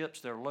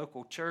fellowships, their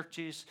local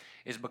churches,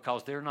 is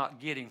because they're not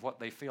getting what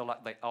they feel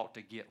like they ought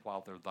to get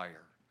while they're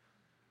there.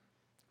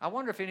 I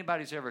wonder if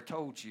anybody's ever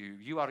told you,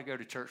 you ought to go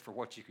to church for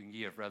what you can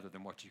give rather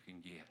than what you can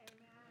get.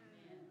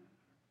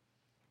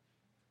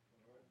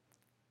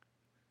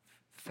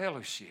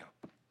 Fellowship.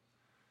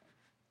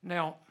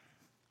 Now,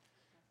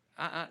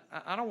 I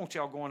don't want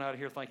y'all going out of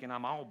here thinking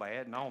I'm all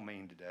bad and all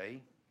mean today.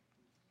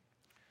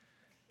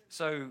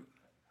 So,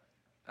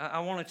 I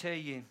want to tell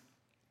you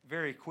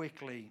very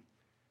quickly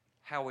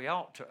how we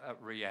ought to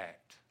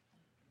react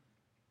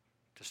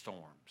to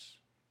storms.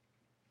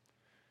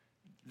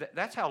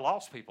 That's how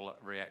lost people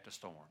react to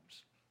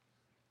storms.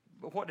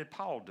 But what did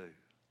Paul do?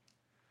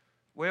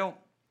 Well,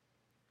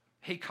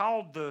 he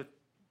called the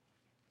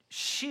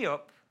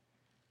ship,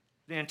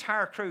 the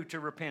entire crew, to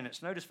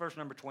repentance. Notice verse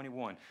number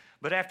 21.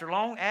 But after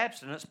long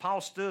abstinence,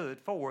 Paul stood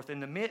forth in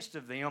the midst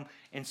of them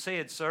and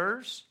said,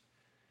 Sirs,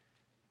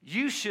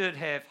 you should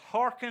have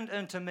hearkened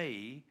unto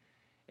me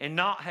and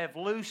not have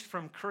loosed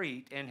from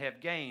Crete and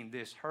have gained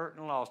this hurt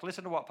and loss.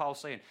 Listen to what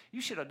Paul's saying.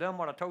 You should have done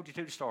what I told you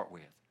to start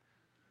with.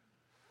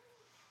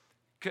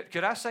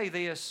 Could I say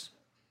this?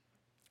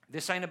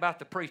 This ain't about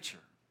the preacher.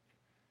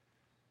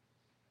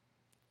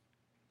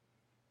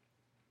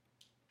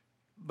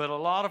 But a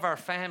lot of our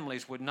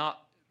families would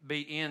not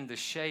be in the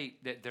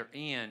shape that they're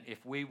in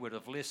if we would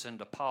have listened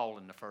to Paul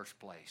in the first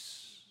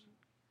place.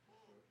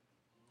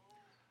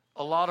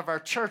 A lot of our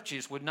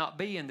churches would not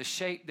be in the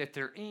shape that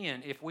they're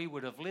in if we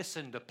would have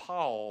listened to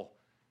Paul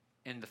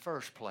in the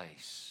first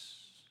place.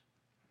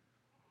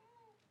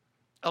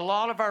 A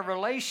lot of our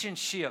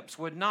relationships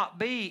would not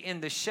be in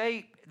the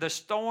shape, the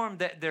storm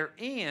that they're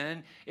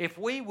in, if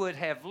we would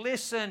have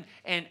listened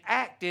and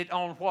acted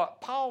on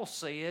what Paul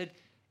said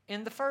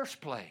in the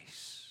first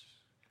place.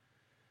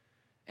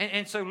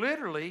 And so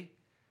literally,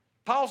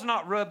 Paul's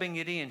not rubbing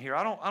it in here.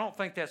 I don't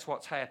think that's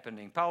what's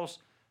happening.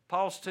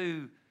 Paul's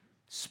too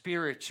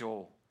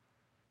spiritual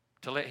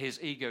to let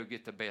his ego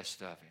get the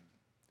best of him.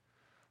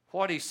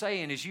 What he's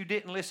saying is, you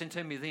didn't listen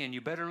to me then, you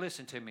better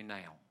listen to me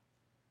now.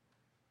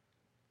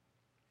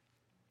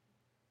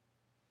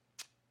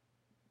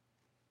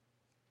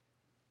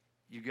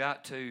 You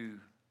got to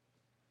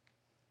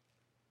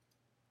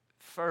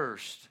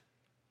first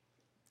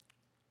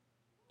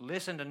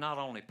listen to not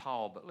only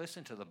Paul, but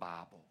listen to the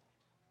Bible.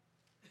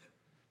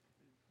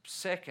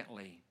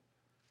 Secondly,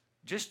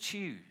 just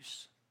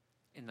choose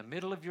in the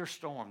middle of your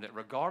storm that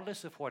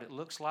regardless of what it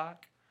looks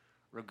like,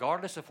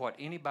 regardless of what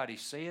anybody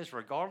says,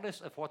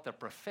 regardless of what the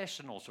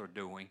professionals are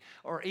doing,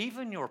 or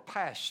even your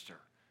pastor,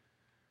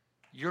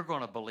 you're going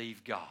to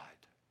believe God.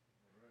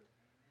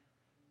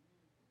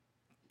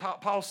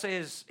 Paul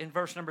says in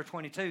verse number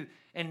 22,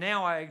 and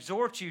now I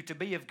exhort you to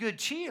be of good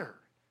cheer,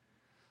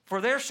 for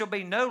there shall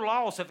be no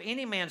loss of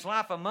any man's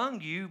life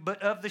among you,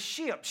 but of the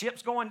ship.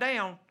 Ship's going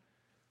down.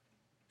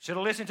 Should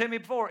have listened to me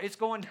before. It's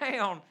going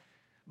down,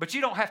 but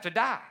you don't have to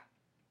die.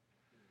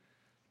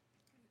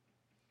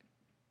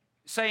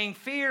 Saying,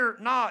 fear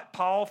not,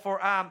 Paul, for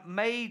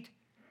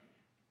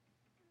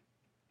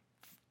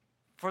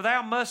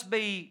thou must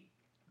be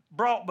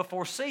brought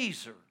before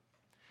Caesar.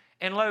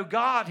 And lo,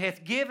 God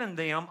hath given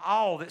them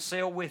all that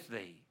sail with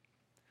thee.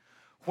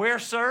 Where,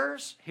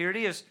 sirs, here it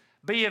is,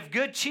 be of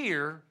good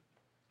cheer,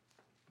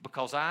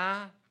 because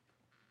I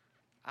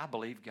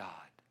believe God.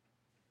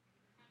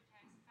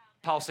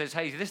 Paul says,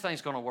 hey, this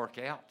thing's going to work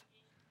out.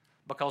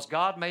 Because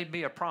God made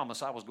me a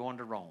promise I was going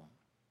to Rome.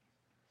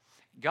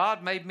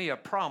 God made me a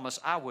promise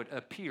I would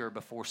appear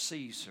before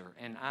Caesar,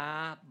 and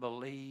I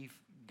believe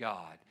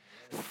God.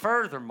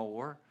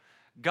 Furthermore,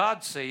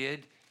 God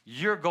said,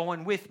 you're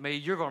going with me,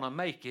 you're going to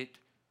make it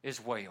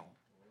as well.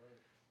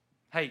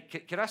 Hey,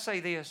 can I say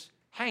this?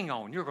 Hang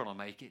on, you're going to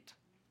make it.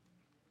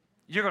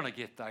 You're going to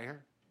get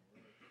there.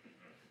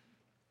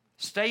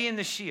 Stay in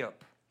the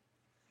ship,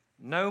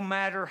 no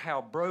matter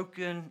how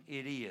broken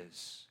it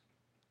is,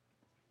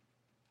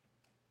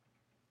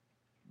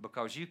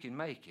 because you can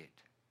make it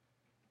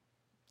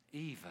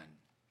even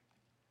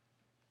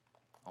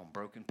on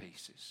broken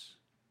pieces.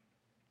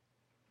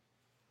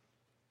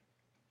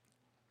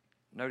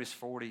 Notice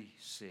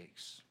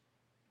 46.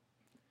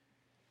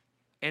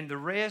 And the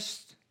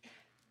rest,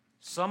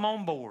 some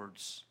on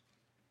boards,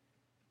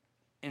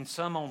 and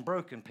some on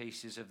broken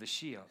pieces of the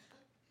ship.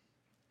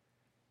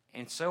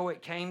 And so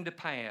it came to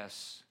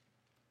pass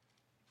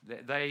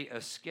that they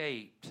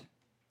escaped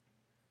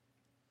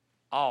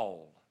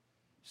all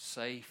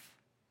safe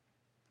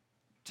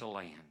to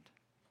land.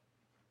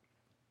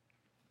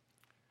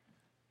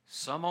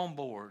 Some on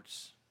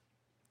boards,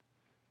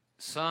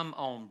 some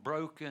on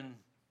broken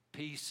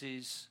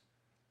pieces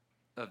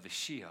of the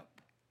ship,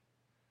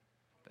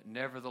 but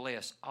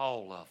nevertheless,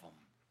 all of them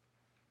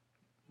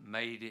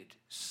made it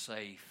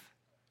safe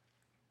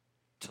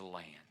to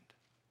land.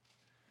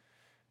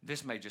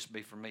 This may just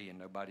be for me and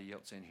nobody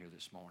else in here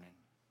this morning.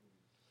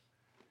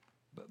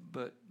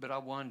 But I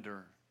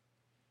wonder,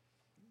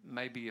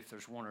 maybe if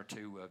there's one or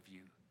two of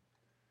you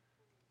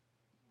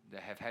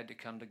that have had to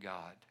come to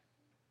God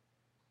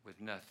with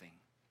nothing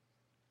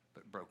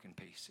but broken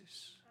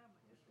pieces.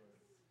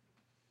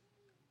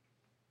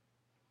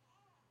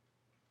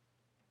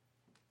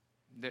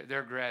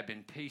 They're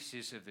grabbing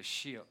pieces of the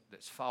ship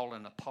that's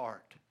fallen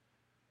apart,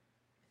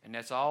 and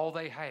that's all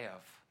they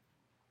have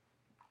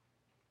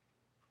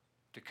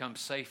to come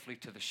safely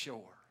to the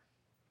shore.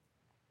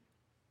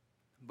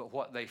 But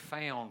what they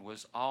found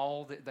was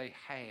all that they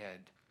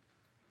had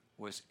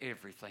was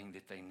everything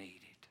that they needed.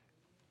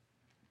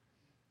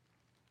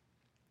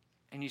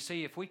 And you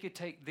see, if we could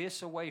take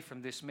this away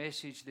from this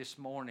message this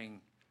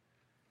morning,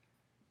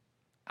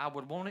 I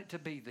would want it to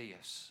be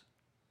this.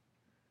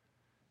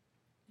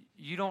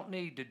 You don't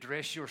need to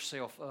dress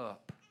yourself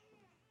up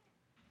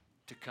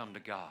to come to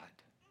God.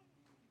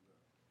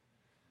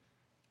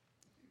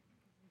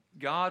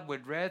 God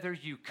would rather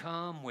you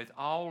come with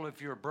all of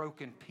your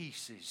broken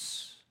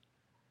pieces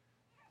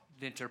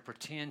than to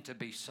pretend to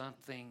be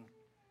something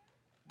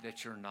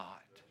that you're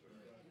not.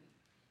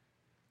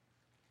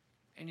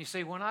 And you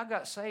see, when I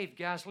got saved,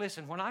 guys,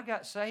 listen, when I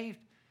got saved,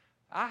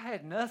 I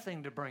had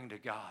nothing to bring to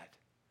God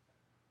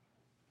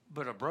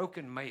but a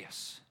broken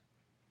mess.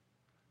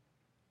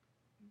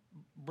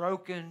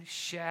 Broken,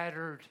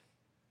 shattered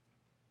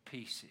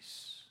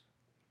pieces.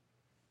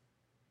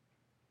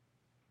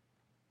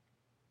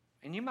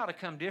 And you might have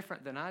come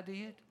different than I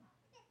did.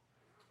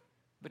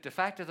 But the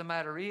fact of the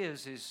matter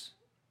is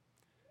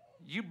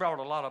you brought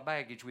a lot of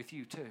baggage with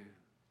you too.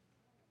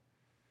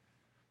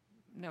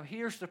 Now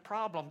here's the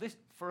problem. This,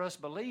 for us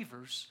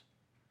believers,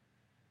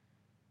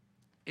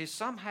 is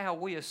somehow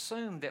we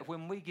assume that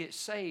when we get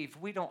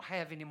saved, we don't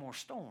have any more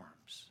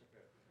storms.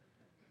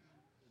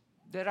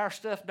 That our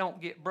stuff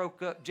don't get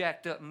broke up,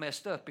 jacked up, and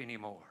messed up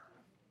anymore.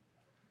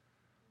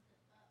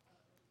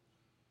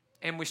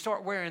 And we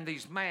start wearing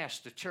these masks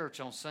to church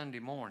on Sunday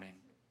morning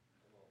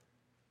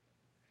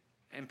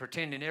and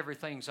pretending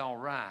everything's all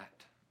right.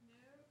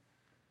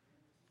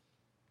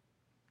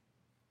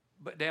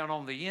 But down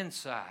on the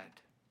inside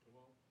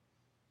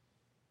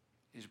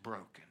is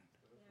broken.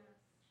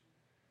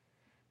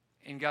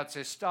 And God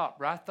says, stop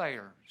right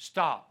there.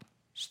 Stop.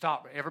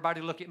 Stop. Everybody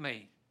look at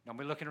me. Don't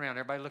be looking around.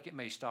 Everybody look at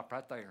me. Stop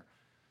right there.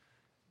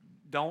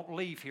 Don't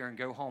leave here and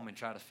go home and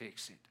try to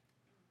fix it.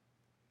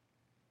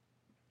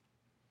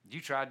 You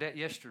tried that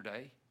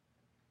yesterday,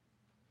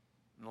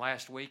 and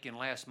last week, and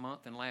last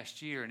month, and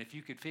last year, and if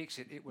you could fix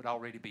it, it would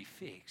already be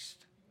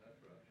fixed.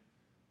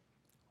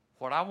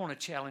 What I want to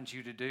challenge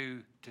you to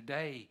do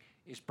today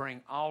is bring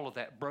all of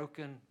that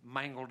broken,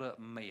 mangled up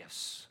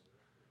mess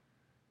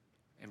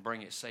and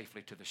bring it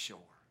safely to the shore.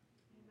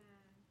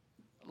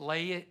 Amen.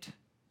 Lay it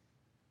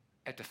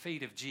at the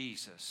feet of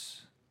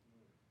Jesus.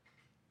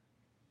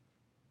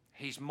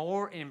 He's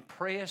more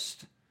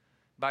impressed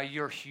by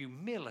your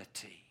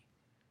humility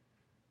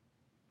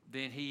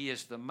than he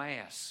is the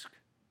mask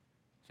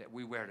that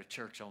we wear to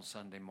church on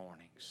Sunday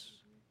mornings.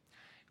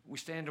 We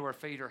stand to our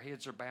feet, our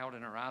heads are bowed,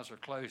 and our eyes are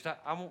closed.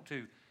 I want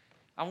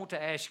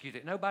to ask you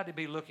that nobody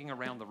be looking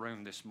around the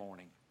room this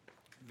morning.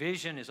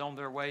 Vision is on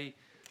their way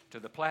to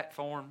the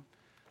platform.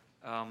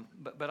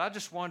 But I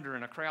just wonder,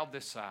 in a crowd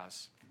this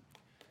size,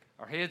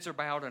 our heads are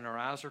bowed and our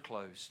eyes are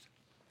closed.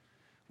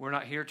 We're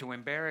not here to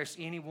embarrass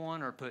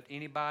anyone or put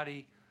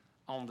anybody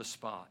on the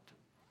spot.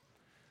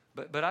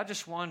 But I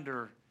just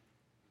wonder,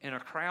 in a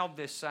crowd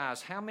this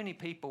size, how many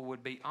people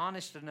would be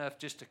honest enough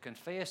just to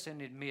confess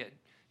and admit,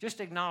 just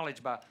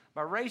acknowledge by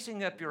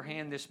raising up your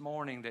hand this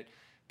morning that,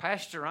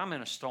 Pastor, I'm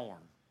in a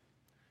storm.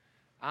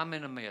 I'm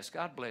in a mess.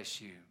 God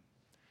bless you.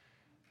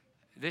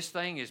 This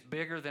thing is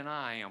bigger than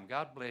I am.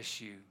 God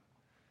bless you.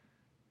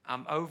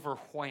 I'm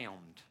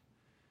overwhelmed,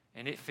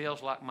 and it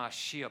feels like my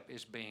ship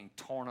is being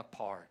torn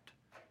apart.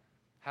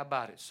 How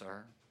about it,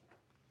 sir?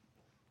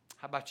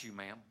 How about you,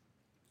 ma'am?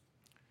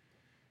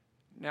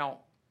 Now,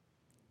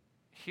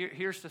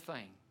 here's the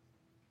thing.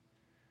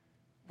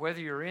 Whether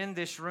you're in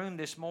this room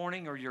this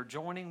morning or you're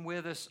joining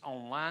with us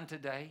online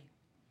today,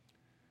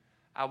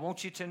 I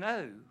want you to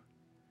know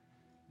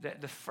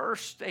that the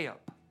first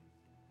step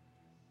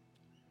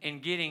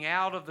in getting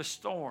out of the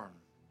storm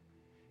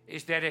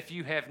is that if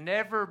you have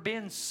never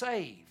been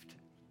saved,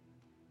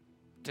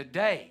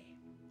 today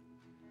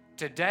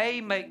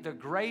make the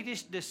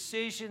greatest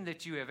decision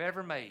that you have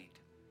ever made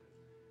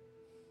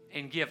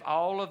and give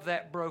all of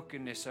that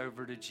brokenness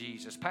over to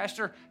Jesus.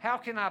 Pastor, how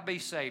can I be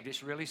saved?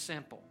 It's really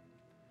simple.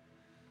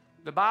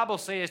 The Bible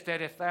says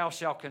that if thou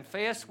shalt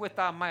confess with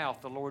thy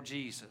mouth the Lord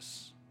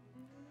Jesus,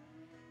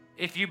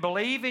 if you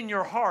believe in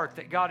your heart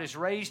that God has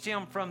raised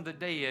him from the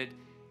dead,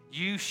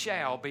 you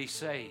shall be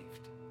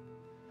saved.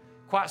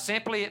 Quite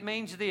simply, it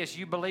means this.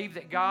 You believe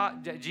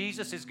that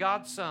Jesus is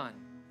God's Son,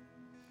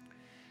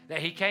 that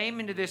he came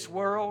into this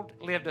world,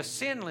 lived a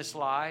sinless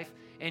life,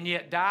 and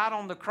yet died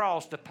on the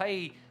cross to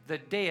pay the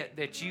debt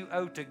that you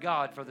owe to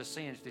God for the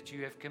sins that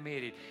you have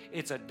committed.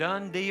 It's a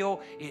done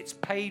deal. It's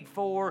paid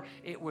for.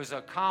 It was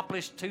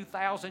accomplished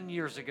 2,000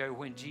 years ago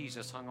when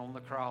Jesus hung on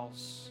the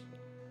cross.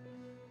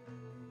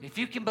 If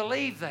you can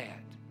believe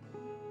that,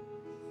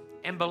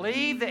 and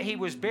believe that he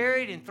was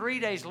buried, and 3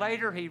 days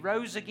later he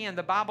rose again,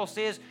 the Bible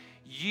says,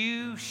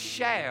 you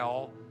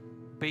shall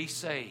be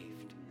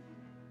saved.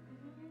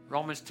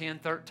 Romans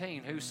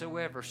 10:13,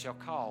 whosoever shall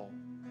call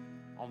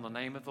on the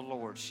name of the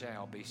Lord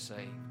shall be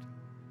saved.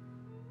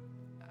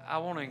 I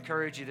want to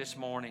encourage you this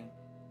morning.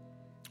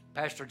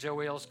 Pastor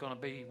Joel's going to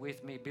be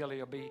with me. Billy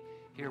will be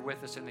here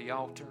with us in the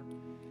altar.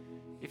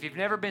 If you've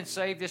never been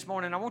saved this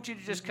morning, I want you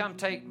to just come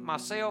take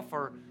myself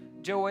or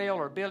Joel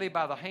or Billy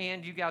by the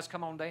hand. You guys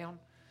come on down.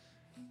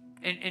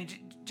 And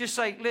just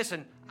say,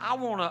 listen, I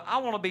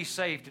want to be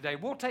saved today.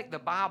 We'll take the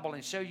Bible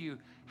and show you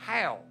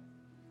how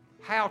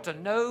to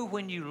know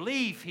when you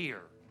leave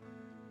here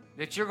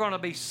that you're going to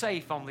be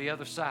safe on the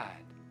other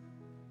side.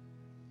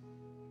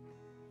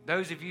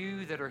 Those of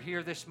you that are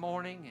here this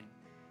morning and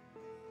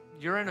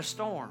you're in a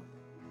storm,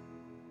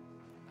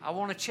 I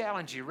want to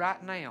challenge you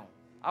right now.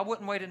 I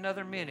wouldn't wait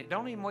another minute.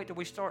 Don't even wait till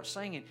we start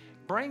singing.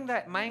 Bring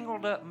that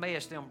mangled up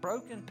mess, them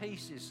broken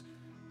pieces,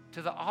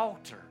 to the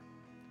altar.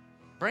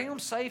 Bring them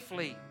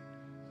safely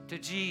to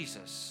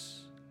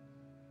Jesus.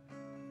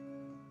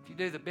 If you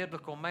do the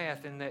biblical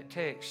math in that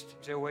text,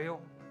 Joel,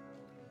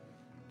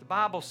 the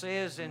Bible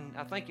says in,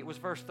 I think it was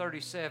verse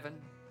 37,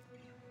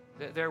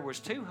 that there was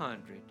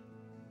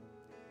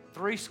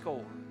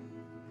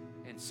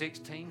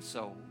 216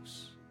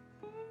 souls.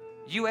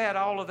 You add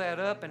all of that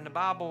up, and the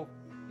Bible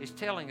is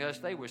telling us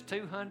there was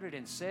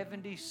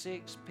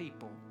 276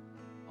 people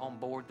on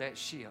board that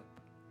ship.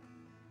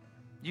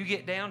 You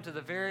get down to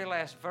the very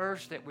last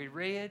verse that we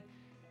read,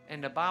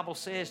 and the Bible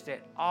says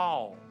that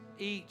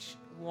each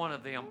one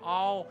of them,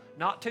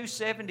 not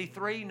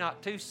 273,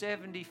 not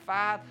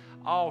 275,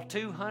 all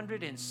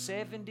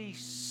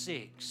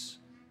 276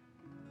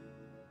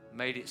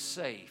 made it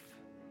safe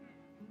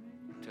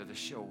to the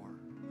shore.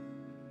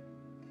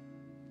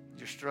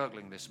 You're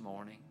struggling this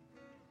morning.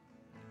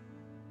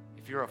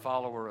 If you're a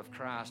follower of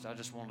Christ, I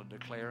just want to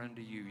declare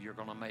unto you, you're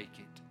going to make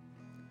it.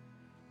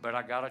 But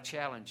I got to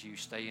challenge you,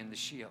 stay in the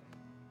ship.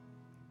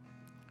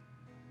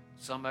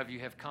 Some of you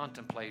have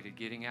contemplated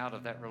getting out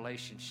of that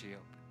relationship.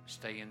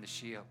 Stay in the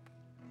ship.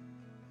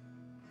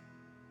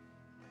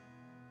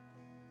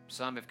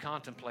 Some have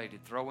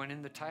contemplated throwing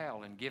in the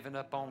towel and giving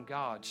up on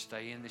God.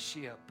 Stay in the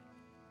ship.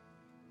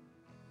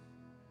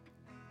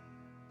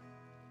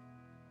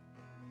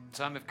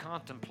 Some have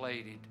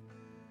contemplated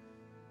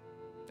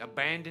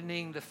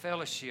abandoning the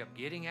fellowship,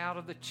 getting out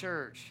of the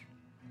church.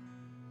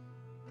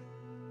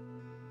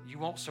 You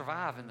won't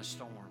survive in the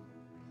storm.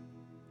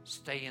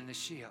 Stay in the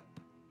ship.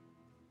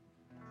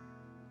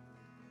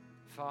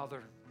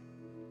 Father,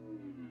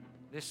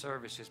 this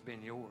service has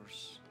been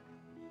yours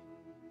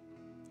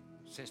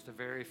since the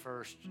very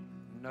first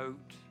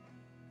note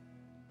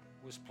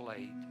was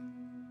played.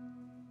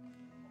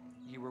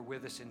 You were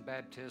with us in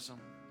baptism.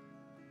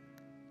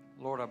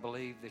 Lord, I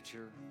believe that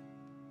your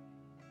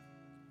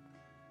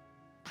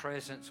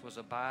presence was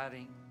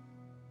abiding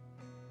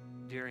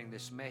during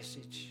this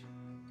message.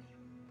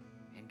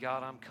 And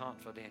God, I'm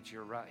confident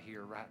you're right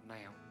here, right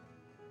now.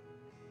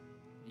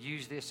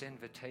 Use this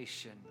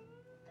invitation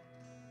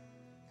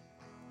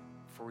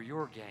for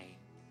your gain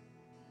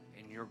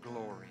and your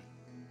glory.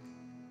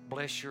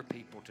 Bless your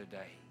people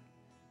today.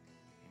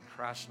 In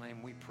Christ's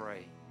name we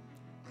pray.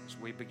 As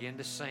we begin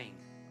to sing,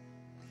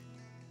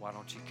 why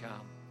don't you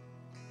come?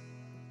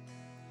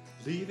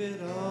 Leave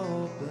it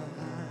all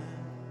behind.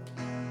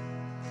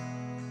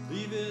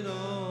 Leave it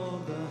all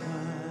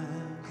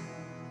behind.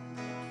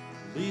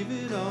 Leave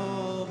it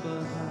all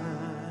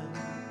behind.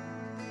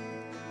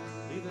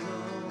 Leave it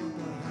all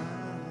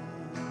behind.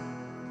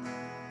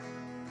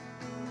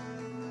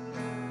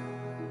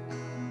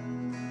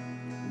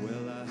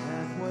 Well, I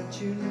have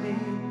what you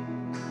need,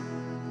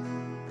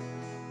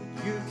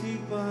 but you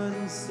keep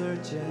on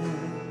searching.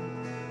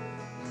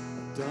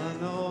 I've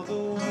done all the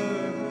work.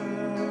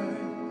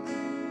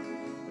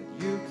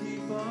 You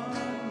keep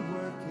on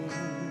working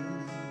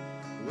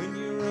when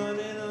you're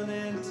running on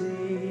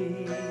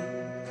empty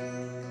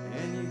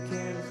and you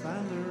can't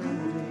find the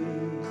remedy.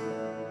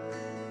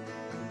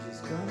 You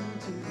just come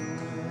to the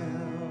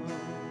well.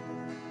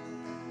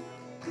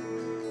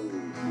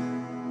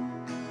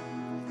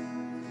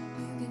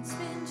 You can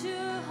spend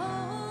your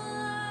whole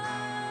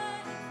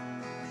life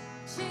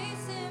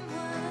chasing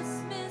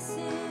what's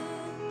missing,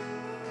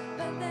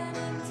 but that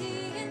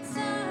empty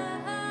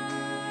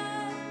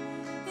inside,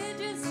 it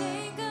just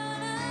ain't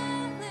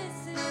gonna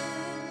listen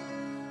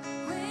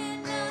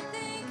when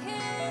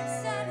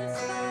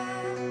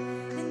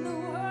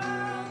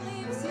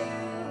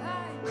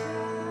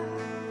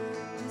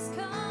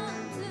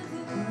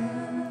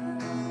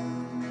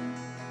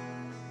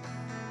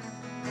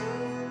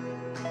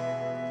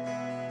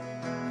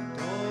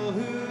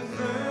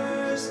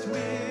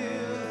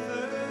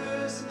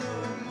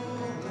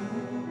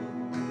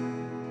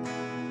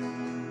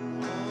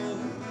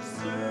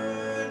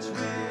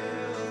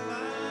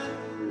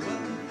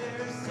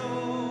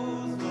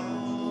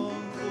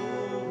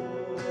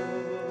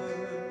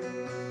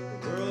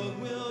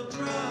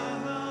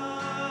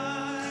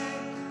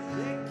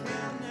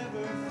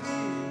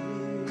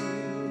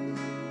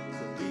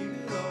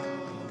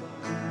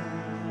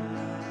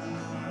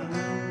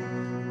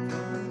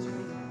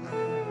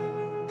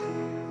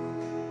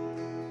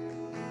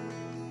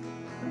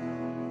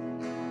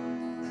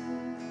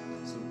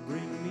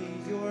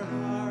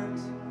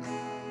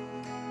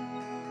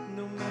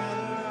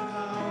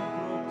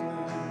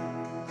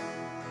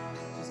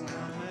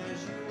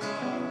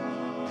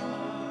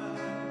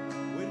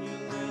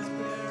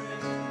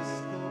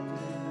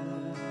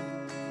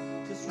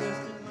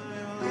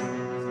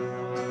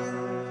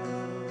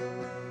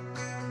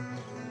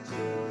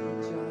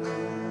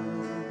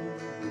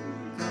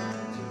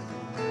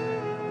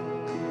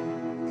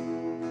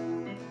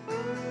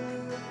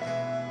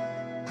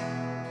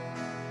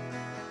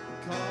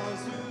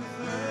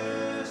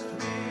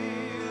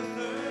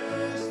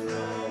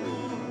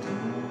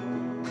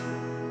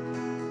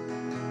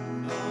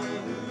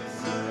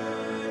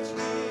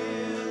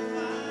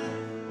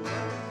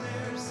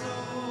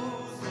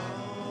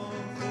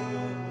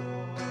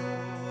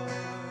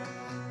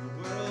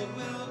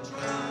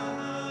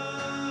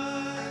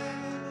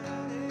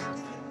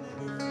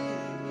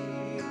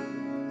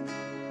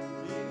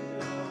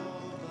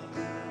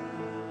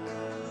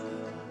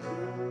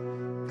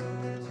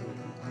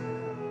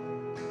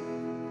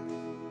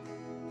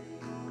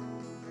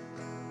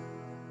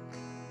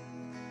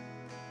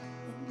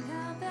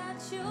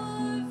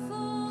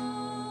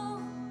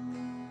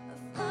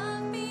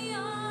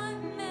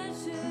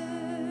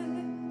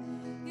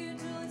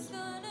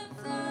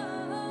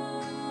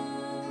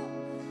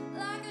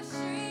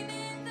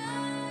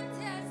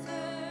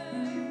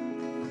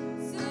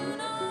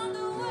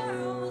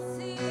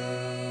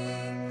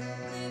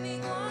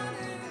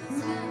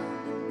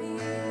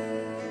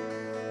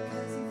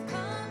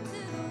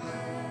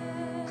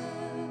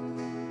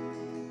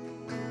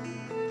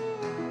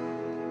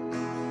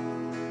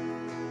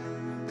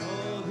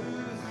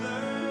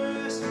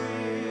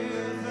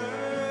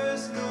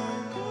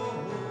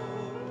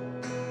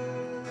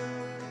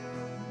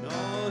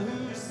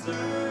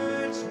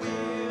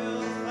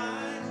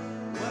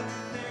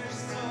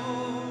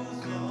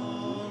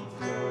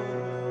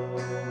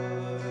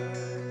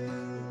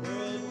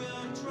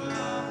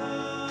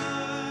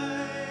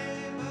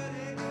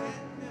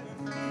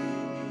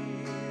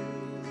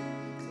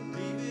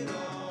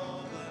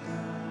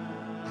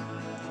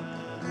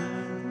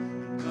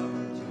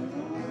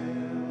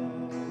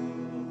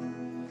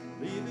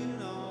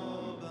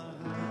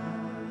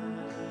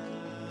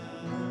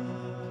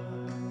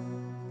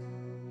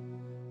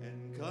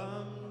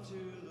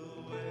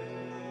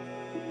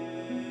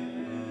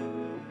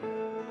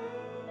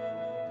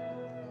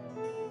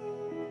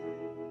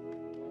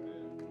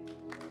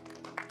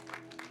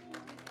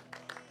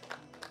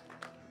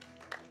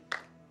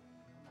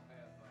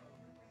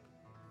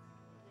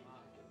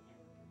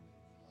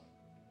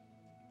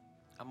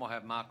I'm going to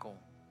have Michael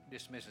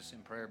dismiss us in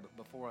prayer, but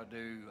before I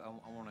do, I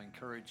want to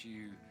encourage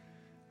you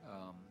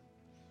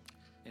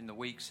in the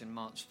weeks and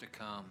months to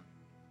come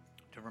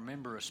to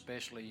remember,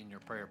 especially in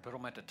your prayer, put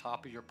them at the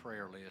top of your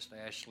prayer list.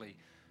 Ashley,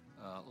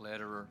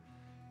 Lederer,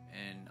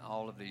 and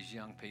all of these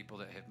young people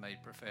that have made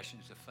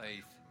professions of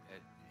faith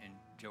in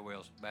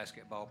Joel's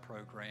basketball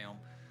program.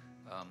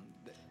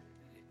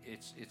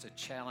 It's a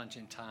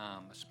challenging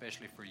time,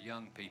 especially for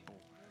young people,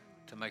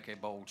 to make a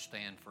bold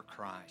stand for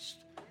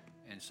Christ.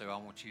 And so I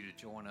want you to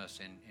join us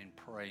in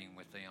praying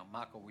with them.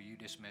 Michael, will you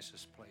dismiss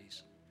us,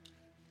 please?